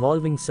rituals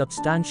involving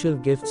substantial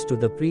gifts to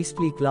the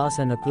priestly class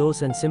and a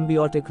close and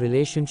symbiotic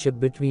relationship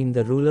between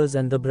the rulers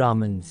and the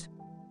Brahmins.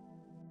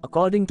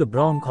 According to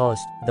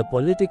Bronkhorst, the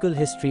political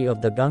history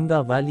of the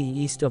Ganga Valley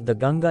east of the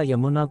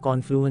Ganga-Yamuna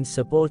confluence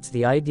supports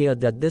the idea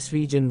that this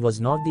region was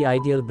not the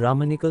ideal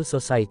Brahmanical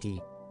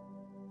society.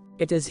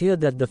 It is here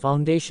that the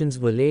foundations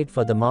were laid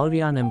for the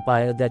Mauryan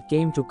Empire that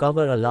came to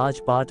cover a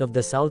large part of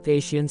the South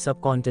Asian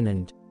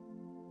subcontinent.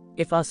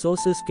 If our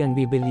sources can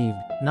be believed,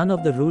 none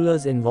of the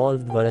rulers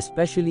involved were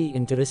especially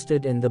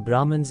interested in the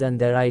Brahmins and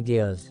their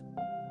ideas.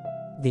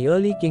 The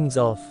early kings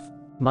of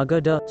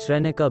Magadha,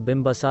 Srenika,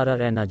 Bimbasara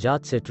and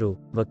Ajatsatru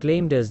were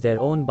claimed as their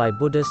own by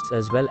Buddhists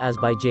as well as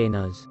by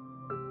Jainas.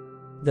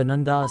 The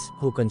Nandas,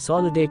 who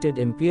consolidated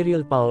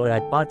imperial power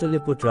at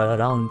Pataliputra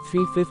around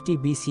 350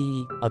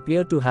 BCE,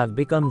 appear to have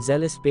become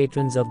zealous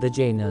patrons of the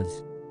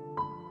Jainas.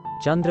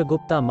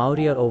 Chandragupta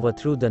Maurya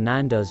overthrew the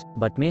Nandas,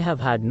 but may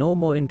have had no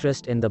more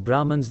interest in the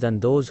Brahmins than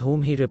those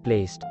whom he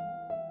replaced.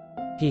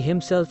 He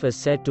himself is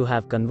said to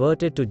have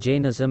converted to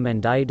Jainism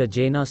and died a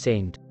Jaina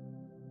saint.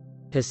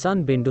 His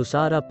son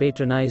Bindusara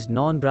patronized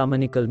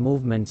non-Brahmanical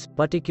movements,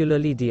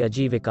 particularly the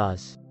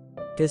Ajivikas.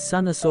 His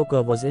son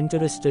Asoka was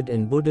interested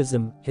in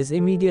Buddhism, his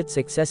immediate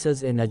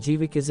successors in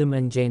Ajivikism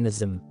and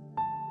Jainism.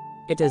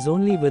 It is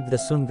only with the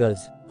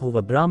Sungas, who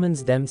were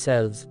Brahmins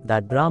themselves,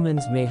 that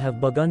Brahmins may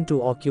have begun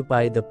to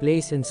occupy the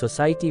place in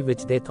society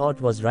which they thought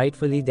was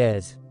rightfully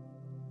theirs.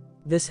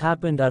 This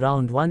happened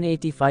around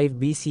 185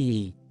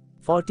 BCE.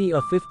 40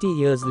 or 50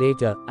 years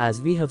later,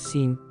 as we have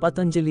seen,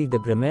 Patanjali the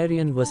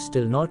grammarian was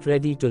still not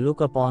ready to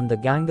look upon the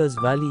Ganga's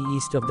valley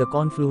east of the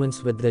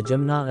confluence with the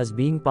Jamna as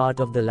being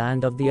part of the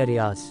land of the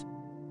Aryas.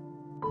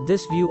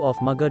 This view of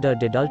Magadha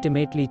did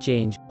ultimately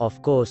change,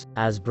 of course,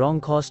 as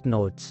Bronkhorst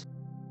notes.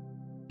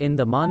 In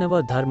the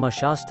Manava Dharma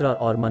Shastra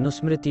or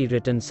Manusmriti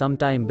written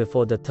sometime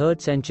before the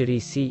 3rd century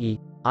CE,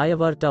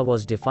 Ayavarta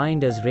was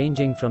defined as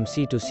ranging from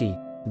sea to sea,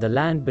 the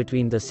land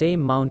between the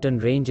same mountain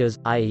ranges,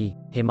 i.e.,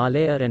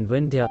 Himalaya and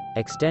Vindhya,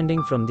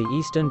 extending from the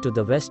eastern to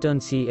the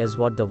western sea is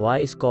what the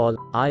wise call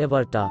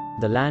Ayavarta,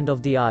 the land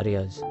of the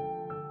Aryas.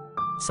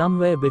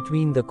 Somewhere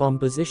between the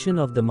composition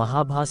of the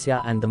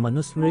Mahabhasya and the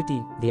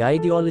Manusmriti, the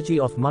ideology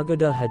of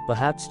Magadha had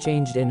perhaps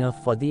changed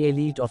enough for the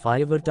elite of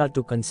Ayavarta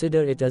to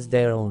consider it as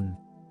their own.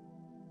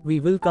 We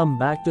will come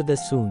back to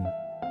this soon.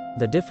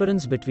 The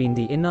difference between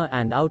the inner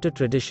and outer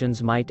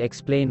traditions might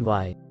explain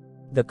why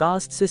The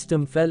caste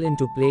system fell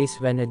into place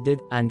when it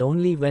did, and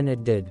only when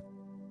it did.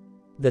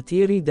 The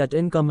theory that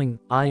incoming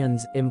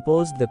Aryans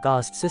imposed the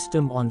caste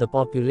system on the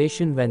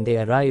population when they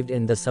arrived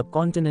in the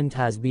subcontinent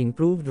has been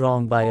proved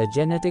wrong by a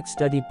genetic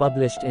study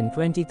published in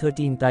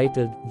 2013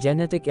 titled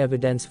Genetic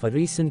Evidence for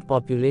Recent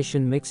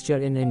Population Mixture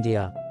in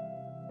India.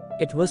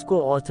 It was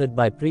co-authored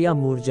by Priya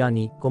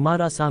Moorjani,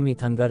 Kumarasamy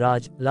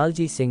Thangaraj,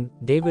 Lalji Singh,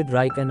 David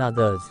Reich and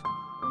others.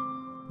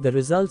 The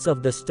results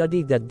of the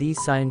study that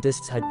these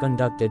scientists had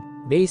conducted,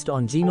 based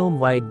on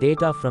genome-wide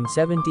data from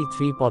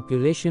 73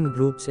 population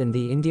groups in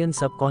the Indian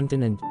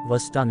subcontinent,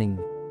 was stunning.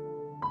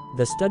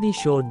 The study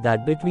showed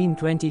that between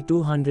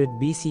 2200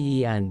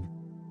 BCE and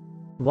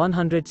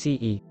 100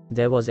 CE,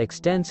 there was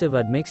extensive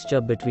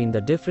admixture between the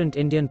different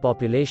Indian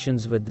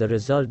populations, with the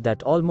result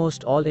that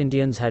almost all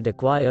Indians had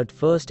acquired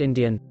First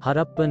Indian,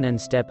 Harappan and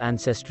steppe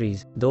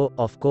ancestries, though,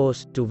 of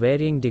course, to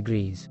varying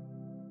degrees.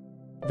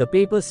 The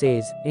paper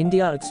says,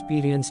 India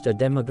experienced a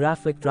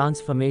demographic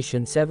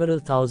transformation several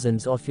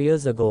thousands of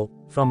years ago,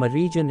 from a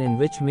region in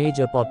which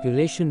major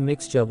population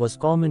mixture was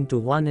common to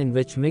one in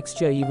which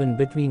mixture even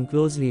between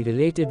closely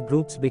related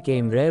groups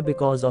became rare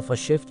because of a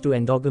shift to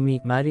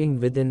endogamy, marrying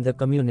within the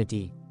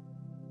community.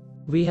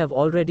 We have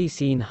already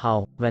seen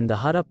how, when the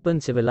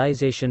Harappan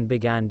civilization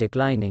began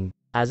declining,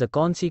 as a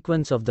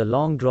consequence of the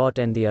long drought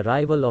and the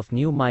arrival of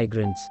new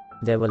migrants,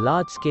 there were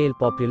large-scale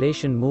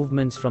population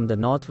movements from the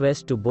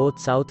northwest to both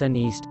south and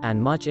east,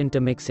 and much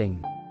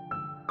intermixing.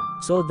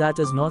 So that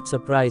is not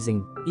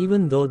surprising,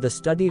 even though the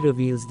study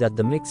reveals that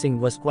the mixing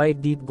was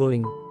quite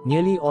deep-going.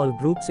 Nearly all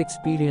groups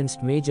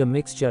experienced major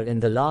mixture in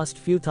the last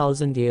few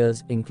thousand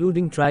years,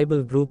 including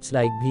tribal groups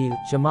like Bhil,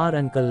 Chamar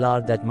and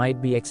Kallar that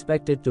might be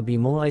expected to be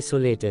more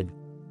isolated.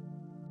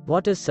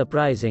 What is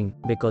surprising,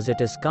 because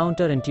it is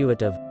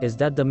counterintuitive, is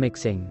that the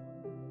mixing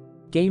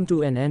came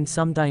to an end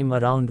sometime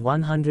around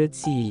 100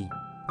 CE.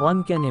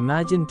 One can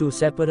imagine two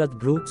separate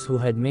groups who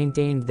had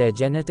maintained their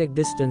genetic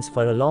distance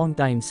for a long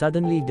time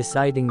suddenly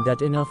deciding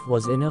that enough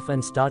was enough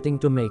and starting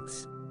to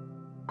mix.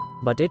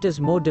 But it is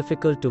more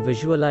difficult to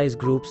visualize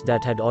groups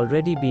that had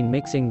already been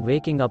mixing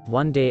waking up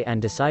one day and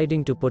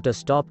deciding to put a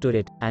stop to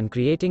it, and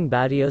creating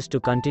barriers to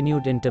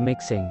continued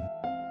intermixing.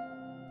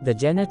 The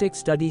genetic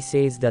study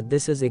says that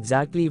this is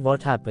exactly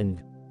what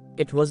happened.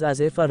 It was as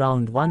if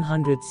around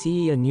 100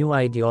 CE a new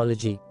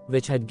ideology,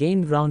 which had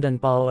gained ground and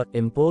power,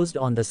 imposed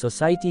on the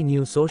society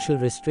new social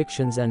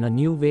restrictions and a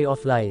new way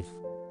of life.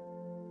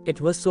 It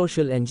was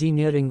social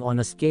engineering on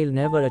a scale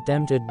never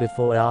attempted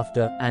before or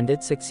after, and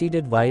it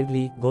succeeded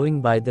wildly,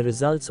 going by the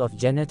results of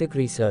genetic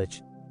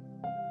research.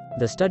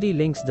 The study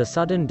links the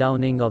sudden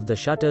downing of the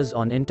shutters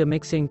on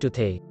intermixing to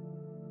the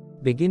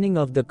beginning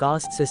of the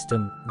caste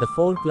system. The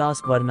four-class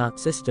Varna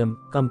system,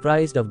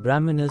 comprised of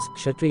Brahmanas,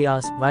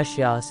 Kshatriyas,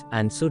 Vaishyas,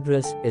 and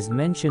Sudras, is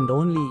mentioned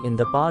only in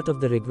the part of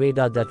the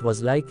Rigveda that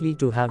was likely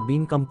to have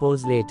been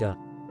composed later.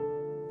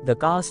 The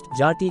caste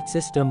Jati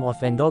system of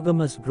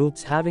endogamous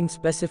groups having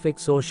specific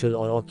social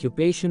or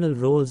occupational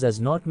roles is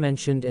not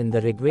mentioned in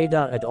the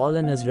Rigveda at all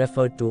and is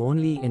referred to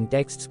only in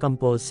texts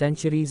composed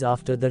centuries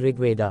after the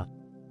Rigveda.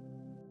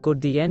 Could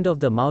the end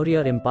of the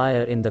Maurya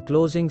Empire in the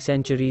closing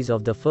centuries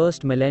of the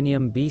first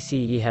millennium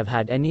BCE have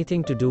had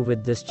anything to do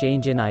with this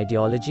change in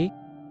ideology?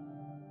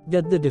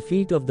 Did the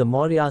defeat of the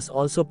Mauryas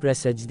also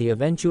presage the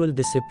eventual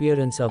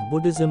disappearance of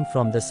Buddhism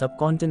from the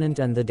subcontinent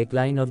and the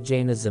decline of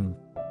Jainism?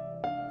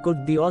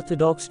 Could the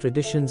orthodox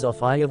traditions of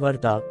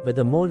Aryavarta, with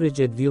a more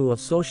rigid view of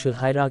social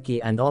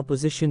hierarchy and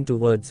opposition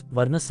towards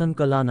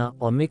Varnasankalana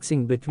or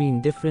mixing between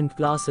different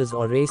classes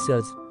or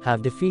races,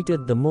 have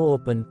defeated the more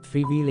open,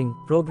 freewheeling,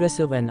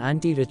 progressive and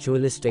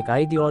anti-ritualistic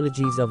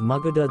ideologies of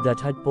Magadha that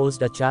had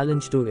posed a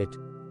challenge to it?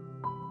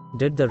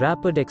 Did the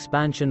rapid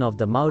expansion of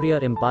the Maurya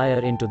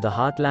Empire into the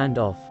heartland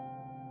of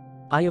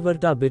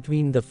Aryavarta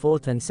between the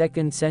 4th and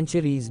 2nd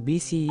centuries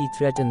BCE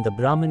threaten the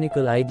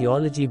Brahmanical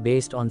ideology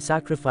based on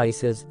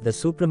sacrifices, the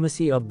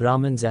supremacy of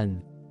Brahmins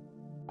and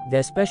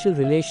their special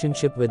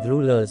relationship with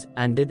rulers,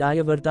 and did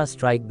Aryavarta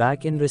strike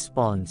back in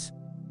response?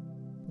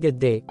 Did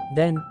they,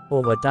 then,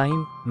 over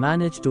time,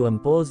 manage to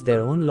impose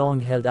their own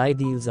long-held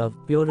ideals of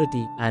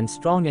purity and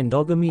strong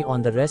endogamy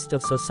on the rest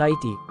of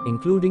society,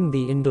 including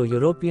the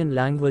Indo-European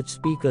language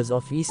speakers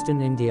of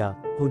Eastern India,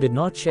 who did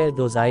not share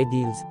those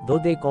ideals, though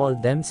they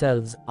called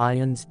themselves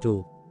Aryans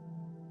too?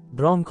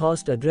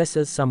 Bronkhorst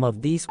addresses some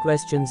of these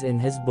questions in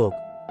his book.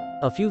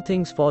 A few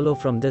things follow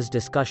from this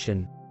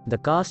discussion. The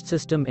caste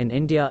system in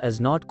India is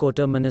not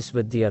coterminous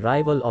with the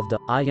arrival of the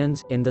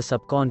Aryans in the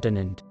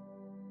subcontinent.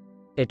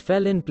 It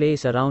fell in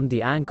place around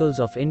the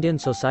ankles of Indian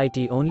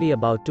society only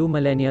about 2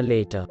 millennia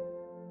later.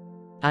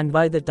 And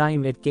by the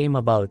time it came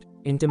about,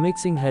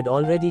 intermixing had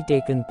already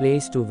taken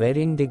place to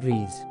varying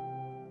degrees.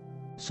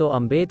 So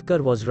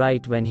Ambedkar was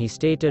right when he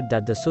stated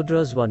that the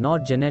Sudras were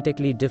not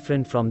genetically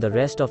different from the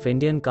rest of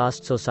Indian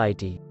caste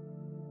society.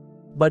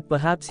 But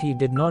perhaps he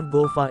did not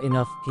go far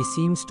enough. He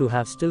seems to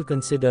have still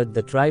considered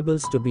the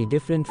tribals to be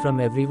different from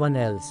everyone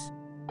else.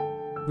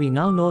 We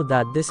now know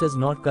that this is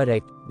not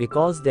correct,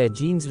 because their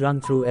genes run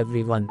through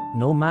everyone,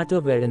 no matter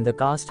where in the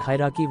caste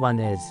hierarchy one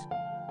is.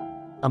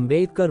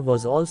 Ambedkar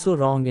was also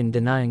wrong in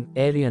denying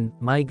Aryan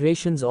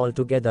migrations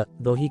altogether,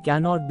 though he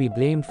cannot be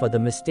blamed for the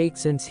mistake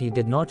since he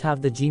did not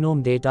have the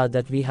genome data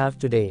that we have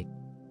today.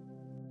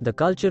 The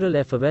cultural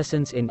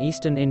effervescence in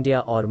eastern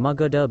India or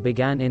Magadha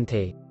began in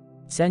the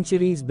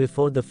centuries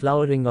before the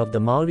flowering of the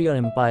Maurya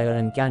Empire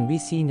and can be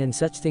seen in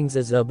such things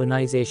as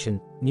urbanization,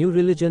 new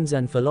religions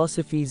and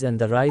philosophies, and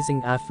the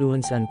rising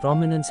affluence and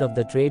prominence of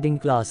the trading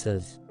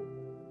classes.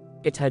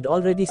 It had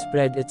already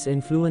spread its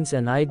influence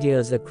and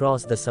ideas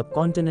across the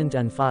subcontinent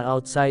and far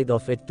outside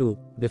of it too,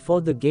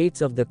 before the gates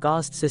of the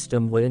caste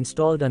system were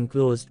installed and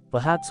closed,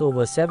 perhaps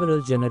over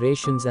several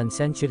generations and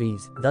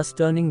centuries, thus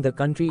turning the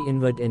country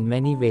inward in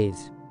many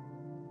ways.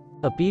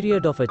 A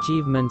period of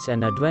achievements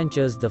and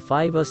adventures the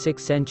 5 or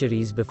 6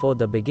 centuries before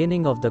the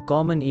beginning of the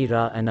Common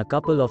Era and a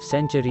couple of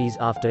centuries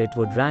after it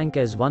would rank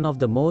as one of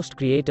the most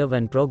creative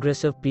and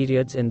progressive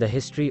periods in the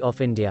history of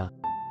India.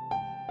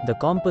 The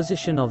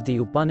composition of the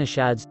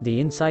Upanishads, the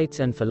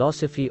insights and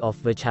philosophy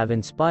of which have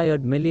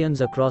inspired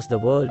millions across the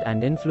world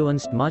and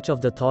influenced much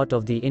of the thought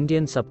of the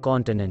Indian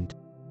subcontinent.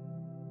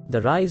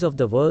 The rise of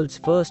the world's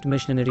first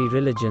missionary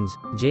religions,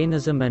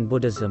 Jainism and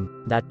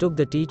Buddhism, that took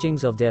the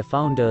teachings of their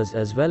founders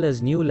as well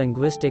as new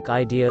linguistic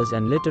ideas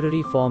and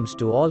literary forms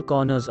to all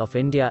corners of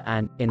India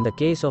and, in the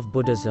case of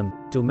Buddhism,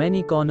 to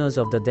many corners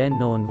of the then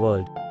known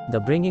world.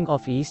 The bringing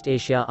of East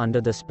Asia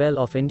under the spell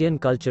of Indian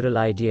cultural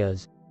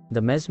ideas.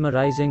 The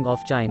mesmerizing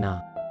of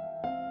China.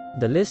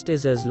 The list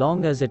is as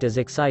long as it is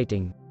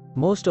exciting.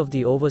 Most of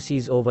the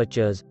overseas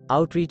overtures,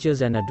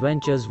 outreaches and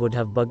adventures would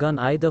have begun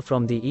either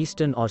from the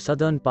eastern or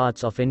southern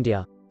parts of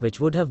India, which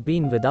would have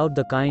been without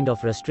the kind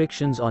of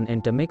restrictions on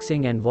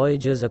intermixing and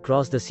voyages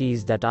across the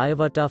seas that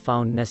Aryabhatta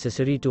found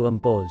necessary to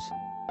impose.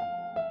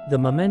 The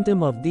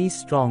momentum of these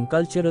strong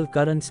cultural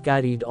currents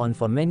carried on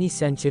for many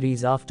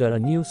centuries after a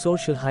new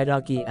social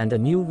hierarchy and a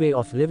new way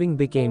of living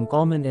became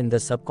common in the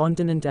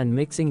subcontinent, and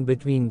mixing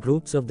between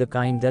groups of the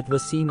kind that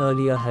was seen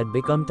earlier had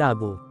become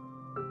taboo.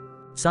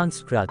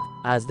 Sanskrit,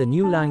 as the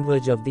new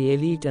language of the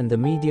elite and the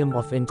medium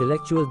of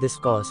intellectual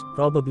discourse,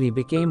 probably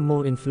became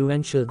more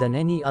influential than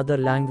any other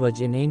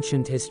language in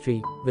ancient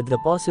history, with the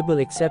possible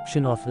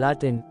exception of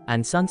Latin,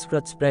 and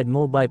Sanskrit spread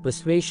more by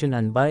persuasion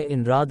and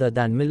buy-in rather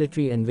than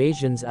military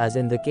invasions, as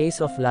in the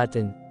case of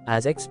Latin,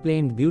 as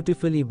explained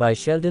beautifully by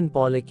Sheldon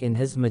Pollock in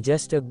his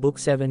majestic book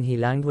 7, The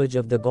Language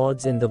of the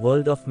Gods in the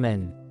World of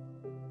Men.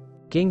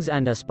 Kings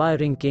and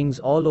aspiring kings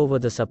all over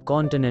the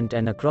subcontinent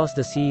and across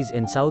the seas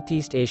in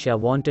Southeast Asia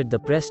wanted the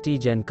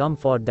prestige and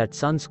comfort that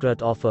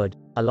Sanskrit offered,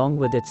 along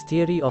with its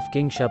theory of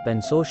kingship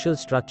and social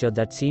structure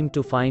that seemed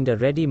to find a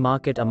ready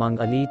market among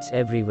elites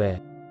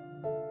everywhere.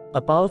 A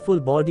powerful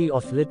body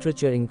of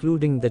literature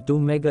including the 2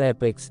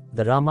 mega-epics,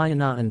 the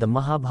Ramayana and the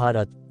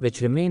Mahabharata,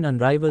 which remain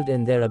unrivaled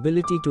in their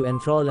ability to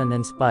enthrall and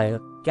inspire,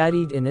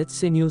 carried in its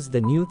sinews the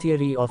new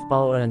theory of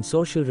power and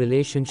social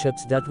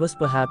relationships that was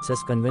perhaps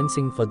as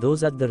convincing for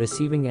those at the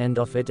receiving end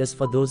of it as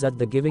for those at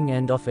the giving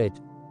end of it.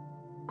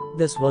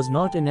 This was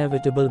not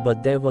inevitable,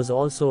 but there was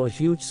also a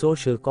huge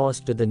social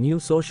cost to the new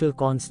social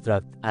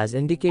construct, as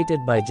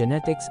indicated by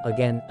genetics,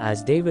 again,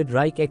 as David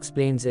Reich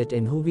explains it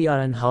in Who We Are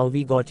and How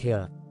We Got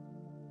Here.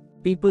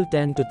 People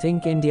tend to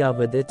think India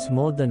with its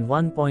more than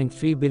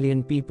 1.3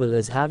 billion people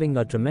is having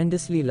a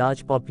tremendously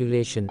large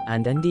population,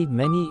 and indeed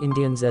many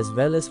Indians as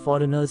well as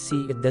foreigners see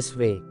it this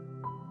way.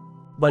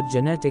 But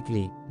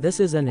genetically, this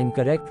is an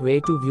incorrect way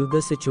to view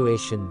the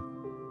situation.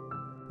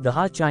 The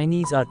Ha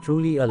Chinese are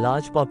truly a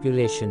large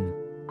population.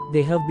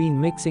 They have been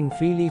mixing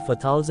freely for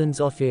thousands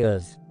of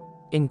years.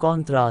 In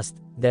contrast,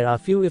 there are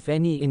few if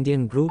any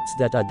Indian groups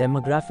that are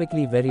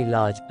demographically very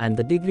large, and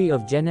the degree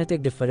of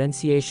genetic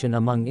differentiation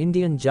among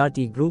Indian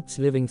Jati groups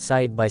living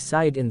side by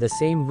side in the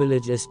same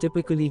village is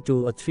typically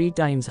 2 or 3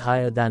 times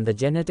higher than the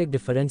genetic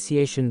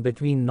differentiation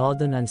between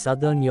Northern and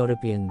Southern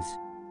Europeans.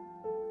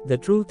 The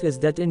truth is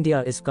that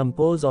India is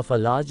composed of a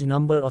large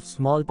number of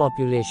small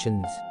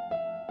populations.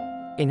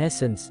 In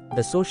essence,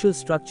 the social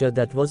structure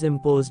that was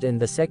imposed in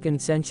the 2nd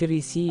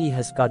century CE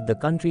has cut the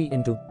country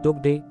into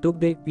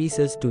tukde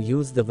pieces, to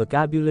use the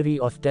vocabulary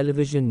of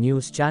television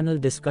news channel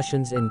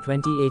discussions in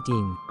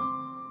 2018.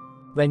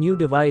 When you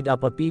divide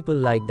up a people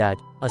like that,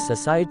 a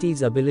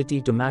society's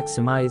ability to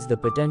maximize the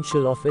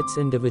potential of its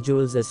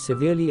individuals is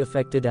severely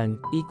affected, and,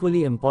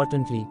 equally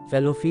importantly,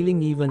 fellow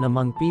feeling even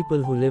among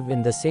people who live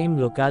in the same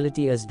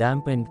locality is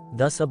dampened,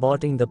 thus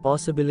aborting the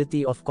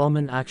possibility of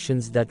common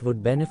actions that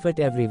would benefit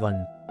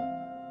everyone.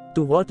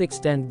 To what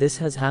extent this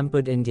has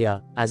hampered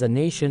India, as a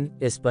nation,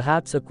 is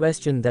perhaps a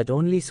question that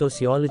only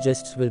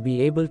sociologists will be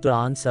able to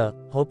answer,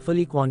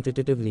 hopefully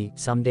quantitatively,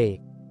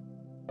 someday.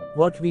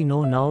 What we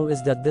know now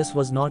is that this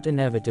was not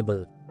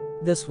inevitable.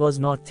 This was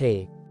not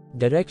the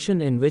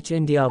direction in which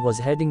India was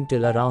heading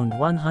till around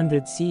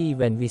 100 CE,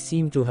 when we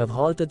seem to have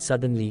halted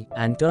suddenly,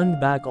 and turned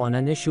back on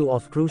an issue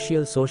of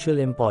crucial social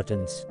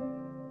importance.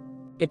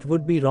 It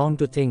would be wrong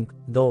to think,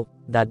 though,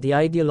 that the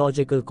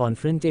ideological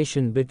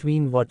confrontation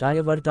between what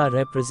Aryabhatta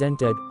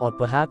represented, or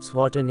perhaps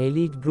what an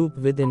elite group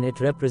within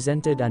it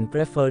represented and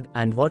preferred,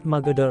 and what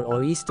Magadha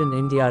or Eastern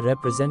India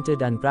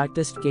represented and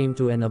practiced came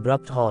to an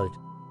abrupt halt.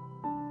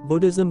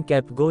 Buddhism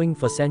kept going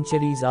for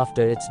centuries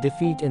after its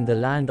defeat in the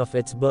land of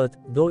its birth,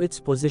 though its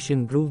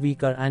position grew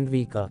weaker and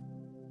weaker.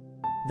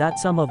 That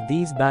some of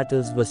these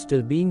battles were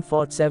still being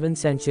fought 7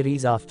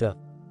 centuries after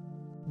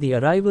the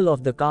arrival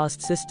of the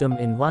caste system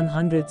in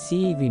 100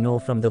 CE, we know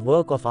from the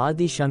work of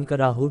Adi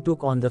Shankara, who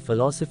took on the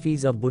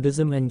philosophies of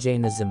Buddhism and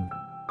Jainism.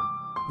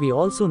 We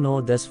also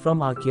know this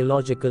from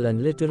archaeological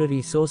and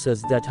literary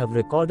sources that have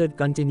recorded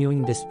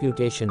continuing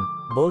disputation,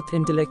 both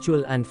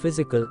intellectual and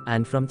physical,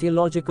 and from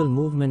theological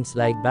movements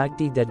like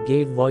Bhakti that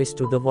gave voice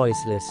to the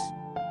voiceless.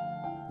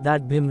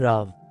 That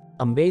Bhimrao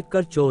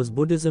Ambedkar chose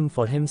Buddhism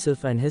for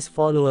himself and his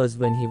followers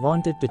when he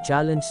wanted to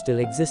challenge still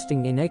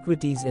existing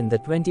inequities in the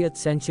 20th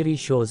century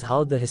shows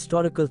how the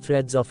historical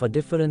threads of a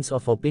difference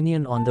of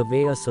opinion on the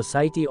way a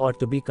society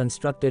ought to be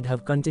constructed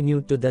have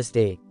continued to this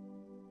day.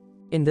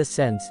 In this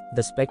sense,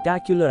 the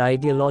spectacular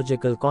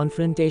ideological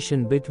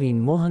confrontation between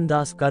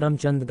Mohandas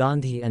Karamchand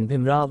Gandhi and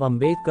Bhimrao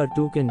Ambedkar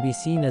too can be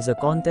seen as a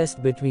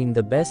contest between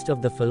the best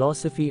of the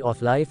philosophy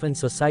of life and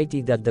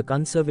society that the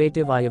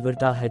conservative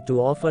Ayurveda had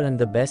to offer and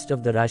the best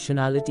of the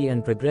rationality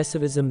and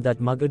progressivism that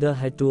Magadha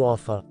had to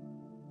offer.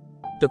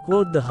 To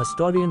quote the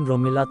historian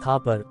Romila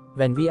Thapar,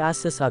 when we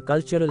assess our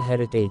cultural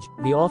heritage,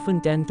 we often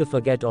tend to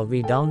forget or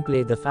we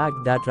downplay the fact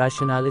that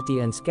rationality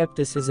and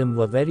skepticism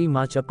were very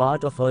much a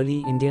part of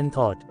early Indian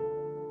thought.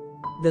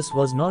 This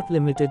was not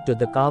limited to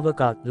the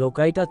Kavaka,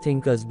 Lokaita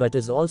thinkers but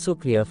is also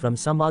clear from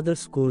some other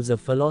schools of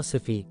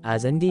philosophy,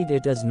 as indeed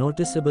it is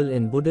noticeable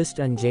in Buddhist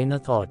and Jaina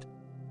thought.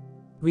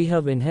 We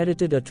have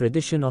inherited a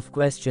tradition of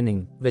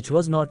questioning, which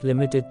was not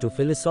limited to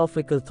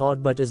philosophical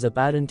thought but is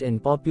apparent in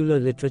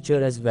popular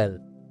literature as well.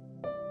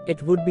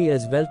 It would be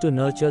as well to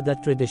nurture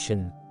that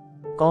tradition.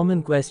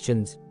 Common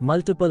questions,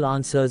 multiple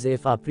answers.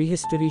 If our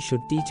prehistory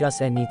should teach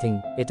us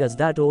anything, it is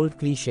that old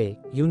cliché,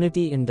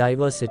 unity in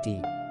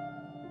diversity.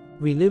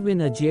 We live in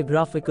a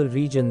geographical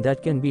region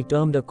that can be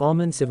termed a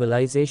common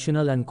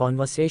civilizational and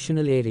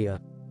conversational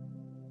area.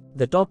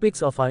 The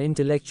topics of our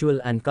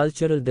intellectual and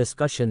cultural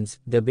discussions,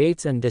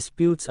 debates and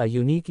disputes are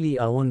uniquely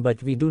our own,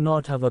 but we do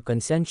not have a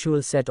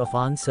consensual set of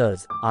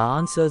answers. Our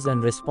answers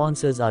and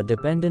responses are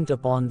dependent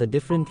upon the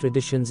different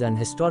traditions and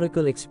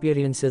historical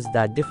experiences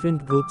that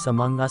different groups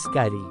among us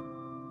carry.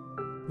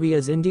 We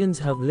as Indians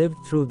have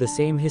lived through the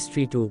same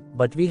history too,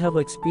 but we have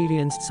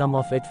experienced some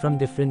of it from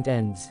different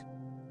ends.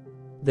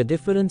 The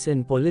difference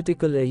in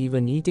political or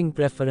even eating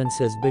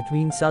preferences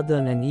between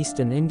southern and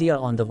eastern India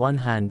on the one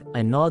hand,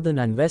 and northern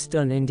and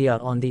western India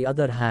on the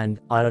other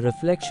hand, are a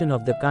reflection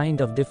of the kind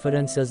of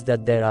differences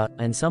that there are,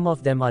 and some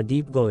of them are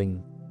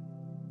deep-going.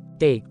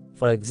 Take,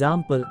 for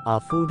example, our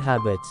food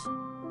habits.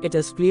 It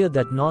is clear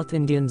that North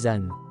Indians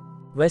and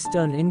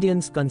Western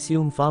Indians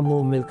consume far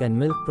more milk and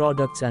milk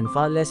products and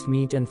far less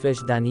meat and fish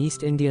than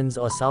East Indians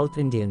or South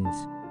Indians.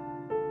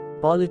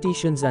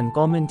 Politicians and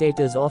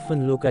commentators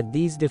often look at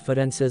these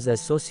differences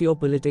as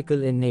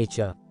socio-political in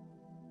nature.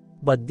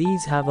 But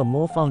these have a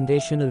more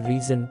foundational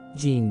reason: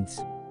 genes.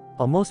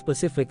 Or more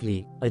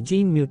specifically, a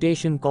gene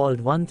mutation called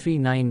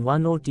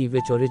 1391OT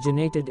which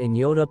originated in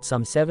Europe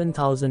some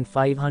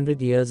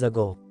 7,500 years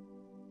ago.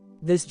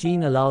 This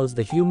gene allows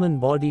the human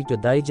body to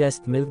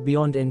digest milk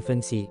beyond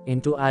infancy,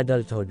 into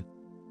adulthood.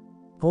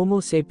 Homo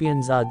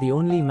sapiens are the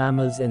only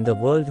mammals in the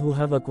world who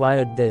have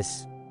acquired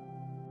this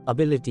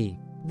ability.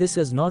 This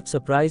is not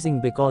surprising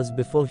because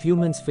before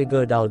humans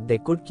figured out they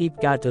could keep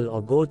cattle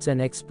or goats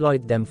and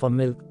exploit them for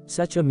milk,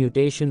 such a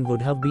mutation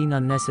would have been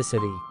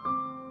unnecessary.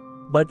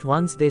 But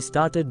once they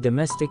started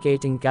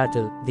domesticating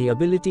cattle, the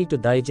ability to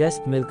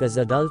digest milk as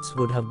adults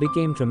would have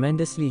become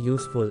tremendously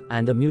useful,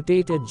 and a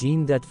mutated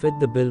gene that fit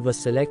the bill was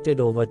selected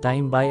over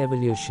time by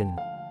evolution.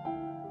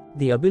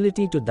 The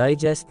ability to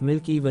digest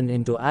milk even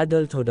into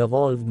adulthood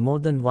evolved more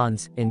than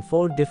once, in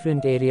 4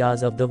 different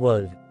areas of the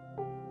world.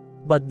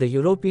 But the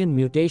European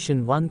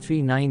mutation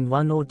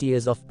 1391OT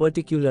is of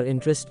particular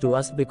interest to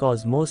us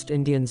because most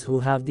Indians who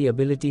have the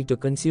ability to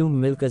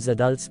consume milk as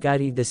adults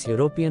carry this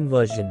European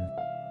version.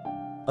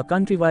 A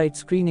countrywide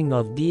screening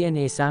of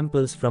DNA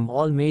samples from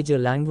all major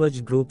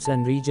language groups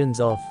and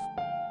regions of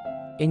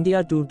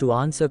India to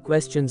answer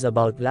questions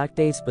about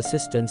lactase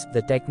persistence,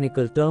 the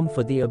technical term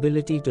for the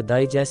ability to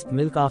digest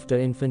milk after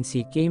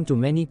infancy, came to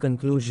many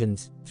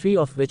conclusions, 3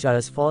 of which are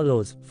as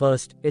follows.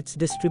 First, its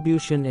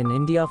distribution in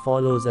India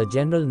follows a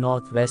general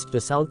northwest to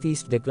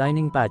southeast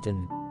declining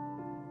pattern.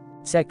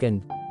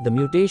 Second, the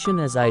mutation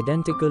is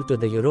identical to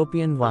the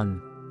European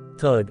one.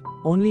 Third,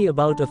 only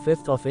about a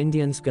fifth of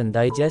Indians can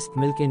digest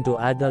milk into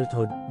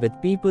adulthood,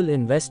 with people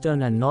in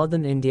western and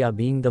northern India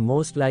being the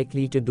most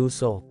likely to do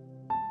so.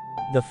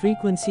 The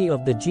frequency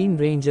of the gene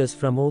ranges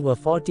from over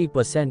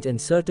 40% in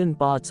certain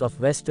parts of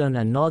western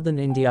and northern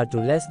India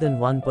to less than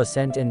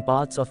 1% in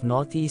parts of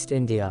northeast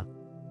India.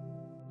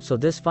 So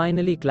this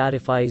finally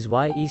clarifies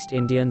why East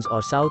Indians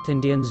or South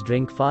Indians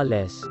drink far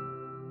less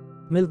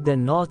milk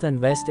than North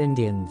and West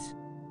Indians.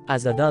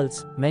 As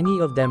adults, many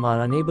of them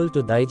are unable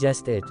to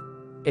digest it.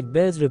 It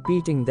bears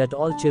repeating that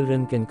all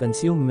children can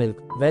consume milk,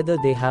 whether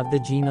they have the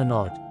gene or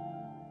not.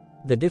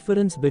 The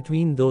difference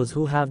between those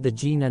who have the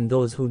gene and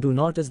those who do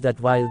not is that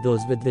while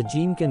those with the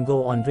gene can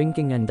go on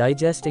drinking and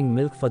digesting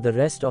milk for the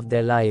rest of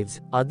their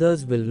lives,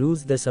 others will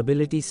lose this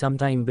ability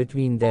sometime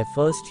between their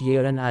first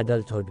year and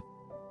adulthood.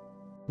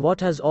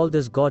 What has all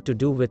this got to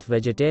do with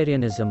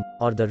vegetarianism,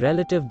 or the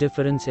relative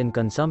difference in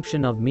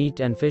consumption of meat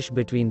and fish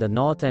between the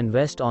North and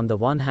West on the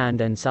one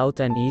hand and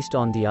South and East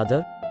on the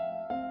other?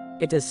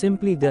 It is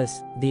simply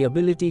this: the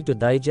ability to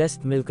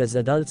digest milk as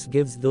adults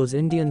gives those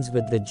Indians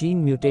with the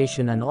gene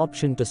mutation an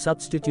option to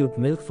substitute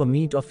milk for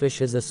meat or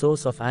fish as a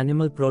source of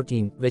animal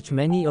protein, which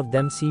many of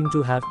them seem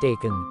to have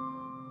taken.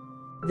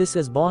 This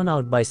is borne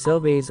out by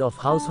surveys of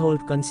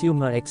household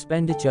consumer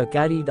expenditure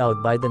carried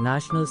out by the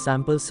National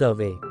Sample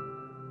Survey.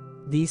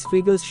 These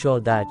figures show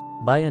that,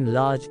 by and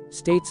large,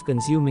 states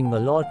consuming a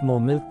lot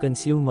more milk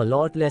consume a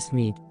lot less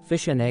meat,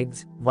 fish and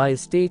eggs, while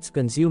states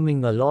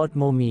consuming a lot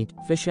more meat,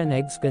 fish and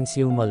eggs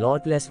consume a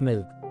lot less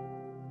milk.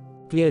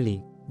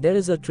 Clearly, there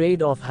is a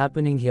trade-off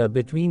happening here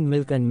between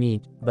milk and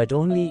meat, but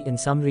only in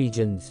some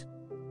regions.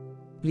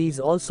 Please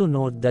also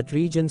note that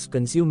regions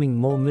consuming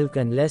more milk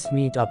and less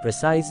meat are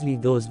precisely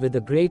those with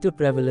a greater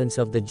prevalence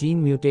of the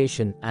gene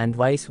mutation, and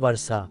vice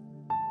versa.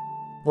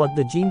 What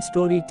the gene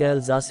story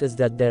tells us is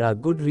that there are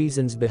good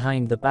reasons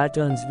behind the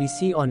patterns we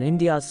see on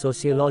India's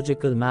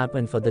sociological map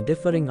and for the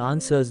differing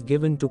answers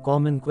given to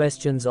common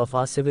questions of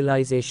our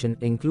civilization,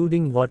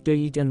 including what to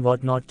eat and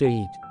what not to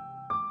eat.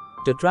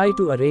 To try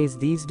to erase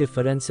these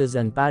differences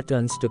and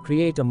patterns to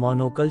create a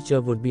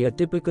monoculture would be a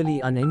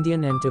typically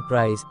un-Indian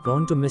enterprise,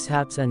 prone to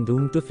mishaps and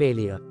doomed to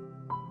failure.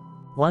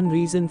 One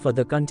reason for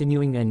the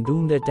continuing and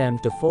doomed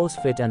attempt to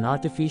force-fit an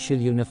artificial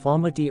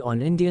uniformity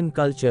on Indian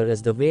culture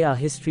is the way our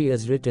history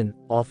is written,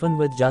 often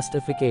with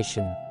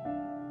justification.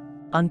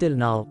 Until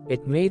now,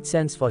 it made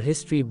sense for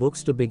history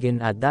books to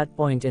begin at that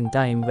point in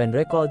time when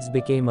records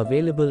became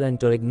available and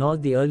to ignore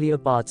the earlier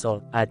parts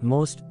or, at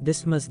most,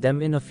 dismiss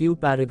them in a few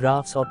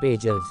paragraphs or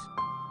pages.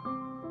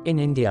 In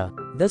India,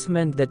 this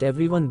meant that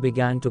everyone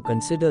began to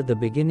consider the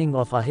beginning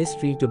of our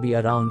history to be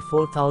around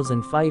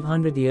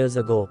 4,500 years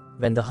ago,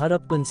 when the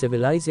Harappan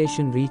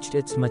civilization reached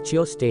its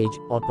mature stage,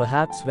 or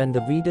perhaps when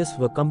the Vedas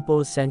were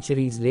composed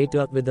centuries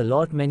later, with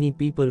many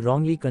people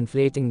wrongly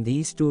conflating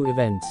these two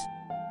events.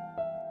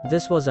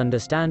 This was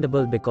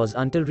understandable because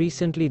until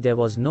recently there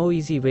was no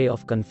easy way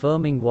of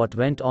confirming what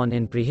went on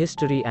in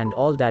prehistory, and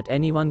all that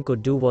anyone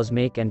could do was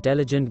make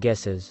intelligent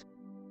guesses.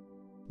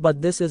 But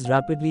this is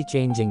rapidly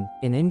changing,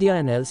 in India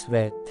and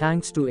elsewhere,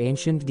 thanks to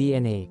ancient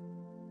DNA.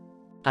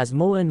 As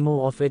more and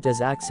more of it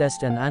is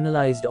accessed and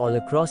analyzed all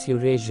across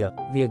Eurasia,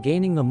 we are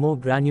gaining a more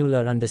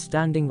granular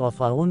understanding of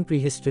our own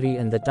prehistory,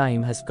 and the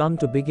time has come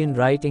to begin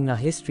writing our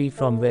history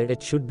from where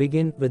it should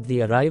begin, with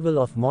the arrival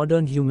of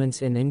modern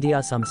humans in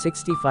India some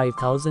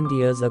 65,000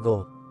 years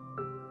ago.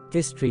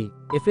 History,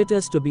 if it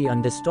is to be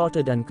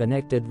undistorted and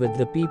connected with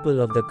the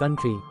people of the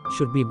country,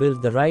 should be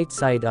built the right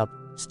side up,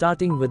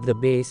 starting with the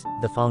base,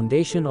 the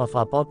foundation of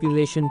our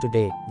population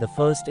today, the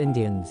first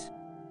Indians.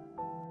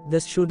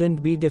 This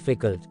shouldn't be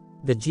difficult.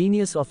 The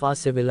genius of our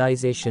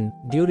civilization,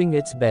 during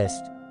its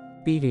best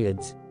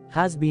periods,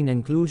 has been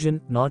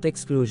inclusion, not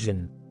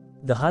exclusion.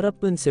 The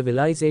Harappan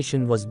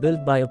civilization was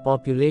built by a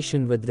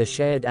population with the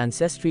shared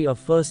ancestry of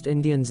first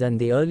Indians and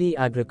the early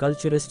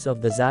agriculturists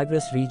of the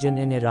Zagros region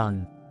in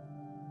Iran.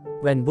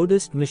 When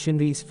Buddhist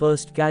missionaries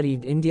first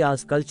carried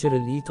India's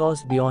cultural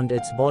ethos beyond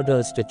its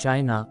borders to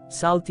China,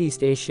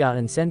 Southeast Asia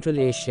and Central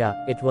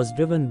Asia, it was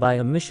driven by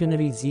a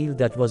missionary zeal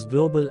that was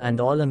global and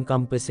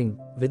all-encompassing,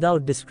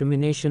 without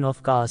discrimination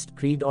of caste,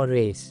 creed or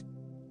race.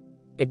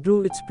 It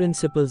drew its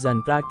principles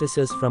and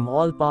practices from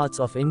all parts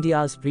of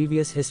India's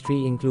previous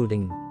history,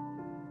 including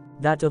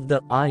that of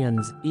the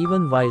Aryans,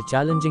 even while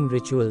challenging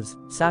rituals,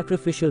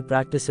 sacrificial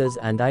practices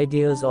and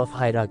ideas of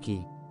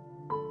hierarchy.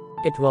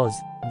 It was,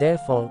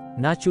 therefore,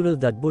 natural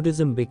that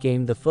Buddhism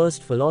became the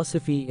first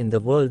philosophy in the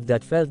world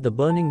that felt the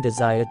burning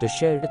desire to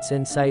share its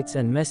insights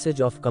and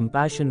message of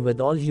compassion with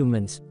all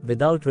humans,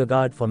 without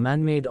regard for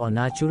man-made or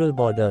natural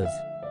borders.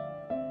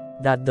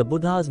 That the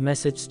Buddha's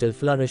message still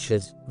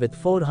flourishes, with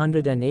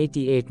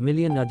 488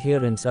 million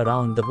adherents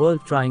around the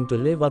world trying to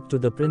live up to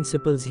the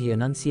principles he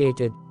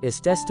enunciated, is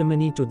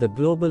testimony to the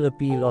global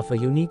appeal of a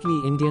uniquely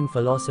Indian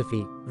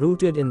philosophy,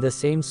 rooted in the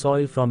same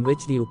soil from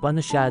which the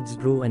Upanishads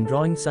grew and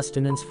drawing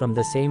sustenance from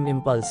the same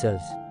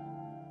impulses.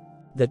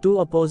 The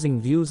two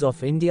opposing views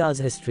of India's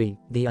history,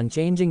 the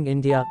unchanging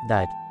India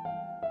that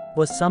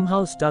was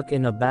somehow stuck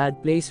in a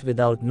bad place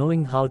without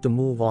knowing how to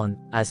move on,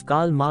 as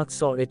Karl Marx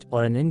saw it,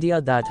 or an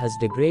India that has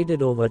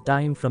degraded over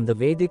time from the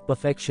Vedic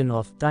perfection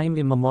of time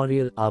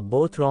immemorial, are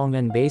both wrong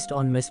and based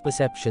on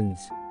misperceptions.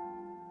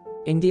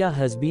 India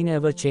has been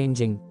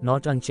ever-changing,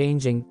 not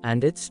unchanging,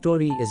 and its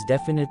story is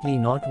definitely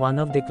not one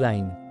of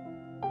decline.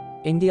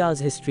 India's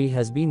history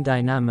has been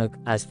dynamic,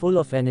 as full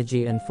of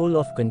energy and full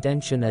of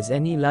contention as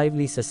any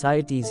lively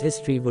society's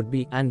history would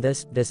be, and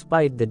this,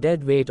 despite the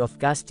dead weight of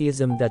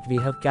casteism that we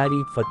have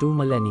carried for 2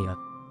 millennia.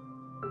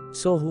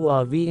 So who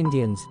are we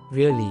Indians,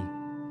 really?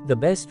 The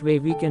best way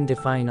we can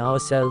define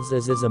ourselves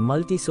is as a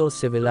multi-source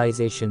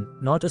civilization,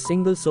 not a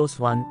single-source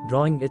one,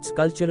 drawing its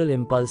cultural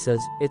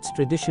impulses, its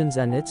traditions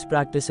and its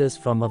practices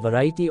from a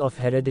variety of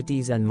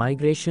heredities and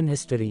migration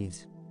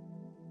histories.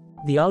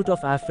 The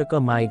out-of-Africa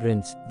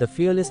migrants, the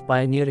fearless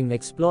pioneering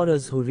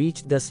explorers who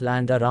reached this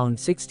land around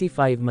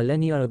 65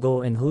 millennia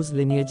ago and whose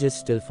lineages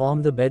still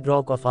form the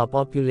bedrock of our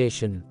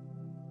population.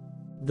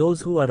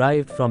 Those who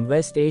arrived from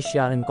West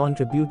Asia and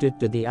contributed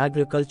to the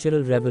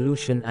agricultural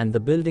revolution and the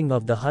building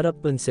of the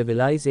Harappan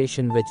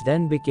civilization, which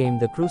then became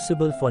the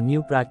crucible for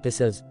new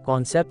practices,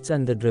 concepts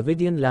and the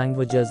Dravidian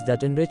languages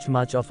that enrich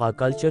much of our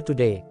culture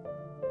today.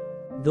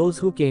 Those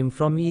who came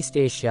from East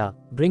Asia,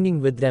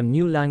 bringing with them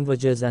new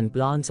languages and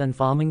plants and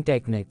farming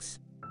techniques.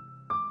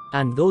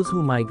 And those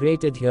who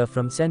migrated here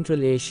from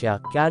Central Asia,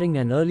 carrying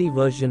an early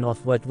version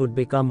of what would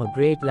become a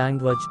great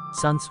language,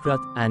 Sanskrit,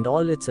 and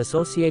all its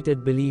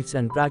associated beliefs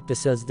and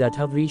practices that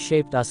have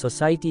reshaped our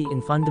society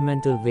in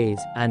fundamental ways,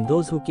 and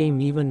those who came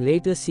even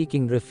later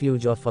seeking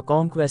refuge or for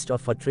conquest or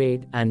for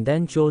trade, and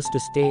then chose to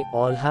stay,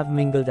 all have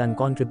mingled and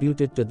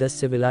contributed to this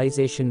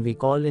civilization we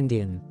call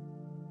Indian.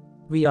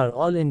 We are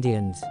all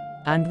Indians.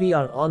 And we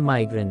are all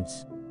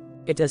migrants.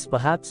 It is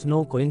perhaps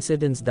no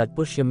coincidence that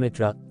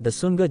Pushyamitra, the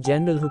Sunga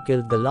general who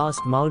killed the last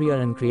Maurya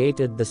and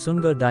created the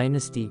Sunga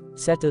dynasty,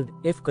 settled,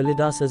 if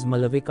Kalidasa's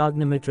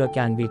Malavikargnamitra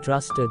can be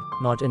trusted,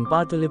 not in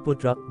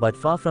Pataliputra, but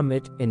far from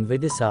it, in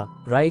Vidisa,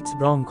 writes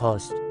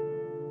Bronkhorst.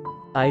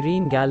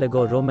 Irene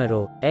Gallego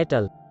Romero, et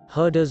al.,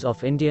 herders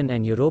of Indian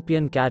and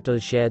European cattle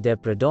share their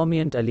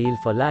predominant allele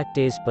for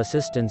lactase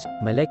persistence,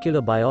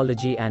 molecular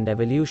biology and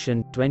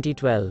evolution,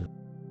 2012.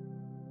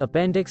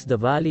 Appendix: The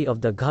valley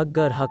of the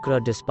Ghaggar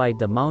Hakra. Despite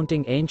the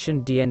mounting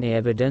ancient DNA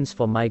evidence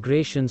for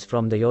migrations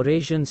from the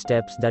Eurasian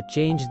steppes that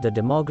changed the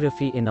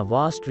demography in a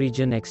vast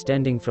region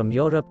extending from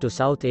Europe to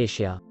South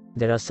Asia,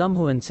 there are some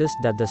who insist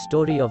that the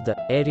story of the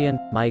Aryan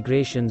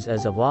migrations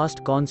is a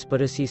vast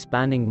conspiracy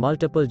spanning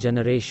multiple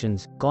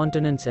generations,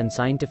 continents and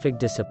scientific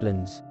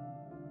disciplines.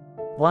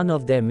 One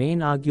of their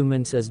main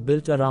arguments is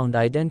built around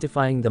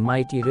identifying the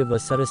mighty river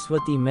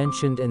Saraswati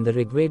mentioned in the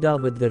Rigveda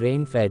with the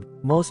rain-fed,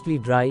 mostly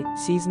dry,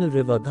 seasonal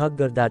river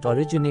Ghaggar that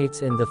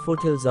originates in the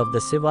foothills of the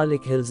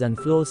Sivalik Hills and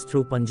flows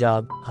through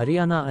Punjab,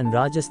 Haryana and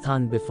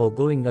Rajasthan before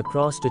going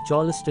across to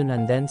Cholistan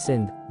and then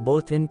Sindh,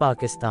 both in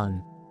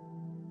Pakistan.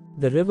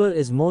 The river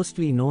is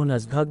mostly known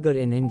as Ghaggar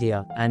in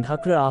India, and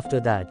Hakra after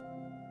that.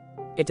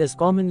 It is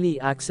commonly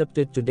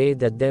accepted today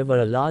that there were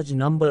a large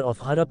number of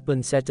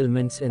Harappan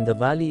settlements in the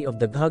valley of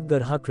the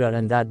Ghaggar Hakra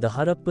and that the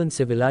Harappan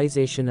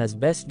civilization is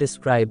best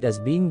described as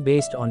being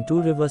based on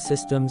two river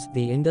systems,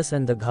 the Indus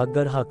and the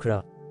Ghaggar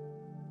Hakra.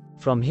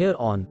 From here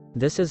on,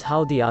 this is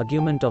how the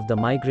argument of the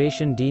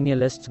migration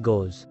denialists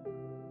goes.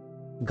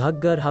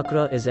 Ghaggar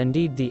Hakra is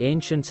indeed the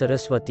ancient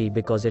Saraswati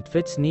because it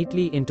fits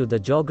neatly into the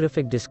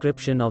geographic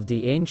description of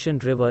the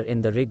ancient river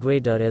in the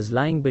Rigveda as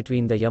lying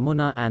between the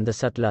Yamuna and the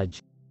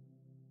Satluj.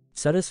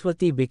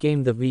 Saraswati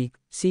became the weak,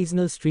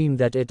 seasonal stream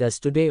that it is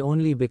today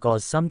only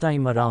because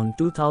sometime around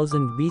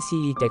 2000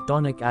 BCE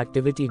tectonic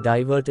activity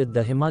diverted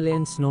the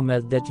Himalayan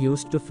snowmelt that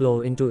used to flow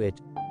into it.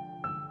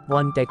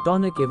 One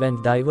tectonic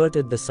event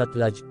diverted the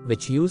Satluj,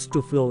 which used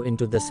to flow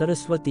into the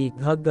Saraswati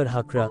Ghaggar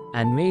Hakra,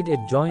 and made it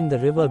join the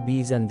river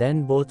Beas and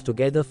then both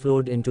together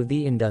flowed into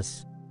the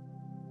Indus.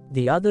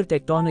 The other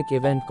tectonic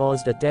event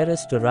caused a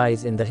terrace to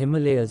rise in the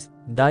Himalayas,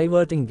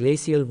 diverting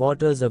glacial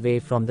waters away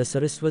from the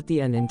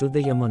Saraswati and into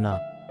the Yamuna.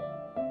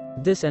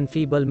 This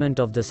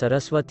enfeeblement of the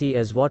Saraswati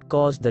is what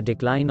caused the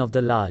decline of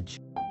the large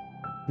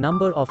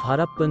number of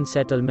Harappan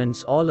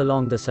settlements all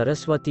along the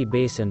Saraswati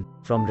basin,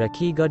 from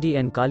Rakhigadi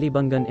and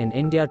Kalibangan in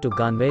India to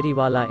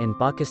Ganveriwala in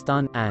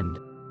Pakistan and,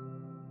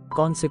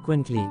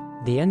 consequently,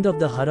 the end of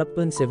the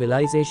Harappan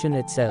civilization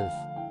itself.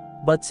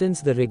 But since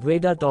the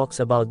Rigveda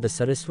talks about the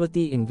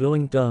Saraswati in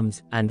glowing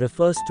terms, and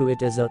refers to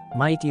it as a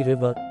mighty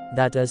river,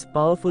 that is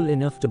powerful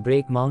enough to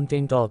break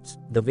mountain tops,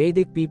 the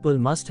Vedic people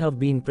must have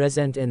been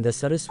present in the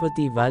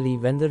Saraswati valley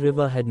when the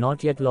river had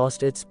not yet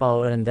lost its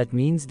power, and that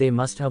means they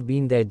must have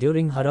been there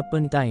during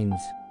Harappan times.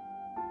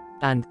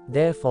 And,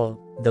 therefore,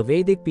 the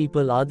Vedic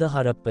people are the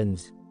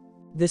Harappans.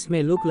 This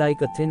may look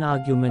like a thin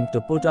argument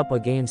to put up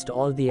against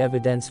all the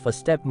evidence for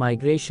steppe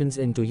migrations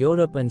into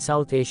Europe and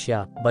South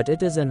Asia, but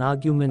it is an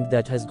argument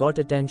that has got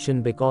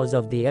attention because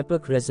of the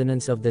epic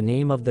resonance of the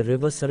name of the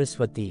river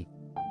Saraswati.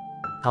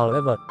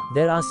 However,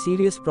 there are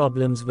serious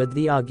problems with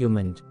the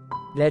argument.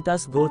 Let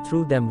us go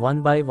through them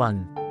one by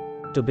one.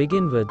 To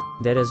begin with,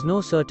 there is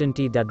no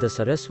certainty that the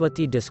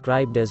Saraswati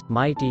described as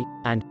mighty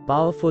and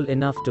powerful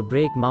enough to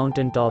break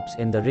mountain tops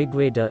in the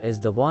Rigveda is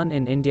the one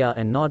in India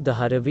and not the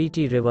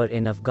Haraviti river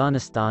in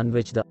Afghanistan,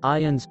 which the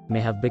Aryans may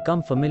have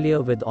become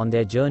familiar with on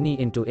their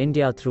journey into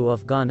India through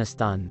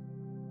Afghanistan.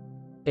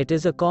 It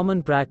is a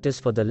common practice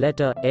for the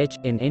letter H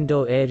in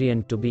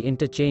Indo-Aryan to be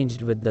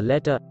interchanged with the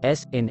letter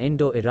S in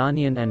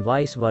Indo-Iranian and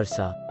vice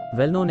versa.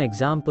 Well-known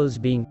examples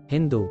being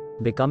Hindu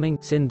becoming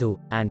Sindhu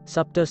and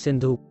Sapta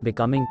Sindhu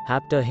becoming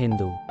Hapta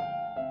Hindu.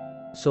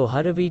 So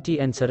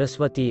Haraviti and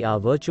Saraswati are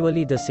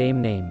virtually the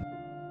same name.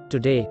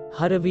 Today,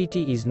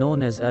 Haraviti is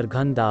known as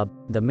Arghandab,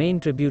 the main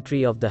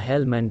tributary of the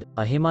Helmand,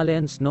 a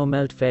Himalayan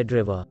snowmelt-fed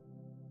river.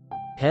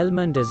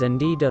 Helmand is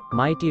indeed a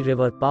mighty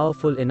river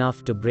powerful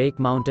enough to break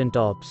mountain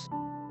tops.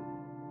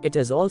 It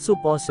is also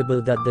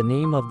possible that the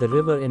name of the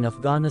river in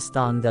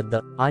Afghanistan that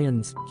the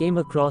Ayans came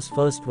across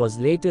first was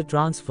later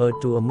transferred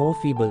to a more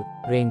feeble,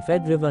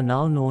 rain-fed river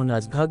now known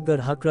as Ghaggar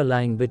Hakra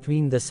lying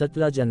between the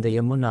Satluj and the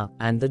Yamuna,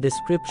 and the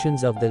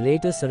descriptions of the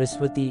later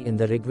Saraswati in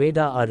the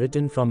Rigveda are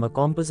written from a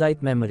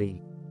composite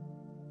memory.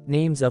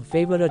 Names of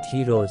favorite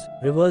heroes,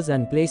 rivers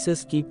and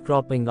places keep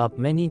cropping up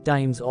many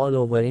times all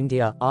over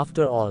India,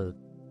 after all.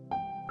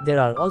 There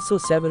are also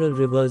several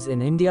rivers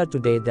in India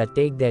today that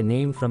take their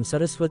name from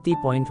Saraswati.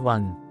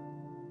 1.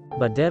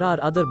 But there are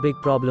other big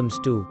problems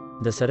too.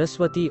 The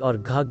Saraswati or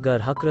Ghaggar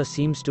Hakra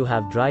seems to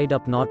have dried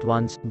up not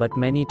once, but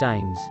many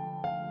times.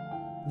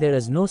 There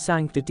is no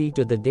sanctity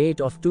to the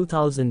date of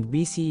 2000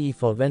 BCE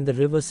for when the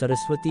river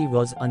Saraswati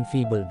was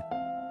unfeebled.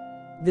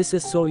 This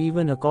is so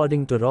even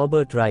according to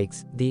Robert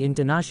Rijks, the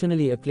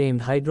internationally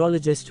acclaimed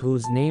hydrologist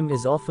whose name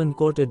is often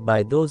quoted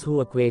by those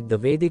who equate the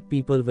Vedic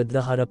people with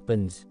the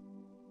Harappans.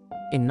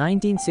 In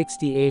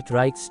 1968,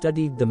 Rijks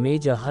studied the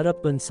major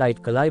Harappan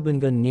site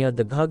Kalibangan near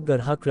the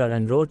Ghaggar Hakra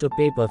and wrote a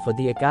paper for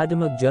the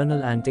academic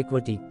journal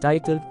Antiquity,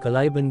 titled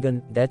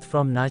Kalibangan, Death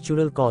from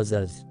Natural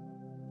Causes.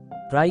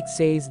 Rijks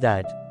says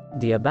that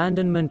the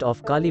abandonment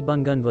of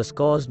Kalibangan was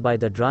caused by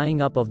the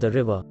drying up of the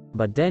river,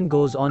 but then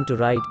goes on to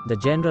write, the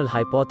general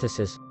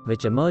hypothesis,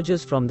 which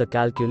emerges from the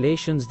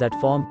calculations that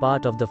form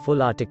part of the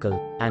full article,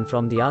 and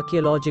from the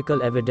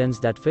archaeological evidence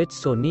that fits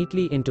so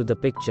neatly into the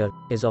picture,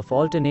 is of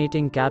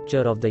alternating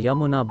capture of the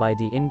Yamuna by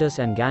the Indus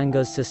and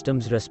Ganges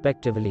systems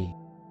respectively.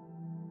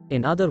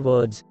 In other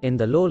words, in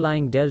the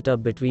low-lying delta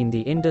between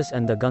the Indus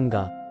and the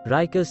Ganga,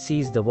 Rijks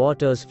sees the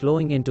waters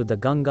flowing into the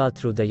Ganga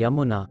through the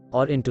Yamuna,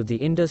 or into the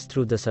Indus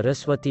through the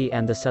Saraswati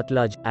and the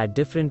Satluj, at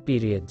different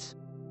periods.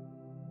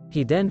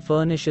 He then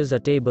furnishes a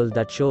table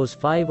that shows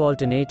 5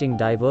 alternating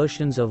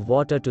diversions of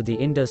water to the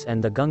Indus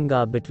and the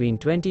Ganga between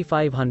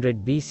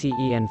 2500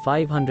 BCE and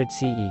 500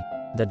 CE,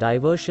 the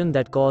diversion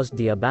that caused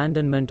the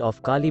abandonment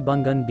of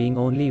Kalibangan being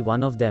only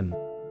one of them.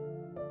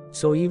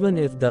 So even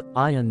if the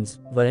Ayans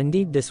were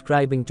indeed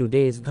describing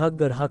today's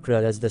Ghaggar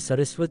Hakra as the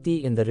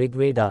Saraswati in the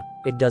Rigveda,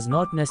 it does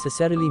not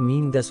necessarily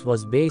mean this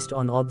was based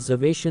on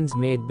observations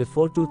made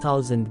before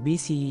 2000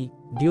 BCE,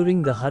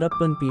 during the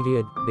Harappan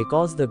period,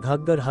 because the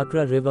Ghaggar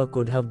Hakra river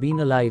could have been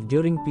alive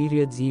during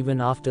periods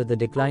even after the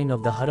decline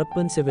of the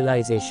Harappan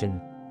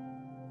civilization.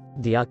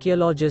 The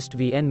archaeologist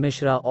V. N.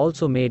 Mishra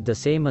also made the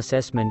same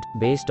assessment,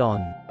 based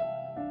on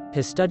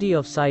his study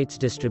of sites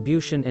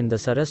distribution in the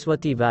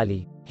Saraswati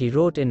Valley. He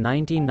wrote in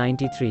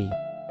 1993.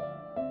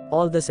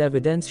 All this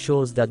evidence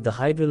shows that the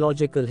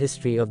hydrological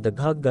history of the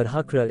Ghaggar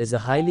Hakra is a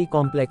highly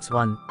complex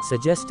one,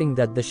 suggesting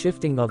that the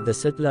shifting of the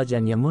Satluj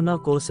and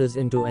Yamuna courses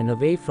into and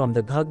away from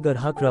the Ghaggar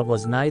Hakra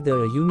was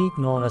neither a unique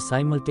nor a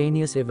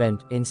simultaneous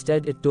event,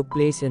 instead it took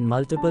place in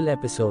multiple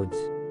episodes.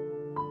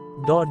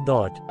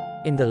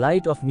 In the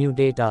light of new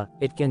data,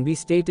 it can be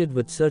stated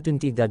with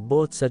certainty that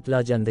both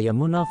Satluj and the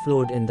Yamuna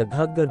flowed in the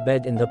Ghaggar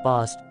bed in the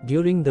past,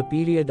 during the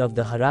period of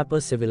the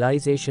Harappa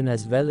civilization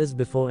as well as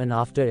before and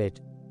after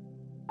it.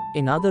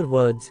 In other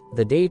words,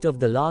 the date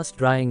of the last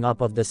drying up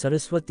of the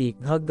Saraswati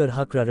Ghaggar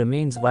Hakra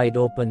remains wide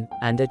open,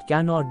 and it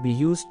cannot be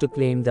used to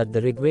claim that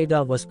the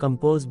Rigveda was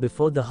composed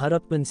before the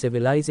Harappan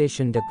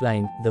civilization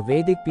declined. The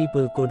Vedic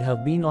people could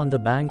have been on the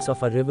banks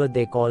of a river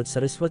they called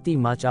Saraswati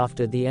much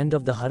after the end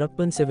of the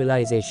Harappan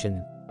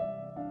civilization.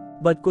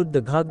 But could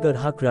the Ghaggar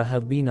Hakra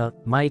have been a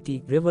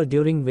mighty river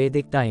during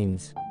Vedic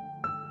times?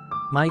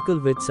 Michael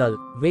Witzel,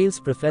 Wales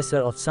professor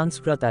of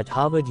Sanskrit at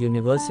Harvard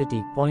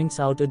University, points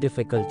out a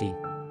difficulty.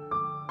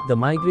 The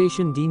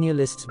migration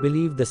denialists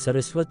believe the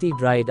Saraswati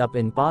dried up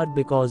in part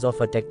because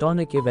of a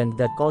tectonic event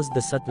that caused the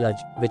Satluj,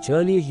 which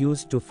earlier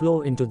used to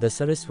flow into the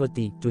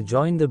Saraswati, to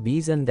join the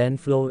Beas and then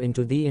flow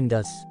into the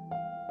Indus.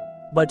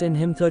 But in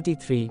Hymn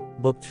 33,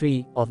 Book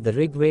 3, of the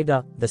Rig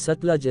Veda, the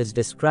Satluj is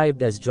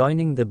described as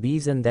joining the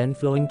Beas and then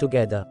flowing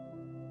together.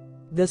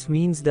 This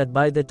means that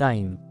by the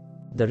time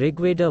the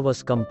Rigveda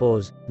was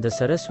composed, the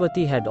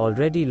Saraswati had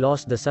already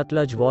lost the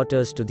Satluj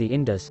waters to the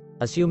Indus,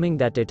 assuming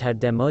that it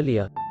had them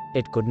earlier.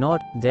 It could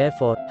not,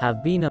 therefore,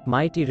 have been a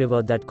mighty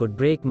river that could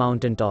break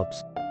mountain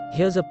tops.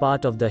 Here's a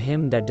part of the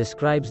hymn that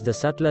describes the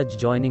Satluj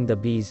joining the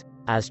Beas,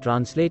 as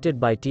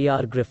translated by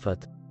T.R.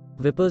 Griffith.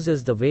 Vipers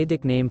is the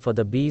Vedic name for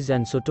the Beas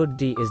and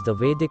Sutuddi is the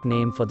Vedic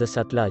name for the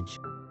Satluj.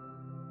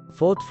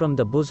 Forth from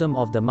the bosom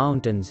of the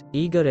mountains,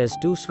 eager as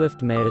 2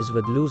 swift mares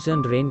with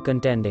loosened rein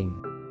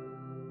contending.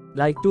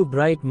 Like 2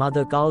 bright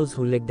mother cows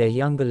who lick their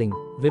youngling,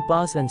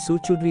 Vipas and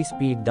Suchudri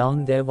speed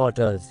down their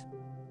waters.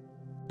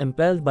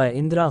 Impelled by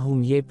Indra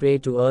whom ye pray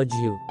to urge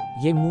you,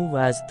 ye move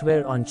as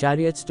 'twere on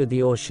chariots to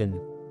the ocean.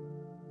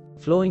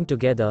 Flowing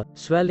together,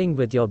 swelling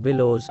with your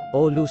billows,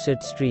 O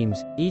lucid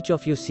streams, each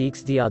of you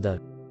seeks the other.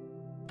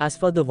 As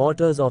for the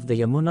waters of the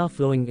Yamuna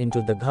flowing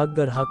into the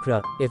Ghaggar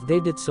Hakra, if they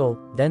did so,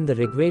 then the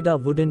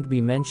Rigveda wouldn't be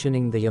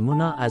mentioning the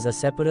Yamuna as a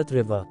separate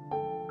river.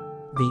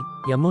 The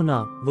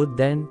Yamuna would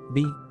then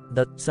be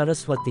the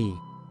Saraswati.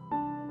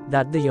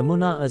 That the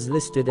Yamuna is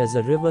listed as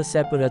a river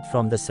separate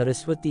from the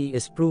Saraswati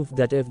is proof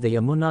that if the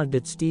Yamuna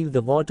did steal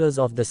the waters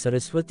of the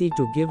Saraswati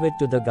to give it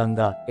to the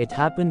Ganga, it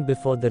happened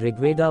before the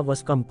Rigveda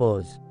was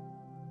composed.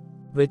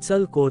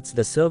 Witsal quotes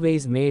the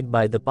surveys made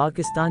by the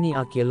Pakistani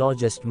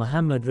archaeologist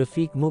Muhammad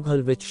Rafiq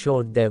Mughal, which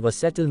showed there were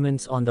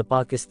settlements on the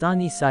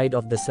Pakistani side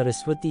of the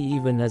Saraswati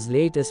even as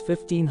late as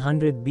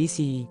 1500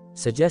 BCE,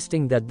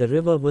 suggesting that the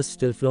river was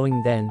still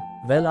flowing then,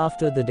 well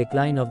after the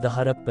decline of the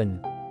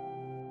Harappan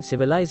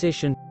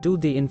civilization. Too,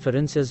 the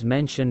inferences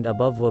mentioned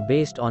above were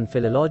based on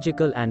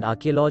philological and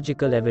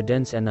archaeological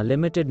evidence and a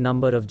limited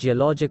number of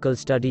geological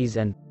studies,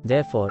 and,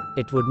 therefore,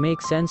 it would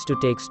make sense to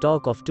take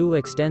stock of two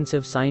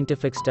extensive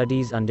scientific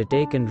studies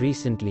undertaken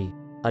recently: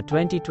 a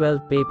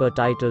 2012 paper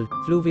titled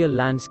Fluvial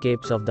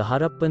Landscapes of the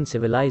Harappan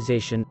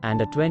Civilization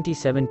and a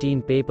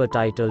 2017 paper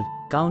titled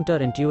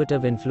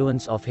Counterintuitive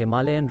Influence of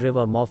Himalayan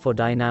River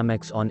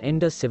Morphodynamics on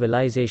Indus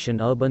Civilization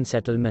Urban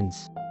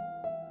Settlements.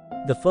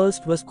 The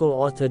first was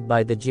co-authored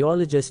by the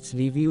geologists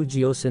Liviu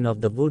Giosin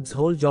of the Woods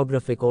Hole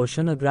Geographic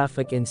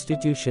Oceanographic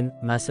Institution,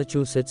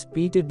 Massachusetts,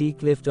 Peter D.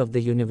 Clift of the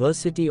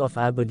University of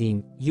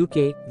Aberdeen,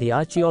 UK, the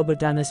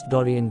archaeobotanist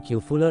Dorian Q.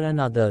 Fuller and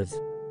others.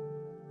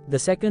 The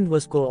second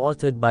was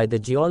co-authored by the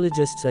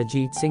geologists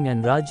Ajit Singh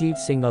and Rajiv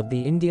Singh of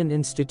the Indian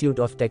Institute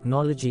of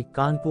Technology,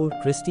 Kanpur,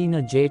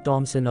 Christina J.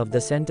 Thompson of the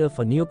Center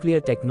for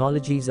Nuclear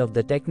Technologies of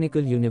the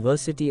Technical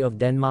University of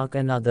Denmark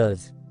and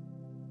others.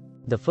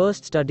 The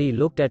first study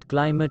looked at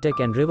climatic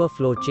and river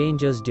flow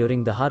changes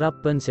during the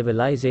Harappan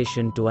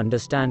civilization to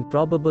understand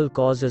probable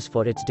causes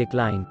for its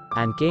decline,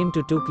 and came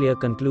to two clear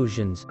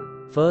conclusions.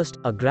 First,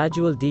 a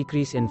gradual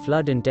decrease in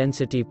flood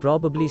intensity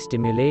probably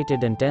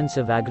stimulated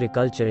intensive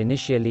agriculture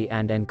initially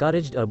and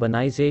encouraged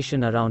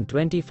urbanization around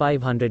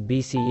 2500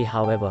 BCE.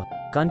 However,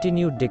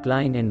 continued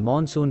decline in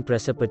monsoon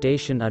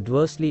precipitation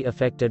adversely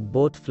affected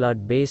both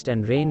flood-based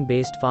and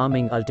rain-based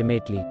farming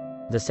ultimately.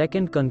 The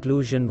second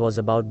conclusion was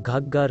about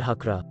Ghaggar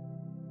Hakra.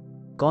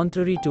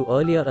 Contrary to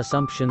earlier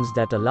assumptions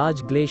that a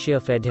large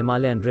glacier-fed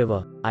Himalayan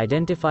river,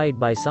 identified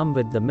by some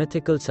with the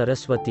mythical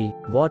Saraswati,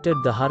 watered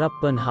the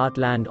Harappan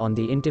heartland on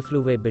the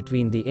interfluve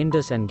between the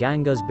Indus and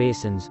Ganges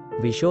basins,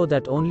 we show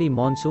that only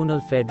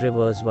monsoonal-fed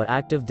rivers were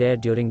active there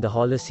during the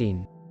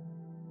Holocene.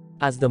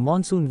 As the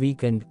monsoon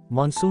weakened,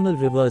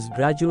 monsoonal rivers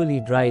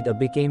gradually dried or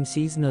became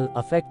seasonal,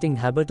 affecting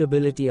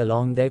habitability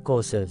along their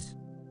courses.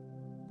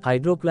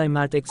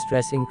 Hydroclimatic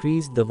stress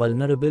increased the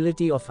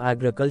vulnerability of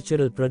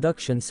agricultural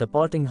production,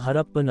 supporting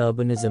Harappan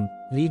urbanism,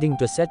 leading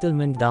to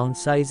settlement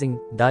downsizing,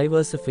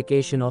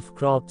 diversification of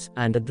crops,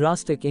 and a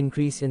drastic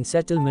increase in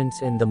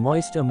settlements in the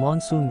moister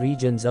monsoon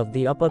regions of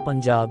the Upper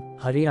Punjab,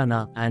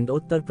 Haryana, and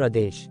Uttar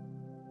Pradesh.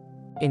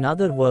 In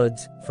other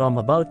words, from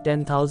about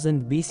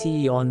 10,000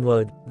 BCE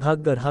onward,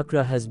 Ghaggar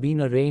Hakra has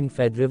been a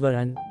rain-fed river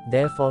and,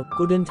 therefore,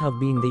 couldn't have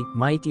been the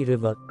mighty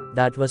river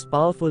that was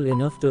powerful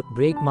enough to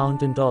break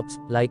mountaintops,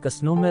 like a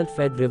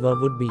snowmelt-fed river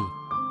would be.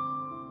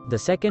 The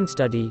second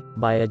study,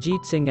 by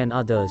Ajit Singh and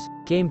others,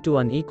 came to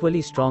an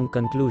equally strong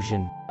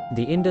conclusion.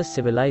 The Indus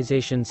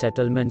civilization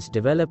settlements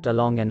developed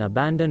along an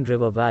abandoned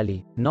river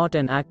valley, not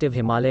an active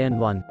Himalayan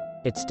one,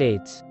 it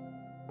states.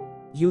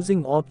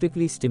 Using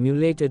optically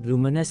stimulated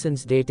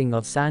luminescence dating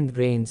of sand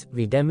grains,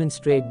 we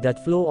demonstrate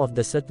that flow of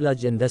the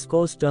Sutlej in this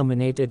course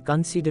terminated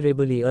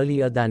considerably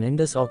earlier than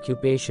Indus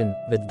occupation,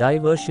 with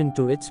diversion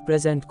to its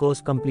present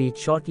course complete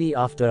shortly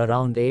after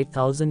around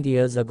 8,000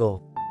 years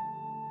ago.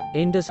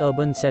 Indus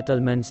urban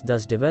settlements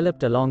thus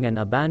developed along an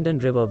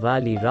abandoned river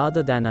valley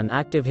rather than an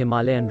active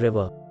Himalayan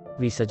river.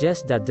 We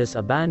suggest that this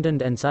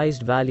abandoned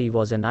incised valley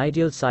was an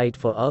ideal site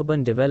for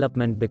urban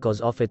development because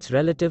of its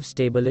relative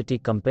stability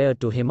compared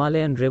to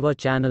Himalayan river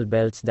channel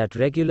belts that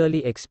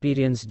regularly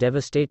experience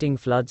devastating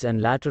floods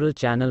and lateral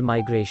channel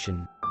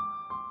migration.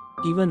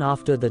 Even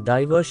after the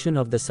diversion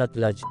of the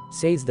Sutlej,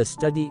 says the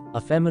study,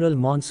 ephemeral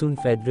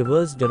monsoon-fed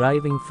rivers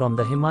deriving from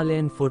the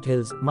Himalayan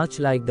foothills, much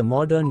like the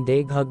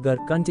modern-day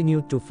Ghaggar,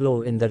 continued to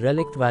flow in the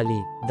relict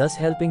valley, thus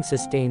helping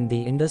sustain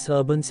the Indus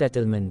urban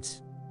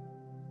settlements.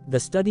 The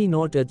study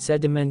noted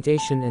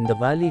sedimentation in the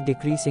valley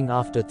decreasing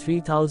after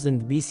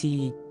 3000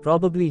 BCE,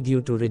 probably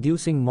due to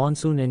reducing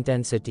monsoon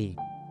intensity.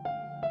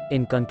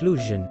 In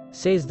conclusion,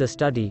 says the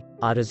study,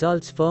 our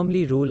results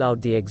firmly rule out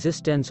the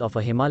existence of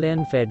a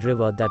Himalayan-fed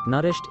river that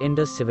nourished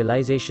Indus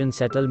civilization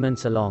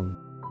settlements along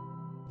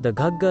the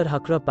Ghaggar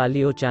Hakra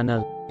Paleo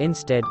Channel.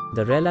 Instead,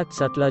 the relict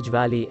Sutlej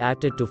Valley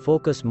acted to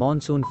focus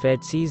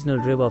monsoon-fed seasonal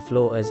river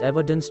flow as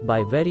evidenced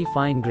by very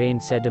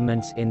fine-grained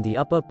sediments in the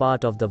upper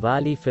part of the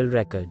valley fill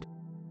record.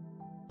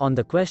 On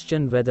the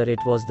question whether it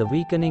was the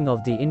weakening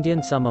of the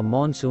Indian summer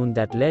monsoon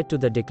that led to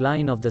the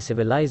decline of the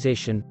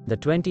civilization, the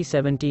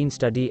 2017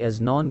 study is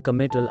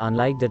non-committal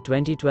unlike the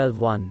 2012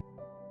 one.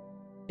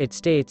 It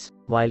states,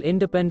 while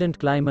independent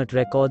climate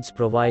records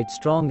provide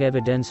strong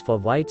evidence for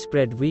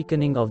widespread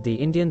weakening of the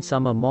Indian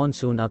summer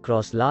monsoon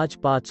across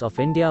large parts of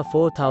India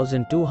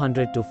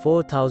 4,200 to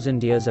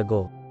 4,000 years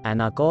ago,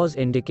 and our cause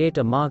indicate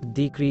a marked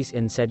decrease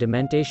in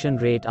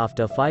sedimentation rate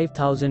after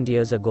 5,000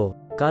 years ago.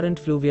 Current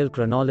fluvial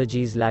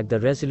chronologies lack the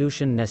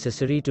resolution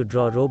necessary to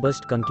draw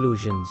robust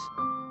conclusions.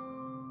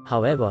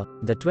 However,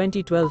 the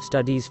 2012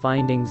 study's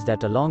findings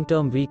that a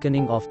long-term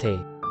weakening of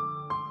the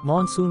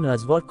monsoon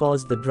as what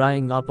caused the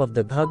drying up of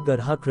the Ghaggar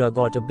Hakra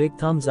got a big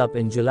thumbs up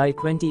in July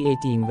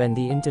 2018 when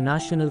the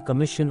International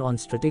Commission on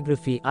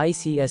Stratigraphy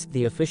 (ICS),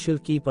 the official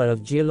keeper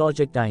of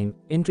geologic time,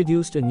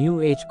 introduced a new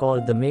age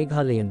called the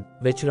Meghalayan,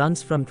 which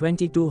runs from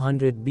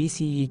 2200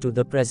 BCE to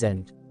the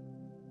present.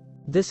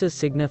 This is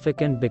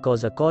significant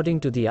because according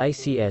to the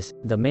ICS,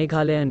 the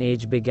Meghalayan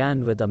age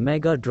began with a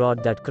mega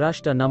drought that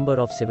crushed a number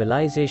of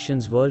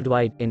civilizations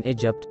worldwide in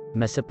Egypt,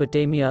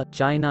 Mesopotamia,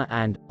 China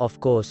and, of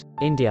course,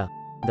 India.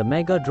 The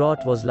mega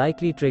drought was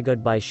likely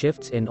triggered by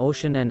shifts in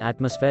ocean and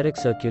atmospheric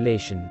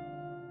circulation.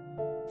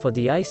 For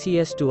the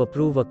ICS to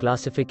approve a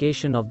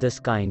classification of this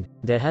kind,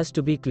 there has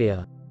to be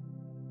clear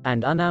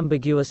and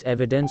unambiguous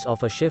evidence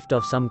of a shift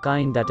of some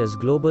kind that is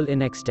global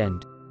in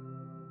extent.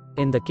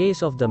 In the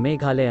case of the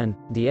Meghalayan,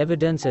 the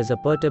evidence is a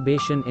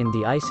perturbation in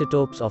the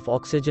isotopes of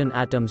oxygen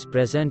atoms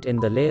present in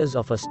the layers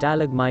of a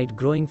stalagmite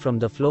growing from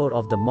the floor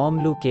of the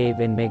Momlu cave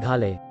in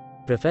Meghalaya.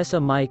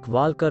 Professor Mike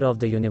Walker of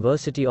the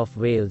University of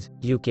Wales,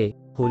 UK,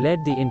 who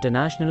led the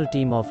international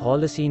team of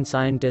Holocene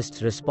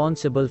scientists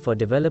responsible for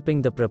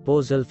developing the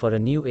proposal for a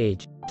new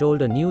age,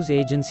 told a news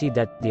agency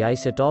that the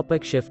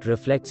isotopic shift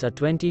reflects a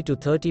 20 to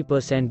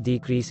 30%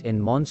 decrease in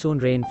monsoon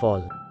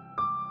rainfall.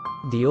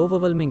 The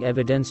overwhelming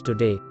evidence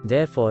today,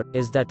 therefore,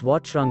 is that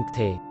what shrunk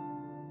the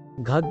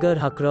Ghaggar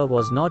Hakra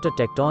was not a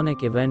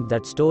tectonic event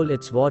that stole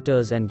its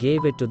waters and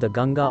gave it to the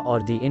Ganga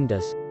or the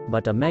Indus,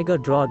 but a mega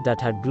drought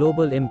that had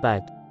global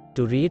impact.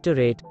 To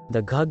reiterate,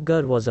 the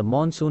Ghaggar was a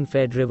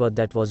monsoon-fed river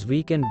that was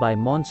weakened by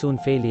monsoon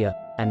failure,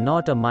 and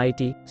not a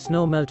mighty,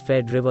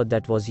 snowmelt-fed river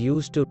that was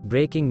used to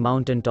breaking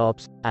mountain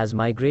tops, as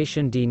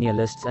migration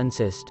denialists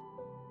insist.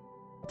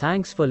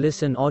 Thanks for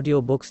listen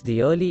audiobooks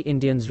The Early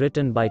Indians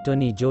written by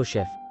Tonny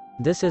Josheph.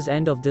 This is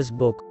end of this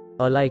book.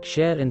 Like,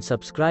 share and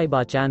subscribe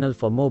our channel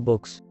for more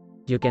books.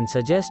 You can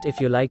suggest if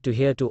you like to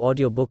hear to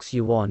audiobooks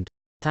you want.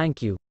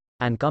 Thank you.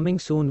 And coming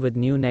soon with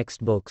new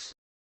next books.